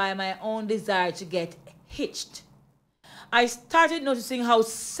blinded by my own desire to get hitched. I started noticing how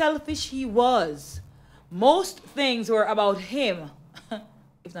selfish he was. Most things were about him,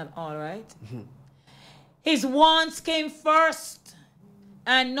 if not all, right? His wants came first,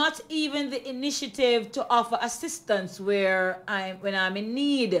 and not even the initiative to offer assistance when I'm in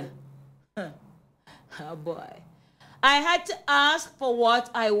need. Oh boy. I had to ask for what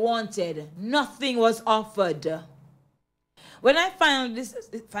I wanted. Nothing was offered. When I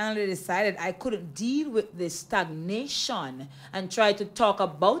finally decided I couldn't deal with this stagnation and tried to talk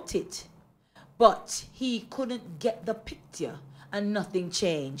about it, but he couldn't get the picture and nothing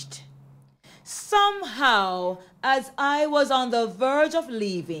changed. Somehow, as I was on the verge of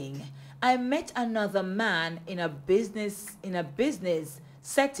leaving, I met another man in a business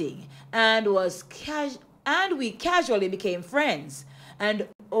setting and we casually became friends. And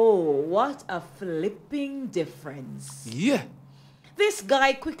oh, what a flipping difference. Yeah. This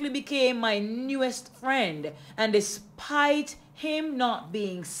guy quickly became my newest friend, and despite him not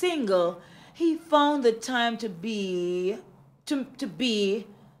being single, he found the time to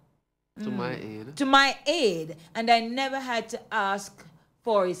my aid, and I never had to ask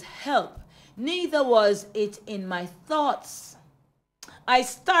for his help. Neither was it in my thoughts. I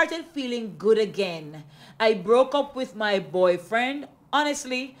started feeling good again. I broke up with my boyfriend.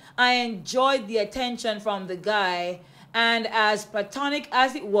 Honestly, I enjoyed the attention from the guy, and as platonic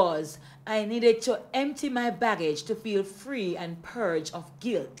as it was, I needed to empty my baggage to feel free and purge of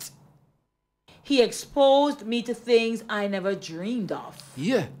guilt. He exposed me to things I never dreamed of.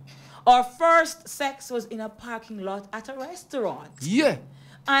 Yeah. Our first sex was in a parking lot at a restaurant. Yeah.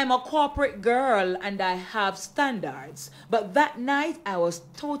 I'm a corporate girl and I have standards, but that night I was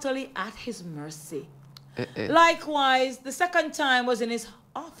totally at his mercy. Likewise, the second time was in his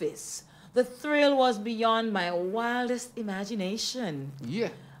office. The thrill was beyond my wildest imagination. Yeah.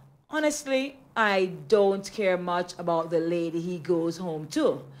 Honestly, I don't care much about the lady he goes home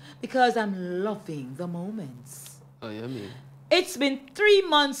to because I'm loving the moments. Oh, yeah, me. It's been 3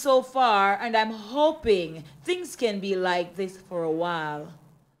 months so far, and I'm hoping things can be like this for a while.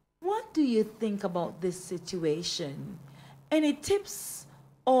 What do you think about this situation? Any tips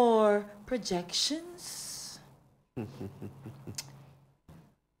or projections?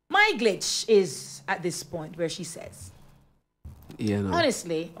 My glitch is at this point where she says, yeah, no.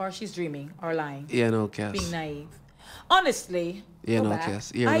 Honestly, or she's dreaming or lying. Yeah, no, Cass. Being naive. Honestly, yeah, no,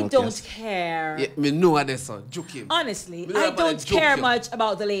 Cass. Yeah, I no, don't Cass. care. Yeah, me know what that's on. Joke him. Honestly, I don't care much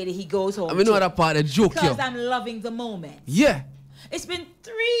about the lady he goes home I mean, know to. what part of joke Because I'm loving the moment. Yeah. It's been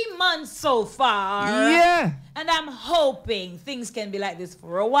 3 months so far. Yeah. And I'm hoping things can be like this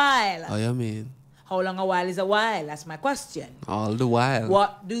for a while. Oh, you mean? How long a while is a while? That's my question. All the while.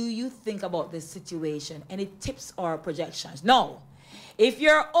 What do you think about this situation? Any tips or projections? No. If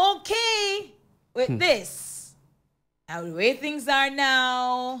you're okay with this, now the way things are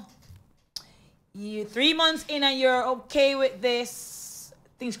now, you 3 months in and you're okay with this,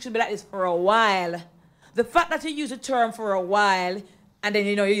 things should be like this for a while. The fact that you use the term for a while and then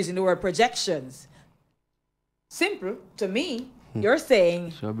you're using the word projections, simple to me. You're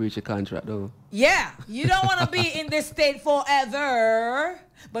saying, she'll breach a contract though. Yeah, you don't want to be in this state forever,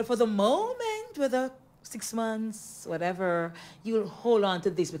 but for the moment, whether 6 months, whatever, you'll hold on to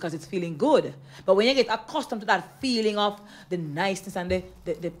this because it's feeling good. But when you get accustomed to that feeling of the niceness and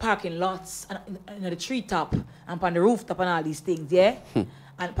the parking lots and the treetop and on the rooftop and all these things, yeah?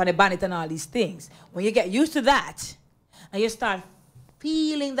 And on the bonnet and all these things, when you get used to that and you start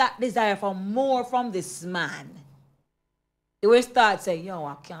feeling that desire for more from this man, you will start saying, yo,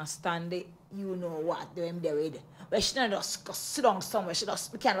 I can't stand it. You know what, them there with. But she just go sit down somewhere.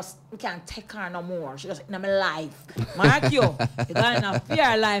 We can't take her no more. She just in my life. Mark you. You got enough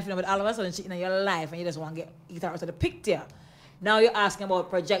fear life, but all of a sudden she's in your life and you just want to get her out of the picture. Now you're asking about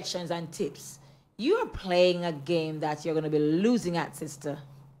projections and tips. You're playing a game that you're going to be losing at, sister.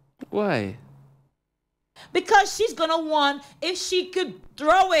 Why? Because she's going to want, if she could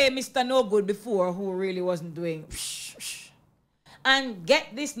throw away Mr. No Good before, who really wasn't doing, and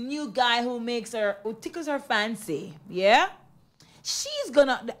get this new guy who tickles her fancy, yeah?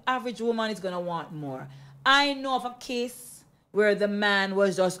 The average woman is gonna want more. I know of a case where the man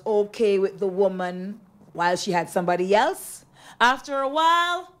was just okay with the woman while she had somebody else. After a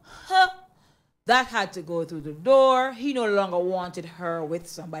while, that had to go through the door. He no longer wanted her with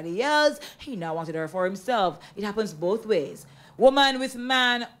somebody else. He now wanted her for himself. It happens both ways. Woman with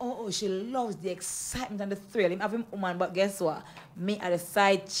man, she loves the excitement and the thrill. Him having woman, but guess what? Me at a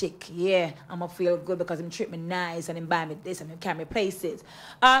side chick, yeah, I'ma feel good because him treat me nice and him buy me this and him carry me places.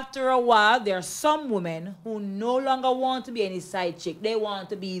 After a while, there are some women who no longer want to be any side chick. They want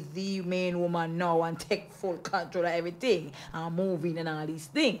to be the main woman now and take full control of everything and moving and all these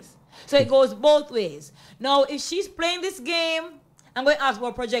things. So it goes both ways. Now, if she's playing this game, I'm going to ask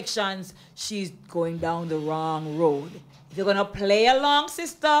about projections. She's going down the wrong road. If you're going to play along,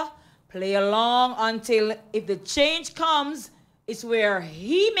 sister, play along until if the change comes, it's where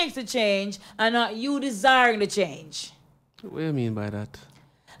he makes the change and not you desiring the change. What do you mean by that?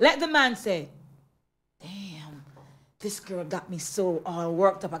 Let the man say, damn, this girl got me so all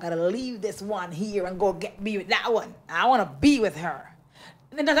worked up. I got to leave this one here and go get me with that one. I want to be with her.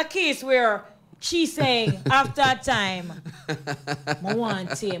 Then there's a case where she's saying, after a time, I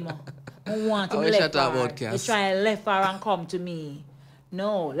want him. I want him left her. They try to left her and come to me.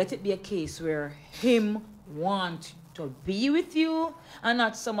 No, let it be a case where him want to be with you and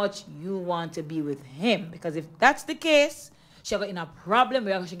not so much you want to be with him. Because if that's the case, she'll get in a problem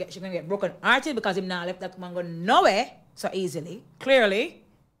where she's going to get broken hearted because him now left that woman go nowhere so easily, clearly.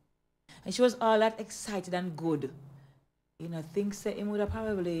 And she was all that excited and good. You know, things that him would have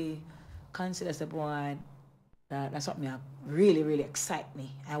probably considered the boy that's something that really, really excite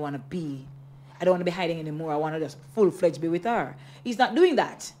me. I want to be. I don't want to be hiding anymore. I want to just full-fledged be with her. He's not doing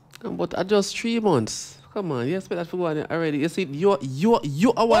that. But I just 3 months. Come on, you expect that for one already. You see, you are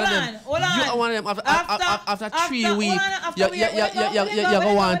one of them. Hold on. You are one of them after 3 weeks. You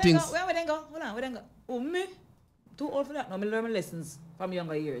go want things. Where then go? Hold on. Oh, me? Too old for that. No, I learn my lessons from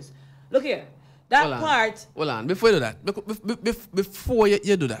younger years. Look here. Hold on. Before you do that, before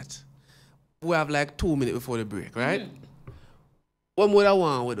you do that, we have like 2 minutes before the break, right? What more I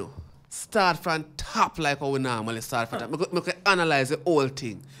want we do? Start from top like how we normally start from top. We can analyze the whole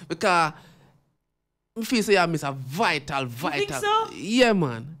thing. Because I feel say you miss a vital. You think so? Yeah,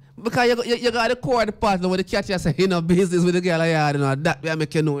 man. Because you got the core of the part where the catch you say, you know, business with the girl I had, you know, that way I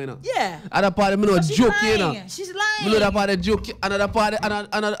make you know, you know. Yeah. Other part, me know joke, you know. She's lying. Me know that part of joke, another part,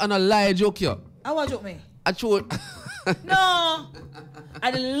 another lie joke, you. I want joke me. I told. No. I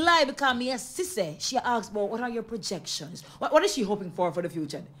didn't lie because me as sister, she asked about what are your projections? What is she hoping for the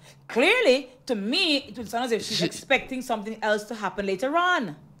future? Clearly, to me, it would sound as if she's expecting something else to happen later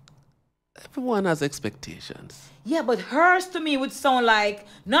on. Everyone has expectations. Yeah, but hers to me would sound like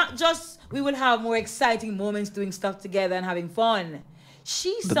not just we will have more exciting moments doing stuff together and having fun.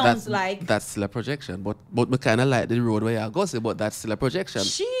 She sounds like... That's still a projection, but me kind of like the road where you go, but that's still a projection.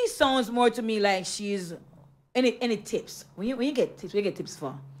 She sounds more to me like she's... Any tips? When you get tips, what you get tips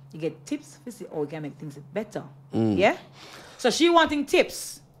for? You get tips to see how you can make things better. Yeah? So she wanting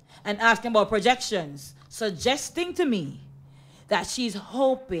tips and asking about projections, suggesting to me that she's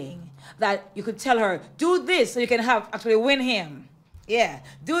hoping that you could tell her, do this so you can actually win him. Yeah,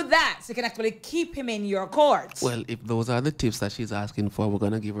 do that so you can actually keep him in your court. Well, if those are the tips that she's asking for, we're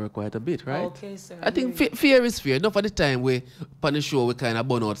going to give her quite a bit, right? Okay, sir. I think fear is fear. Not for the time we, on the show, we kind of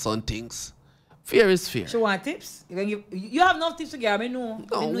burn out some things. Fear is fear. She want tips? You have no tips to give me, no.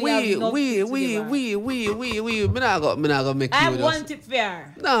 No, we not gonna make you. I have one tip for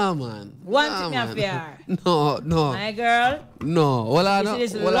her. No, man. One tip for her. No. My girl. No. Well,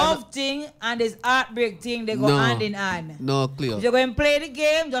 this love thing and this heartbreak thing, they go hand in hand. No, Cleo. If you're going to play the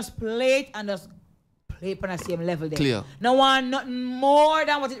game, just play it and just play it on the same level there. Cleo. No one, nothing more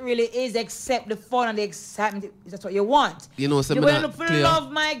than what it really is except the fun and the excitement. That's what you want. You know, so you're going to look for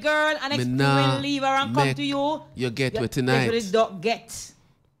love, my girl, and expect leave her and come to you. You get with tonight. You don't get.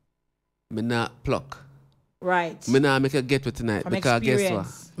 Me not pluck. Right. Me not make her get with tonight. From because experience.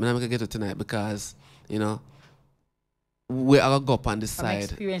 Guess what? Me not make her get with tonight because, you know, we are going to go up on this From side.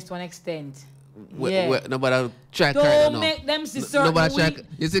 experience to an extent. Nobody try Don't make them see certain things.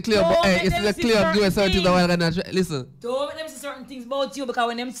 You see Cleo, it's Cleo doing certain things. Listen. Don't make them see certain things about you because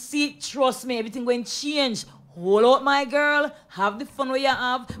when them see it, trust me, everything going to change. Hold out, my girl. Have the fun where you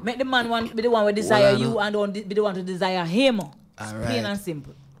have. Make the man be the one who desire you and don't be the one to desire him. It's plain and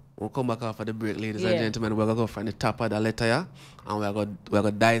simple. We'll come back after the break, ladies and gentlemen. We're going to go from the top of the letter here, and we're going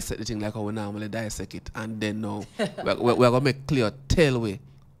to dissect the thing like how we normally dissect it. And then now, we're going to make Cleo tell we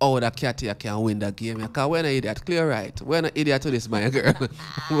how the cat here can win the game. Because we're not idiot. Cleo right. We're not idiot to this, my girl.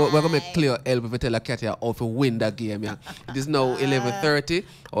 We're going to make Cleo help if we tell the cat here how to win the game. Yeah. It is now 11:30,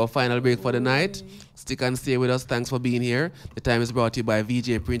 our final break for the night. Stick and stay with us. Thanks for being here. The time is brought to you by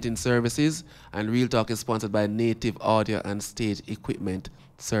VJ Printing Services, and Real Talk is sponsored by Native Audio and Stage Equipment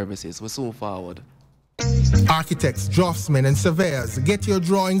Services. We're soon forward. Architects, draftsmen, and surveyors, get your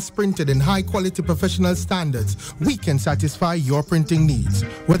drawings printed in high-quality professional standards. We can satisfy your printing needs.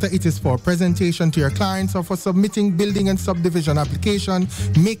 Whether it is for presentation to your clients or for submitting building and subdivision application,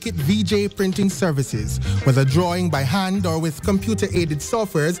 make it VJ Printing Services. Whether drawing by hand or with computer-aided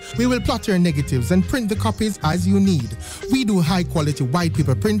softwares, we will plot your negatives and print the copies as you need. We do high-quality white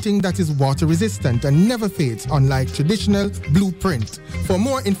paper printing that is water-resistant and never fades, unlike traditional blueprint. For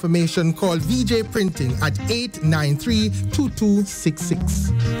more information, call VJ Printing at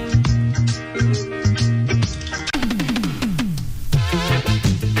 893-2266.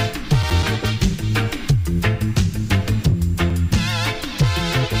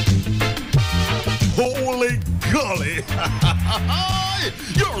 Holy golly!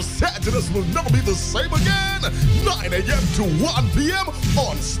 Your Saturdays will never be the same again. 9 a.m. to 1 p.m.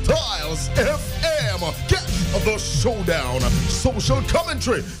 on Styles FM. Get the showdown. Social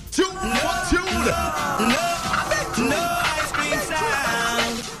commentary. Tune for tune. No ice cream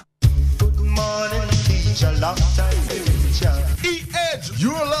sound. Good morning, teacher. Long time teacher. E-Edge,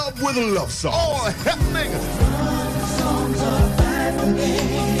 your love with a love song. All happening. Songs are bad for me.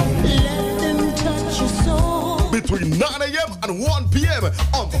 Let them touch your soul. Between 9 a.m. and 1 p.m.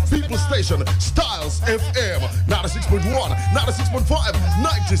 on the People Station, Styles FM, 96.1, 96.5,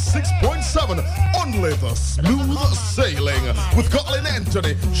 96.7. Only the smooth sailing with Colin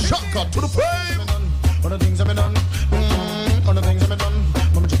Anthony. Shaka to the pain.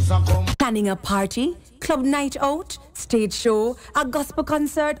 Planning a party, club night out, stage show, a gospel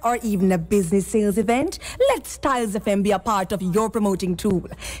concert, or even a business sales event? Let Styles FM be a part of your promoting tool.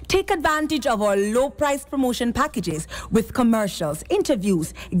 Take advantage of our low-priced promotion packages with commercials,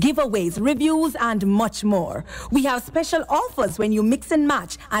 interviews, giveaways, reviews, and much more. We have special offers when you mix and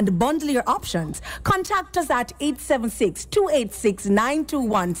match and bundle your options. Contact us at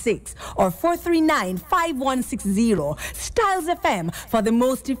 876-286-9216 or 439-5160. Styles FM for the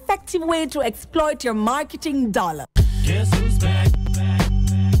most effective way to exploit your marketing dollar. Guess who's back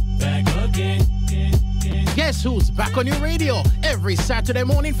again? Guess who's back on your radio every Saturday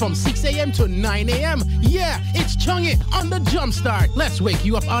morning from 6 a.m. to 9 a.m. Yeah, it's Chungy on the Jumpstart. Let's wake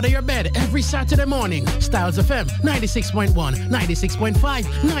you up out of your bed every Saturday morning. Styles FM 96.1, 96.5,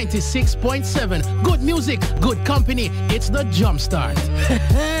 96.7. Good music, good company. It's the Jumpstart.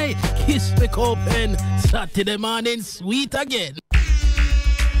 Hey, kiss the open. Saturday morning, sweet again.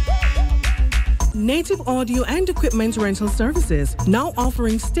 Native Audio and Equipment Rental Services, now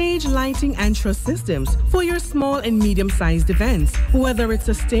offering stage lighting and truss systems for your small and medium-sized events. Whether it's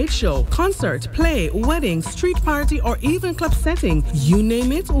a stage show, concert, play, wedding, street party, or even club setting, you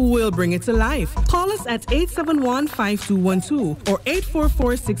name it, we'll bring it to life. Call us at 871-5212 or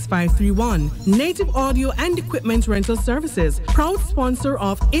 844-6531. Native Audio and Equipment Rental Services, proud sponsor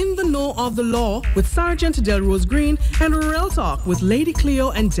of In the Know of the Law with Sergeant Delrose Green and Real Talk with Lady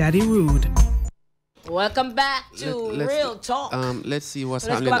Cleo and Daddy Rude. Welcome back to Real Talk. Let's see what's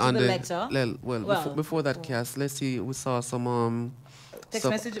So let's happening go on back to the letter. Before that, Cass, let's see. We saw some text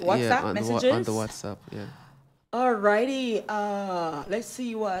message, WhatsApp yeah, messages on the WhatsApp. Yeah. Alrighty. Let's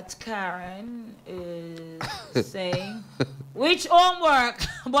see what Karen is saying. Which homework?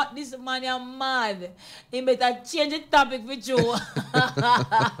 But this man is mad. He better change the topic with you.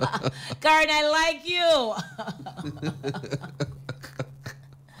 Karen, I like you.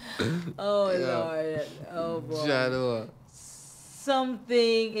 Oh, Yeah. Lord. Oh, boy. Jado.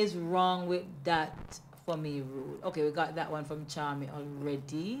 Something is wrong with that for me, Rude. Okay, we got that one from Charmy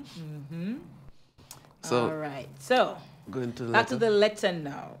already. Mm-hmm. So, all right. So, going to the back to letter. the letter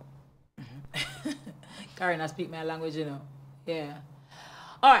now. Karen, I speak my language, you know. Yeah.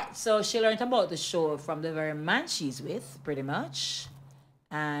 All right. So, she learned about the show from the very man she's with, pretty much.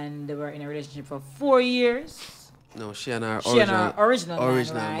 And they were in a relationship for 4 years. No, she and her original man,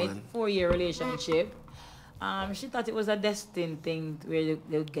 right? man. 4-year relationship. She thought it was a destined thing where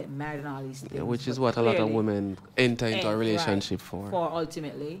they would get married and all these things. Yeah, which is but what a lot of clearly- women enter into a right, relationship for. For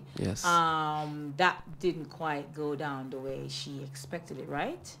ultimately. Yes. That didn't quite go down the way she expected it,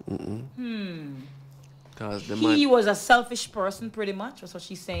 right? Because the He man, was a selfish person, pretty much. That's what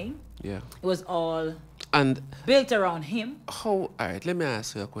she's saying. yeah. It was all And built around him. all right, let me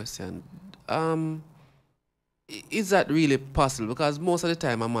ask you a question. Is that really possible? Because most of the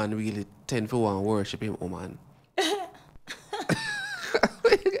time, a man really tend to want to worship him woman.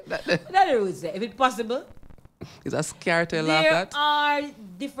 That would say, if it's possible. Is that scartel laugh There that? are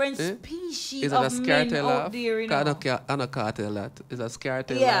different species Is that a of men scartel out laugh? there, you know. I don't cartel that. Is that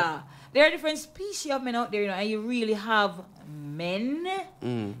scartel Yeah. laugh? There are different species of men out there, you know, and you really have men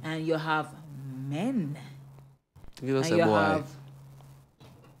and you have men. You don't and say you boy. have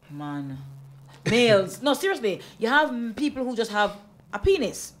males. No, seriously. You have people who just have a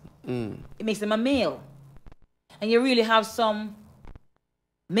penis. It makes them a male. And you really have some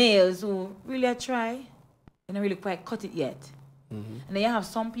males who really are try and don't really quite cut it yet. And then you have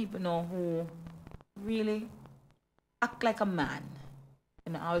some people now who really act like a man.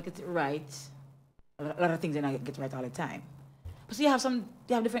 And I always get it right. A lot of things and I get right all the time. But so you have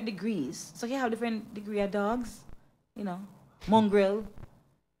different degrees. So you have different degree of dogs, you know, mongrel,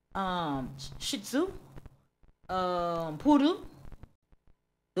 Shih Tzu, poodle,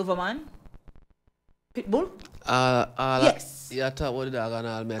 Doberman, pitbull. Yes. You talk about the dog and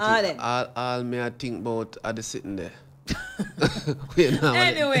all me. All me I think about are the sitting there.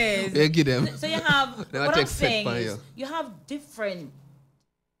 Anyways, you give them. So you have what I'm saying is you. you have different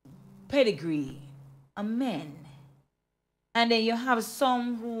pedigree of men, and then you have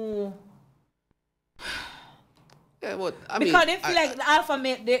some who. Yeah, but I mean, because they feel like the alpha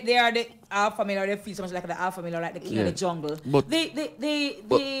male, they are the alpha male, or they feel so much like the alpha male, or like the king of the jungle. But they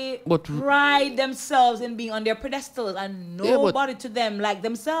pride themselves in being on their pedestals, and nobody to them like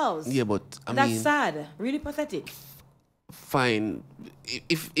themselves. Yeah, but that's sad, really pathetic. Fine,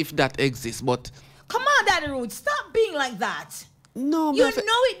 if that exists, but come on, Daddy Rude, stop being like that. No, you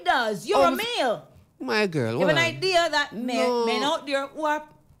know it does. You're a male. My girl, you have an idea that men out there who are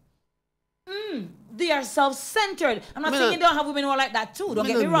they are self-centered. I'm not saying you don't have women who are like that too. Don't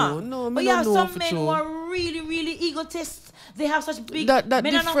get me wrong. But you have some men who are really, really egotists. They have such big men on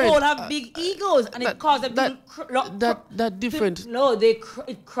the whole have big egos, and it causes them that different. No,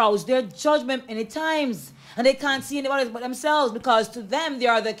 it crowds their judgment many times, and they can't see anybody else but themselves, because to them they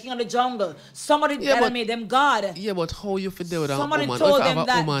are the king of the jungle. Somebody made them God. Yeah, but how you fit there with Somebody a woman? told them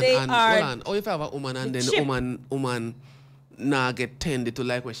that they are. Hold on. How if you have a woman and then the woman nah get tended to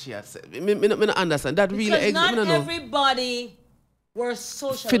like what she has said? Me not understand. That really because not everybody were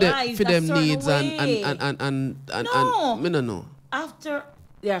socialized for them needs way. and me no know. After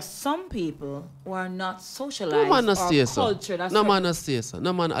there are some people who are not socialized No man not say or so. cultured. No man not say so.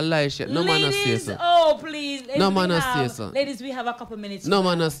 No man a lie shit. No man not say so. Oh please. No man not say so. Ladies, we have a couple minutes. No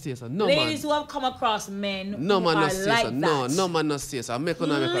man not say so. No ladies man. who have come across men No who man are not say like so. that. No man not say so. No man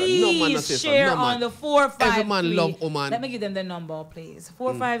not say so. Share No man. on the 453. Every man love woman. Let me give them the number, please.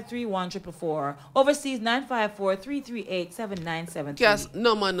 453-1444. Overseas 954-338-7973. Yes,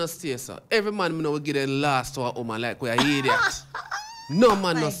 no man not say so. Every man me know will give them last to a woman like we are idiot. No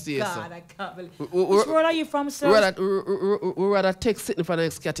man not say so. God, I can't believe. Which world are you from, sir? We rather take sitting for the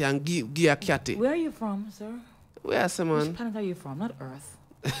next catty and give a catty. Where are you from, sir? Where is man? Which planet are you from? Not Earth.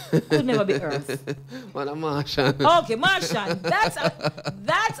 Could never be Earth. Well, a Martian. Okay, Martian.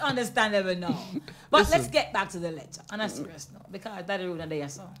 That's understandable now. But let's get back to the letter. On a serious note, because that is rude and they are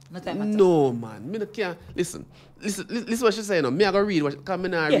so. No man, me no can't listen what she saying now. Me I go read what because me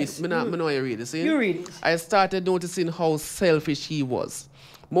not read. Me know you read it. See? You read it. I started noticing how selfish he was.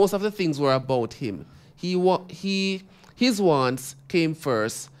 Most of the things were about him. His wants came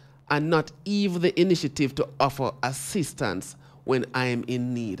first, and not even the initiative to offer assistance when I am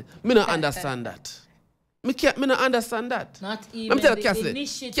in need. Me not understand that. Me not understand that. Not even the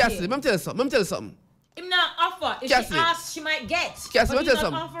initiative. Cassie, let me tell you something. Him not offer. If Cassie. she asks, she might get. Cassie, but let me he's tell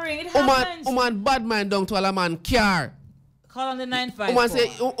you not something. offering. It happens. Woman bad mind down to all a man care. Call on the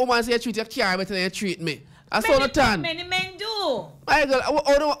 954. Woman say you treat your care better than you treat me. I saw the tan. Many men do. My girl,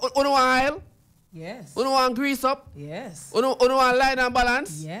 you know oil? Yes. You want grease up? Yes. You want line and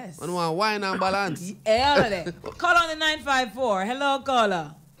balance? Yes. You want wine and balance? Yeah, all of that. Call on the 954. Hello,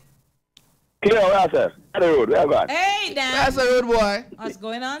 caller. Cleo, where sir? The road, where you Hey, Dan. That's the road, boy. What's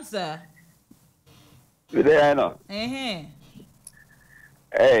going on, sir? You there, I know. Hey,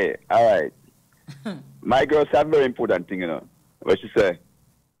 all right. My girl said a very important thing, you know. What she say?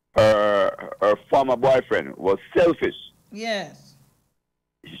 Her former boyfriend was selfish. Yes.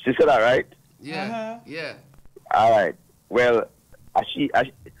 She said that, right? Yeah. Yeah. All right. Well, as she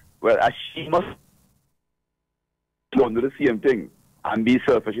must do the same thing and be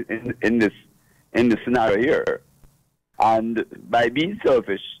selfish in this scenario here. And by being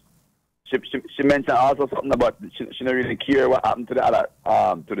selfish, she mentioned also something about she don't really care what happened to the other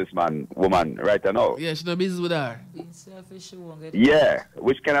to this woman right now. Yeah, she not business with her. Being selfish, she won't get yeah,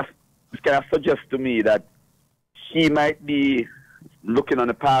 which kind of suggests to me that she might be looking on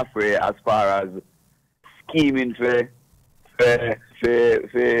the pathway as far as scheming for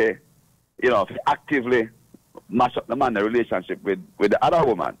you know, actively mash up the man in a relationship with the other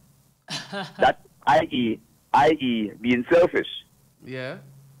woman. That i.e. being selfish. Yeah.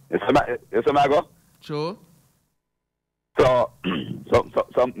 You see me go? Sure. So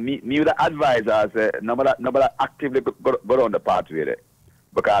me would advise us nobody actively go down the pathway there.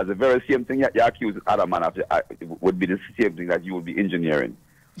 Because the very same thing you accuse other man of would be the same thing that you would be engineering.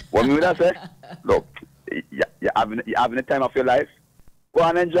 What me would I say? Look, you having the time of your life, go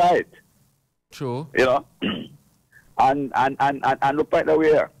and enjoy it. True. You know? and look right the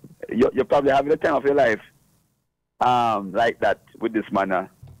way. You're probably having the time of your life like that with this man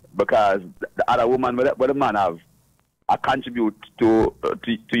because the other woman with the man have contribute to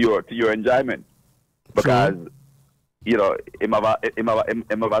your enjoyment. Because you know, him have a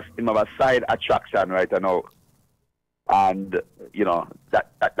side attraction right now. And you know,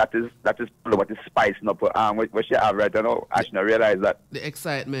 that is what is spicing up what she have right now. I should not realize that. The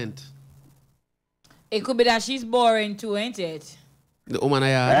excitement. It could be that she's boring too, ain't it? The woman I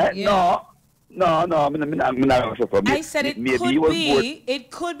have? Yeah. No. I said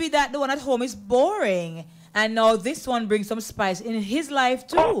it could be that the one at home is boring. And now this one brings some spice in his life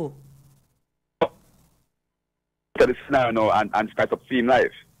too. The scenario now and spice up theme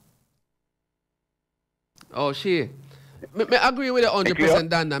life. Oh, she. I agree with it 100%,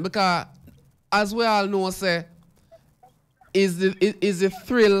 Dan, because as we all know, say, is the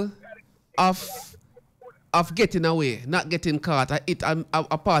thrill of getting away, not getting caught,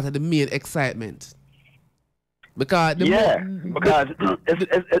 a part of the main excitement. Because because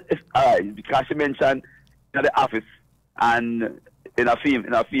it's all right. Because she mentioned in the office and in a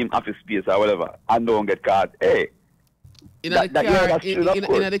film office space or whatever, and don't get caught. Hey. In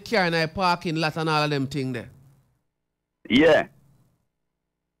the car and I parking lot and all of them things there. Yeah.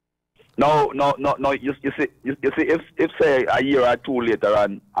 No. You see, if say a year or two later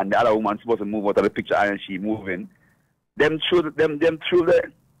and the other woman's supposed to move out of the picture and she moving, them through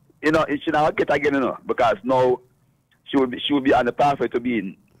the, you know, it should not get again, you know, because now she would be on the pathway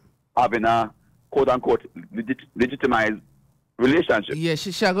to having a quote unquote legitimized relationship. Yeah,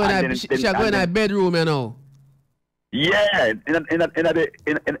 she go in her bedroom, you know. Yeah, in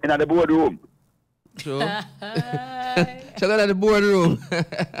the boardroom. Sure. She go in the boardroom.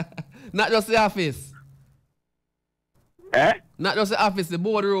 Not just the office. Eh? Not just the office, the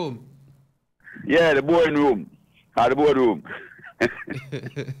boardroom. Yeah, the boarding room. Or the boardroom.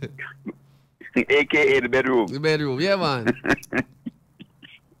 AKA the bedroom. The bedroom, yeah, man.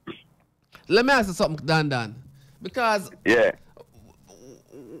 Let me ask you something, Dan. Because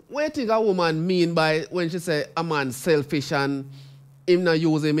what do you think a woman mean by when she say a man selfish and him not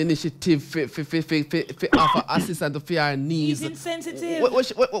use him initiative for offer assistance to her needs? He's insensitive.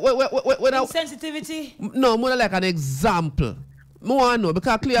 Insensitivity? No, more like an example. More I know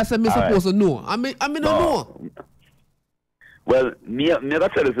because Cleo said me supposed to know. I mean don't know. Well, me gotta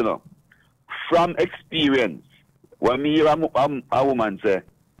tell you, you know, from experience, when me hear a woman say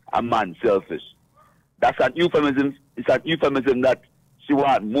a man selfish, that's an euphemism. It's an euphemism that she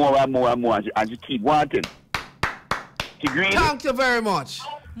want more and more and more, and she keep wanting. She greedy. Thank you very much.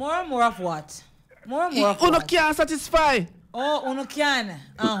 More and more of what? More and more of what? Uno can't satisfy. Oh, uno can.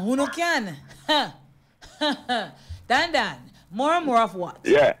 Uno can. Dan. More and more of what?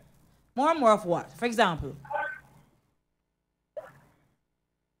 Yeah. More and more of what? For example.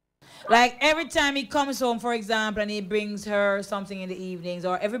 Like every time he comes home, for example, and he brings her something in the evenings,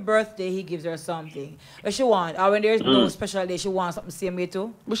 or every birthday he gives her something. What she want? Or when there's no special day, she wants something the same way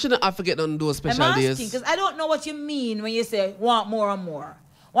too? We shouldn't have forget on those special I'm days. asking, because I don't know what you mean when you say want more and more.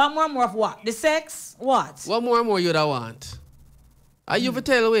 Want more and more of what? The sex? What? What more and more you da want? Are you for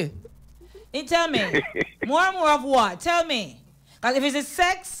tell away? You tell me. More and more of what? Tell me. Because if it's a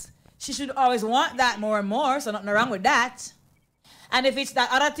sex, she should always want that more and more, so nothing wrong with that. And if it's that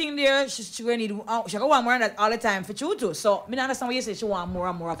other thing there, she going to need, she going want more than that all the time for you too. So, I don't understand what you say she want more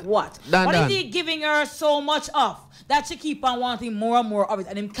and more of what? What is he giving her so much of that she keep on wanting more and more of it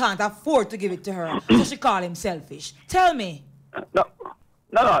and him can't afford to give it to her? So she call him selfish. Tell me. No.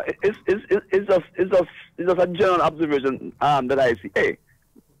 It's just a general observation that I see. Hey,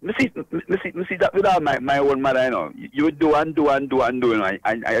 me see that without my own mother, you know. You would do and do, you know.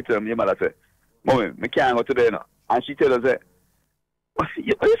 I tell your mother, say, Mommy, I can't go today, you know. And she tells us,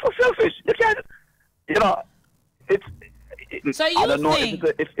 you're so selfish. You can't, you know. So you I don't know think,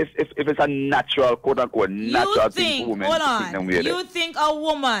 if it's a natural, quote unquote, natural thing for women. Hold on. You think a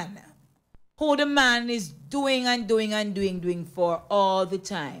woman who the man is doing for all the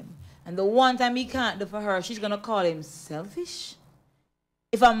time, and the one time he can't do for her, she's gonna call him selfish?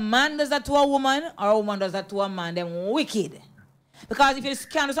 If a man does that to a woman, or a woman does that to a man, then wicked. Because if you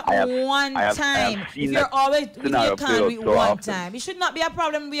can't do something one time, if you're always if you can't do it one time, it should not be a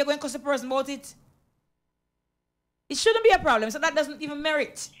problem when you're going to cuss a person about it. It shouldn't be a problem. So that doesn't even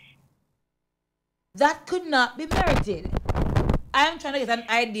merit. That could not be merited. I am trying to get an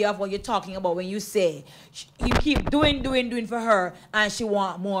idea of what you're talking about when you say you keep doing for her and she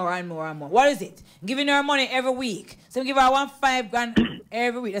want more and more and more. What is it? Giving her money every week. So give her $5,000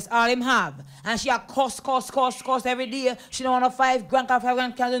 every week. That's all him have. And she a cost every day. She don't want $5,000,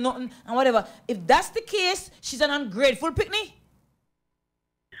 $5,000 can't do nothing and whatever. If that's the case, she's an ungrateful picnic.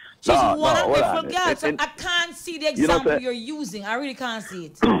 She's one ungrateful girl. So I can't see the example you're using. I really can't see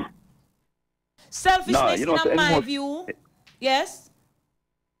it. Selfishness, in my view. Yes?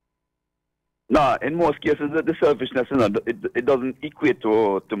 No, in most cases, the selfishness, it doesn't equate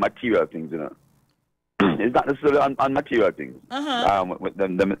to material things, It's not necessarily on material things. With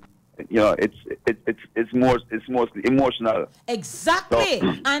them, it's mostly emotional. Exactly.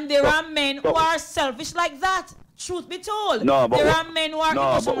 So, and there are men who are selfish like that. Truth be told. There are men who are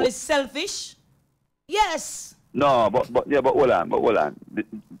emotionally selfish. Yes. No, but hold on.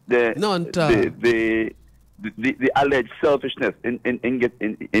 The alleged selfishness in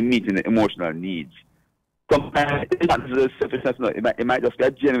meeting the emotional needs. Sometimes it's not necessarily selfishness. No, it might just be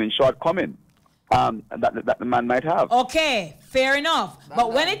a genuine shortcoming that the man might have. Okay, fair enough.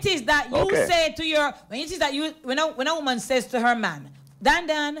 But when it is that you say to when a woman says to her man,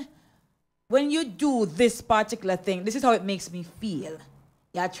 Dan, when you do this particular thing, this is how it makes me feel.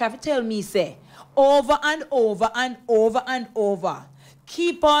 Yeah, try to tell me, say, over and over and over and over.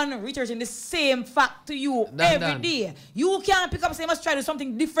 Keep on researching the same fact to you every day. You can't pick up, say, must try to do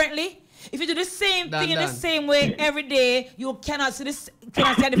something differently. If you do the same thing in the same way every day, you cannot see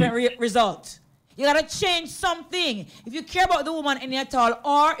a different result. You gotta change something. If you care about the woman any at all,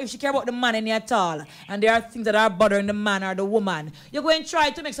 or if she care about the man any at all, and there are things that are bothering the man or the woman, you're going to try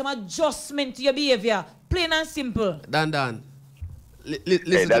to make some adjustment to your behavior. Plain and simple. Dan.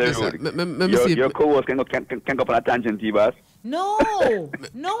 Listen to this. Your co-host can go on a tangent, boss. No, I'm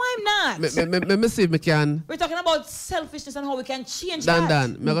not. Let me see if we can. We're talking about selfishness and how we can change that.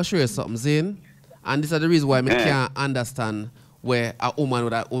 Dan, I'm going to show you something, Zane. And this is the reason why I can't understand where a woman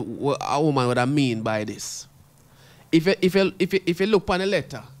would mean by this. If you look on the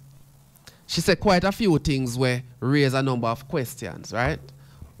letter, she said quite a few things where raise a number of questions, right?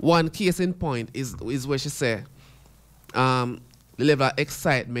 One case in point is where she said the level of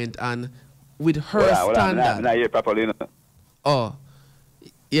excitement and with her standard. I hear properly, Oh,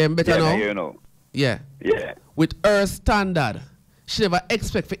 yeah, better now? You know. Yeah. With her standard, she never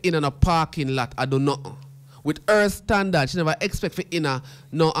expect for in a parking lot. I don't know. With her standard, she never expect for in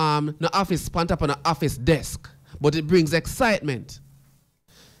no office pant up on an office desk. But it brings excitement.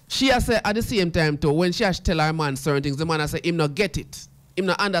 She has said at the same time too, when she has tell her man certain things, the man has said him not get it. Him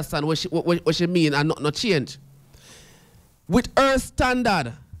not understand what she mean and not change. With her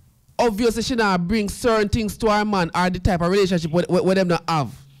standard, obviously she not bring certain things to her man or the type of relationship with them not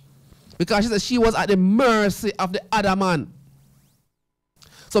have. Because she said she was at the mercy of the other man.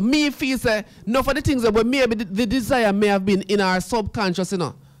 So me feel say, no for the things that maybe the desire may have been in her subconscious,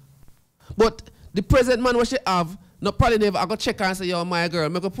 But the present man what she have, no probably never I go check her and say, yo, my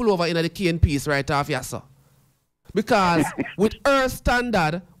girl, I go pull over in the key and piece right off here, so. Because with her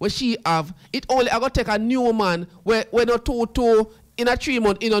standard, what she have, it only I go take a new man where no two in a 3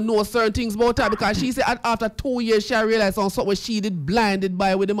 month, know certain things about her. Because she said after 2 years, she realized on something she did blinded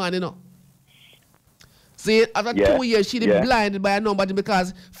by with the man, See, after 2 years, she did blinded by a number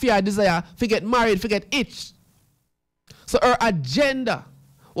because fear, desire, forget married, forget itch. So her agenda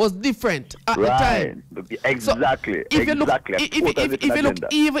was different at the time. Exactly. So if you look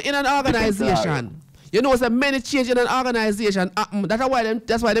even in an organization, there's many change in an organization.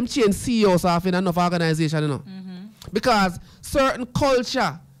 That's why them change CEOs off in enough organization, Because certain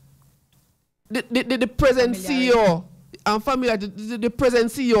culture, the present CEO and family, the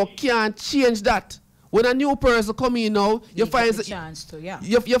present CEO can't change that. When a new person come in now, you find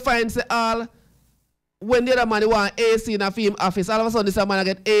you find say all when the other man want AC in a film office, all of a sudden this man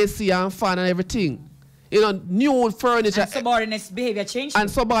get AC and fan and everything. New furniture. And subordinates behavior change. And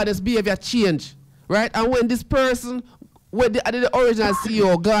subordinates behavior change. Right? And when this person, when the original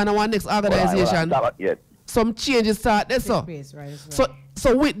CEO gone to one next organization, some changes start there. So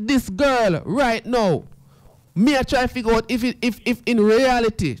with this girl right now, me I try to figure out if in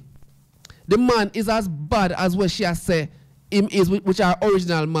reality the man is as bad as what she has said him is, which are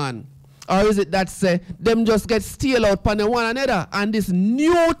original man. Or is it that say them just get steal out upon one another and this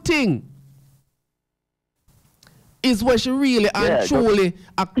new thing is what she really and truly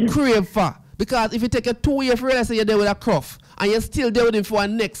a crave for. Because if you take a 2 year for realize you're there with a cruff and you're still there with him for the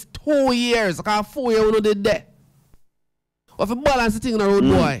next 2 years, because 4 years you did there. What if you balance the thing in the road,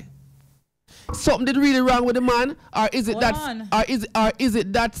 boy? Something did really wrong with the man, or is it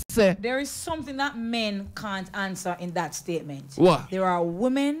that say there is something that men can't answer in that statement? What? There are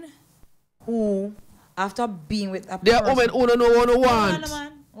women who, after being with a person, there are women who don't know what they want.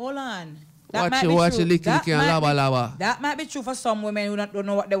 Hold on. Watch it, lick and lava. That might be true for some women who don't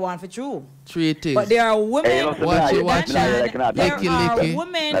know what they want for true. 3 things. But there are women. Hey, watch it. There are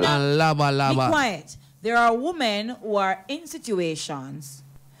women. And lava. Be quiet. There are women who are in situations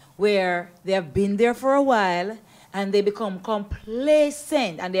where they have been there for a while and they become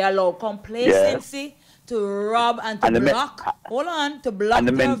complacent, and they allow complacency to rob and to block. Hold on, to block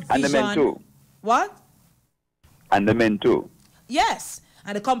their vision. And the men too. What? And the men too. Yes.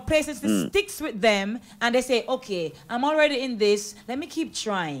 And the complacency sticks with them, and they say, okay, I'm already in this. Let me keep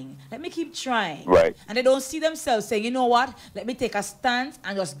trying. Right. And they don't see themselves saying, you know what? Let me take a stance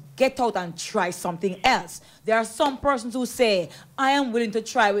and just get out and try something else. There are some persons who say, I am willing to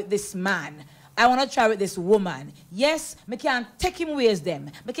try with this man. I want to try with this woman. Yes, I can't take him ways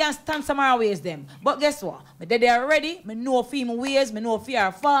them. I can't stand somewhere ways them. But guess what? They are ready. I know for him ways. I know for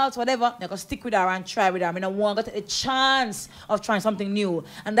her faults, whatever. I can stick with her and try with her. I don't want to take a chance of trying something new.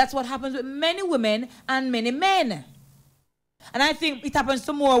 And that's what happens with many women and many men. And I think it happens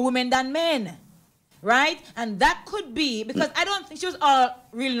to more women than men. Right? And that could be because I don't think she was all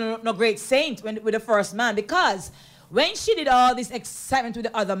really no great saint with the first man, because when she did all this excitement with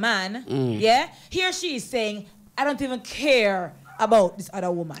the other man, here she is saying, I don't even care about this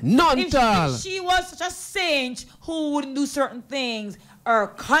other woman. If she was such a saint who wouldn't do certain things, her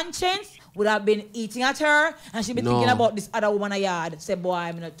conscience would have been eating at her, and she'd be thinking about this other woman in yard. Say, boy,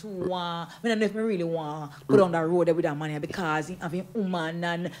 I'm not too want, I don't know if I really want to go down the road there with that money because he having woman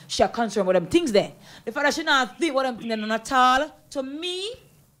and she's concerned with them things there. The fact that she not think what I'm thinking at all, to me,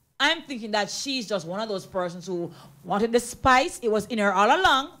 I'm thinking that she's just one of those persons who wanted the spice. It was in her all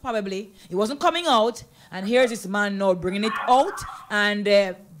along, probably. It wasn't coming out. And here's this man now bringing it out. And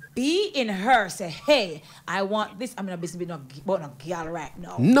be in her say, hey, I want this. I'm not busy about no girl right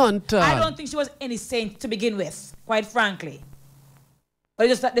now. I don't think she was any saint to begin with, quite frankly. But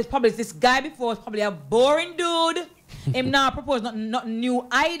it's just that there's probably this guy before, probably a boring dude. Him now propose nothing new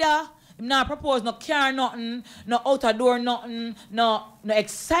either. Not propose no car, nothing, no outer door, nothing, no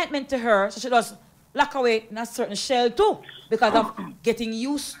excitement to her. So she just lock away in a certain shell too, because of getting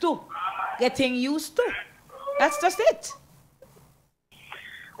used to. That's just it.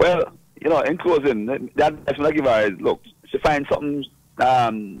 Well, in closing, that advice I give her is, look, she finds something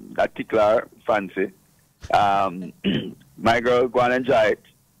that tickle her fancy. My girl, go and enjoy it.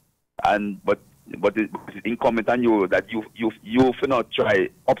 But it's incumbent on you that you for not try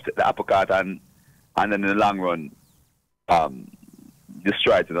upset the apple cart and then in the long run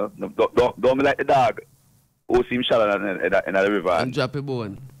destroy it, Don't be like the dog who seems shallow in the river and drop a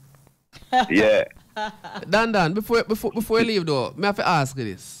bone. Yeah. Dan, before you leave though, I have to ask you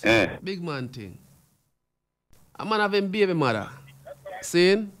this. Big man thing. A man having baby mother.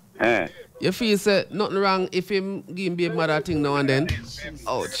 Seeing? You feel say nothing wrong if him give him baby mother thing now and then?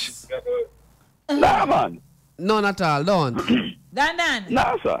 Ouch. Nah, man. None at all, don't. Dan.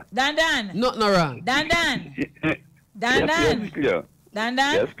 Nah, sir. Dan. Nothing wrong. Dan. Yes, Cleo. Dan.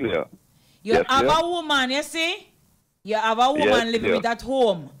 Yes, Cleo. You have a woman, you see? You have a woman living with at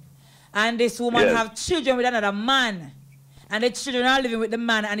home. And this woman have children with another man. And the children are living with the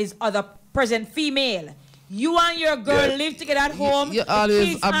man and his other present female. You and your girl live together at home. You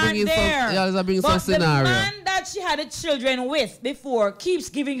always are bringing some scenario. The man that she had the children with before keeps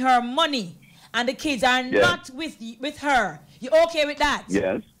giving her money. And the kids are not with her. You okay with that?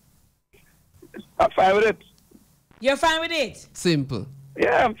 Yes. I'm fine with it. You're fine with it? Simple.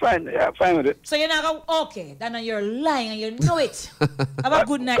 Yeah, I'm fine. Yeah, I'm fine with it. So you're not going, okay, Dan, you're lying and you know it. Have a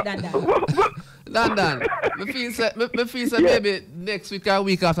good night, Dan. Dan, me feel say maybe next week or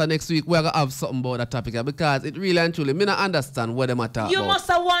week after next week we're going to have something about that topic because it really and truly, me not understand what they matter about. You must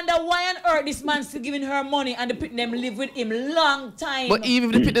have wondered why on earth this man's still giving her money and the people them live with him long time. But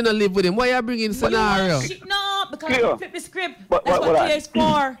even if the people don't live with him, why are you bringing scenario? No, because you flip the script. That's what Cleo is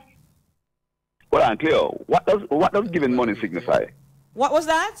for. Hold on, Cleo. What does giving money signify? What was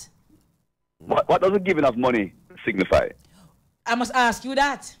that? What does the giving of money signify? I must ask you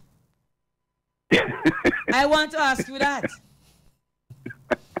that. I want to ask you that.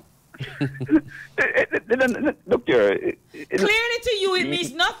 Look here. Clearly to you it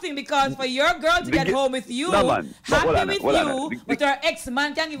means nothing because for your girl to get home with you, happy with you, but her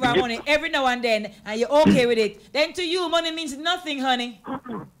ex-man can give her money every now and then and you're okay with it. Then to you money means nothing, honey.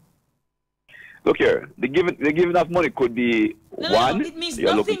 Look here, the giving of money could be one. No, it means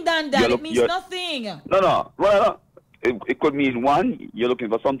nothing, Dan. It means nothing. No. Well, it could mean one, you're looking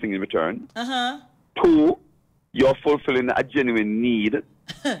for something in return. Two, you're fulfilling a genuine need.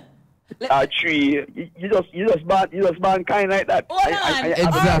 Three, you just ban kind like that. Hold on.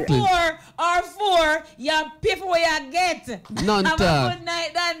 Exactly. Or four, you pay for what you get. None Have a good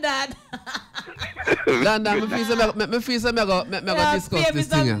night, Dan. Dan, me feel say me go discuss this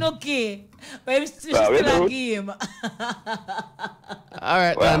thing. Nookie. But I'm still a game. All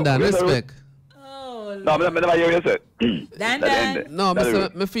right, Dan, respect. No, I never hear you say. Dan. No,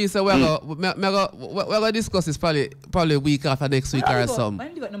 me feel say we're gonna discuss this probably a week after next week or something. Why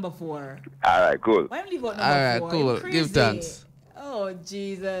don't you got number 4? All right, cool. Why don't you got number 4? All right, cool. Give thanks. Oh,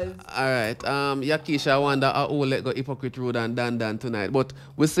 Jesus. All right. Yakisha, I wonder how we'll let go hypocrite rude and Dan tonight. But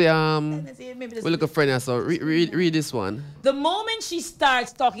we say we look a friend, so read this one. The moment she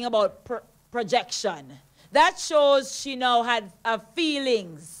starts talking about projection, that shows she now had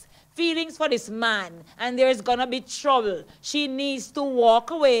feelings for this man, and there's gonna be trouble. She needs to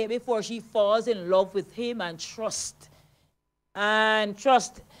walk away before she falls in love with him and trust. And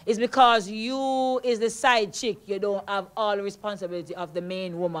trust is because you is the side chick. You don't have all the responsibility of the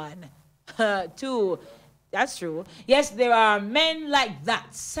main woman. 2, that's true. Yes, there are men like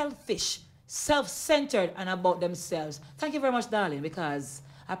that, selfish, self-centered, and about themselves. Thank you very much, darling, because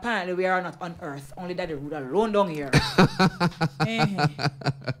apparently we are not on earth. Only that rude alone down here.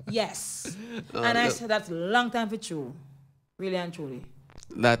 Yes. And I said that's a long time for true. Really and truly.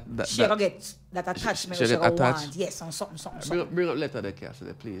 She gonna get that attachment she gonna want. Yes, on something. Bring up letter there,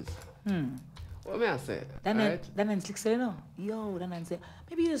 Cassie, please. What may I say? Then slick say no. Yo, then say,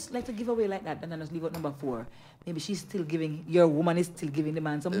 maybe you just like to give away like that, and then just leave out number 4. Maybe she's still giving, your woman is still giving the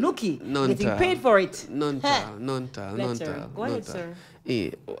man some nookie. Getting paid for it. None tal. Go ahead, sir.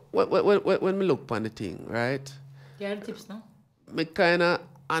 When we look upon the thing, right? Here are the tips now. I kinda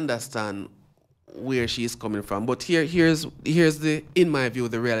understand where she's coming from. But here's the, in my view,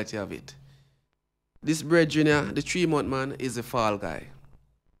 the reality of it. This Brad Jr., the 3-month man, is a fall guy.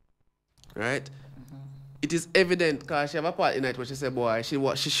 Right? It is evident because she have a part in it where she said, boy, she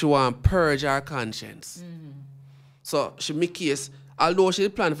want to purge her conscience. So she make case, although she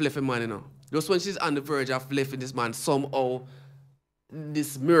planned to leave a man, you know, just when she's on the verge of leaving this man, somehow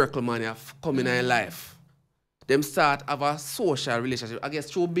this miracle man have come in her life. Them start have a social relationship, I guess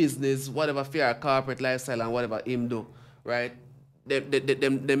through business, whatever fair corporate lifestyle and whatever him do, right?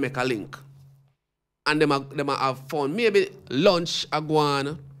 They make a link. And them have fun. Maybe lunch a go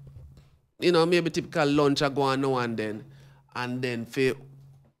on, you know, maybe typical lunch a go on now and then. And then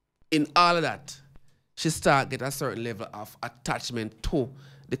in all of that, she start get a certain level of attachment to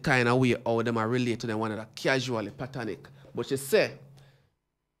the kind of way how them are relate to them one another, casually, platonic. But she say,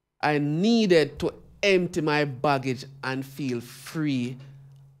 I needed to empty my baggage and feel free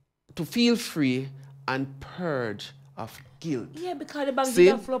and purge of guilt. Yeah, because the baggage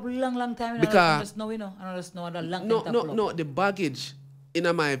have flop long time. Because I don't know, I don't know the long time. No, the baggage,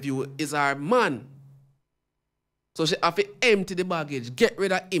 in my view, is our man. So she have to empty the baggage, get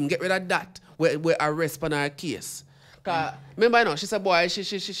rid of him, get rid of that, where arrest on her case. Remember, you know, she said, boy,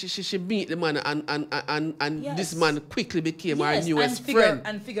 she beat the man and yes. This man quickly became her newest friend.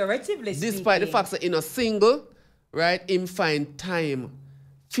 And figuratively despite the fact that in a single, right, him find time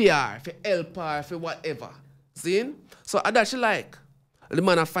for her, for help her, for whatever. See? So that she like. The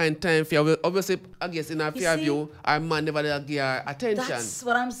man find time for her. Obviously, I guess in her peer view, our man never give her attention. That's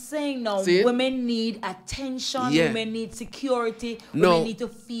what I'm saying now. See? Women need attention, women need security, women need to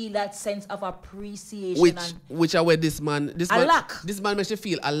feel that sense of appreciation. Which are where this man makes you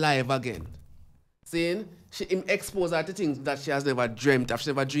feel alive again. See? Him expose her to things that she has never dreamt of. She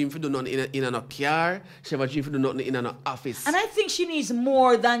never dreamed to do nothing in a car. She never dreamed to do nothing in an office. And I think she needs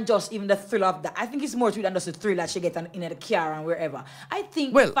more than just even the thrill of that. I think it's more to than just the thrill that she gets in the car and wherever. I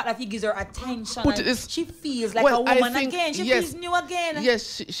think the fact that he gives her attention, she feels like a woman again. She feels new again.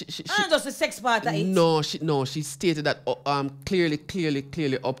 Yes, she and just the sex part of it. No, she stated that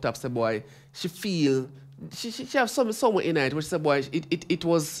clearly up top, say boy, she feel. She have somewhere in it which said, boy,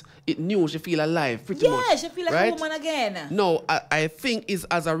 it knew she feel alive pretty much. Yeah, she feel like a woman again. No, I think it's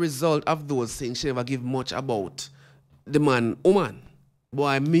as a result of those things she never give much about the woman.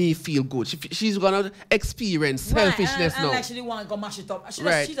 Boy, me feel good. She's gonna experience selfishness now. And actually want to go mash it up.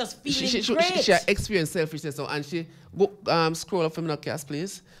 She just feeling great. She experience selfishness now, and she go scroll up from the cast,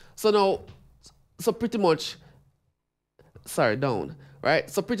 please. So now, pretty much, down, right?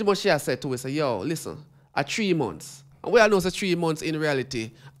 So pretty much she has said to us, yo, listen. 3 months. And we all know that 3 months in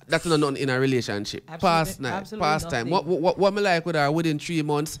reality, That's not nothing in a relationship. Past night, past time. What me like with her, within 3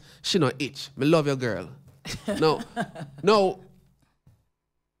 months, she not itch. Me love your girl. No.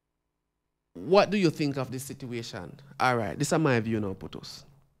 What do you think of this situation? All right, this is my view now, Putus.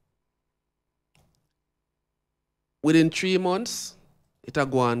 Within 3 months, it'll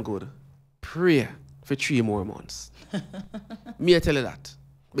go on good. Pray for 3 more months. Me I tell you that.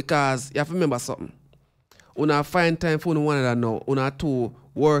 Because you have to remember something. Una find time for one another now. Una two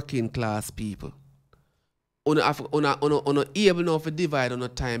working class people. Una able now to divide on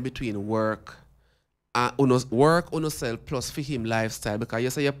time between work and work on yourself plus for him lifestyle, because you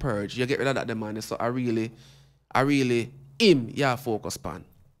say you purge, you get rid of that demand. So I really him you focus on.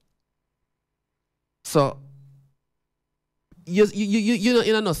 So you're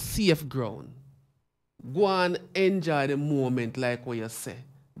in a safe ground. Go and enjoy the moment like what you say.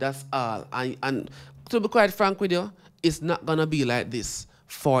 That's all. And to be quite frank with you, it's not gonna be like this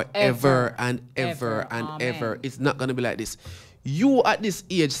forever and ever and ever. It's not gonna be like this. You at this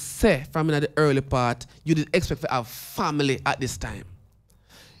age, say from in the early part, you did expect to have family at this time.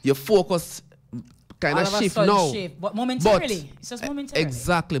 Your focus kind of shift now. But momentarily. It's just momentarily.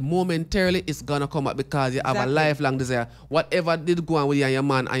 Exactly. Momentarily it's gonna come up because you have a lifelong desire. Whatever did go on with you and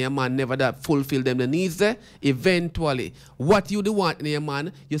your man never that fulfill them the needs there, eventually what you do want in your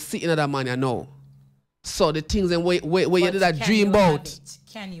man, you see another man you know. So the things and where you did that dream about.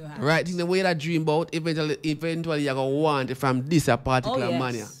 Can you have right? Things and where that dream about, eventually you're gonna want it from this particular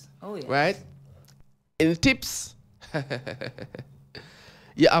man. Oh yes. Right? In tips,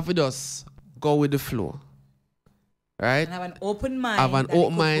 you have to just go with the flow. Right? And have an open mind. Have an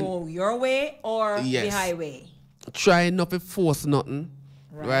open mind. Go your way or the highway. Try not to force nothing.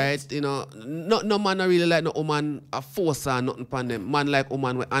 Right? You know, no man really like no woman a force or nothing upon them. Man like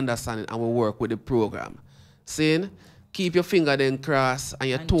woman will understand it and will work with the program. Seeing? Keep your finger then cross and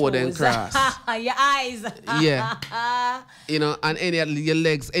your toe then cross. Your eyes. Yeah. You know, and your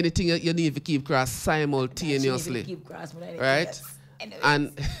legs, anything you need to keep cross simultaneously. Keep cross, right? Yes.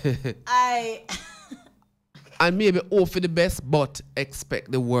 And and maybe hope for the best, but expect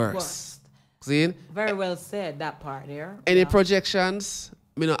the worst. See? Very well said, that part there. Any projections?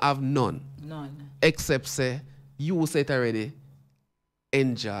 Me not have none. None. Except say, you say it already,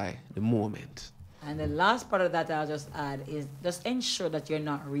 enjoy the moment. And the last part of that I'll just add is just ensure that you're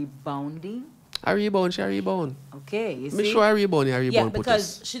not rebounding. I rebound, she rebound. Okay, you see? Me sure I rebound. Yeah,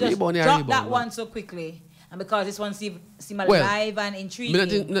 because she just dropped that one so quickly. And because this one seemed alive and intriguing.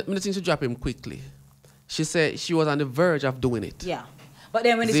 Me not think she drop him quickly. She said she was on the verge of doing it. Yeah. But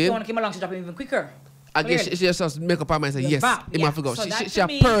then when this one came along, she dropped him even quicker. I guess she just make up her mind and say, yes, he must go. So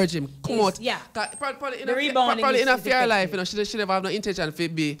she purge him. Come out. Yeah. Probably in a fair life, you know, she never have no intention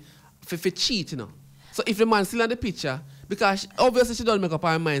for cheat, you know. So if the man still on the picture, because obviously she don't make up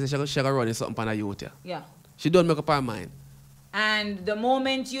her mind and she gonna run something on the youth. Yeah. She don't make up her mind. And the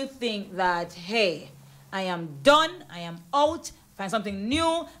moment you think that, hey, I am done, I am out, find something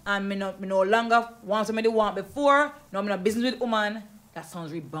new, and me no longer want somebody want before, no, I'm not business with woman, that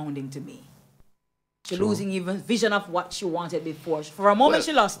sounds rebounding to me. She's losing even vision of what she wanted before. For a moment,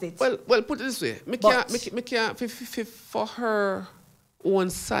 she lost it. Well, put it this way. Me can't for her own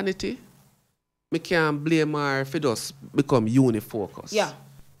sanity, me can't blame her if it does become unifocus. Yeah.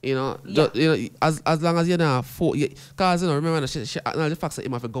 You know, you know, as long as you're not because you know, remember she acknowledged the fact that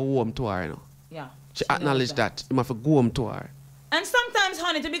you have to go home to her, you know. Yeah. She acknowledged that. You have to go home to her. And sometimes,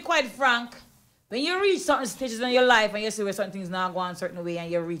 honey, to be quite frank, when you reach certain stages in your life and you see where certain things now go a certain way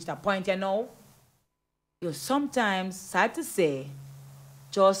and you reach that point, you know, you sometimes, sad to say,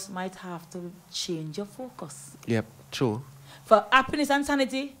 just might have to change your focus. Yep, true. For happiness and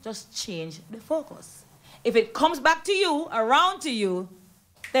sanity, just change the focus. If it comes back to you, around to you,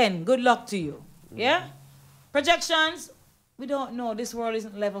 then good luck to you. Yeah? Projections, we don't know. This world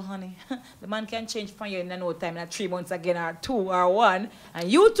isn't level, honey. The man can change from you in no time, in 3 months again, or 2 or 1,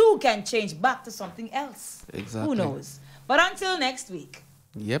 and you too can change back to something else. Exactly. Who knows? But until next week,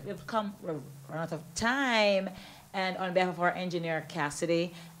 yep, we're out of time. And on behalf of our engineer,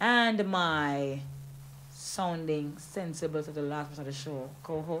 Cassidy, and my sounding sensible to the last part of the show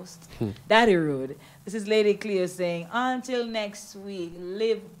co-host, Daddy Rude, this is Lady Cleo saying, until next week,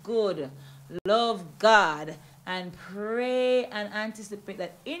 live good, love God, and pray and anticipate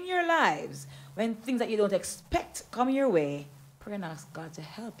that in your lives, when things that you don't expect come your way, pray and ask God to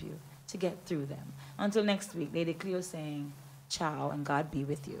help you to get through them. Until next week, Lady Cleo saying, ciao, and God be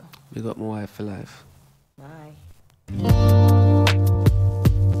with you. You got my wife for life. Bye.